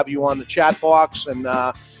honored to have you on the chat box and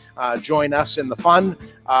join us in the fun.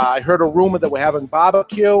 I heard a rumor that we're having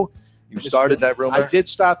barbecue. You started that rumor? I did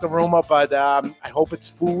start the rumor, but I hope it's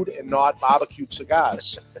food and not barbecued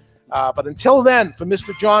cigars. But until then, for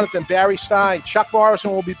Mr. Jonathan, Barry Stein, Chuck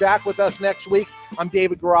Morrison will be back with us next week. I'm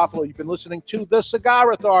David Garofalo. You've been listening to The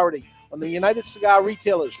Cigar Authority on the United Cigar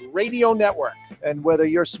Retailers Radio Network. And whether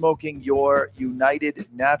you're smoking your United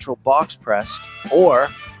Natural Box Pressed or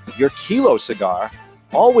your Kilo cigar,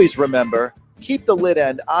 always remember, keep the lid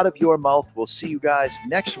end out of your mouth. We'll see you guys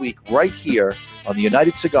next week right here on the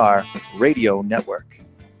United Cigar Radio Network.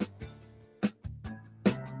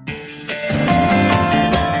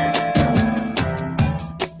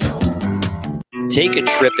 Take a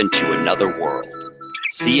trip into another world.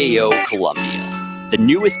 CAO Colombia. The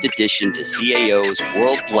newest addition to CAO's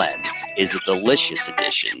World Blends is a delicious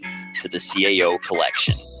addition to the CAO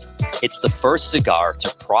collection. It's the first cigar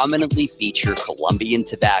to prominently feature Colombian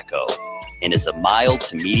tobacco and is a mild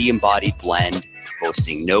to medium-bodied blend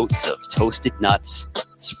boasting notes of toasted nuts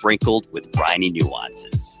sprinkled with briny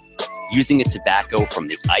nuances. Using a tobacco from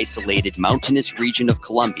the isolated mountainous region of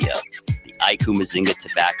Colombia, the Ikumazinga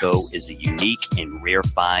tobacco is a unique and rare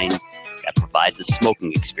find that provides a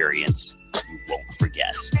smoking experience you won't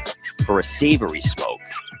forget. For a savory smoke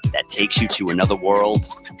that takes you to another world,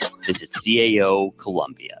 visit CAO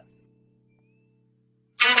Colombia.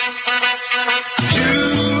 Two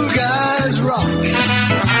guys rock.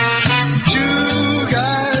 Two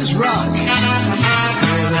guys rock.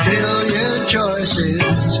 With a billion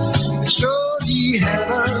choices. Story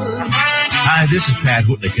heaven. Hi, this is Pat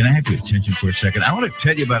Whitley. Can I have your attention for a second? I want to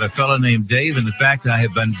tell you about a fellow named Dave and the fact that I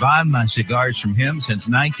have been buying my cigars from him since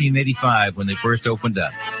 1985 when they first opened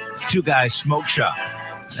up. Two Guys Smoke Shop.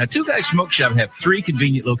 Now, Two Guys Smoke Shop have 3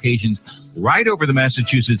 convenient locations right over the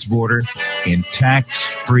Massachusetts border in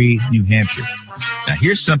tax-free New Hampshire. Now,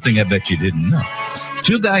 here's something I bet you didn't know.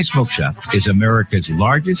 Two Guys Smoke Shop is America's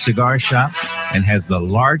largest cigar shop and has the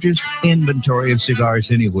largest inventory of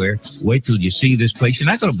cigars anywhere. Wait till you see this place. You're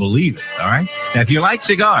not going to believe it, all right? Now, if you like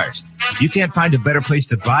cigars, you can't find a better place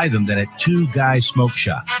to buy them than at Two Guys Smoke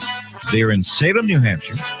Shop. They're in Salem, New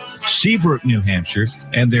Hampshire, Seabrook, New Hampshire,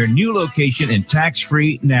 and their new location in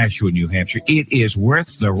tax-free Nashua, New Hampshire. It is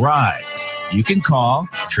worth the ride. You can call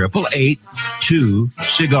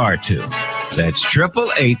 888-2-CIGAR-2. That's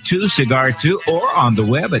 888-2-CIGAR-2 or on the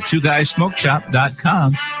web at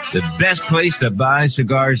twoguysmokeshop.com. The best place to buy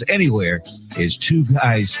cigars anywhere is Two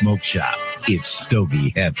Guys Smoke Shop. It's Stogie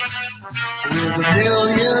heaven. With a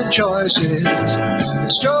billion choices.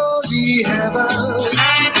 Story heaven.